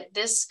everyone that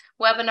this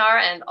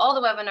webinar and all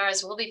the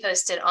webinars will be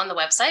posted on the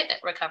website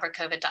at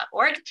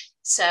recovercovid.org.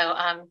 So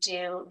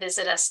do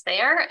visit us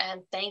there,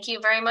 and thank you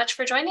very much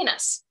for joining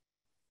us.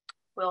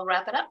 We'll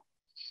wrap it up.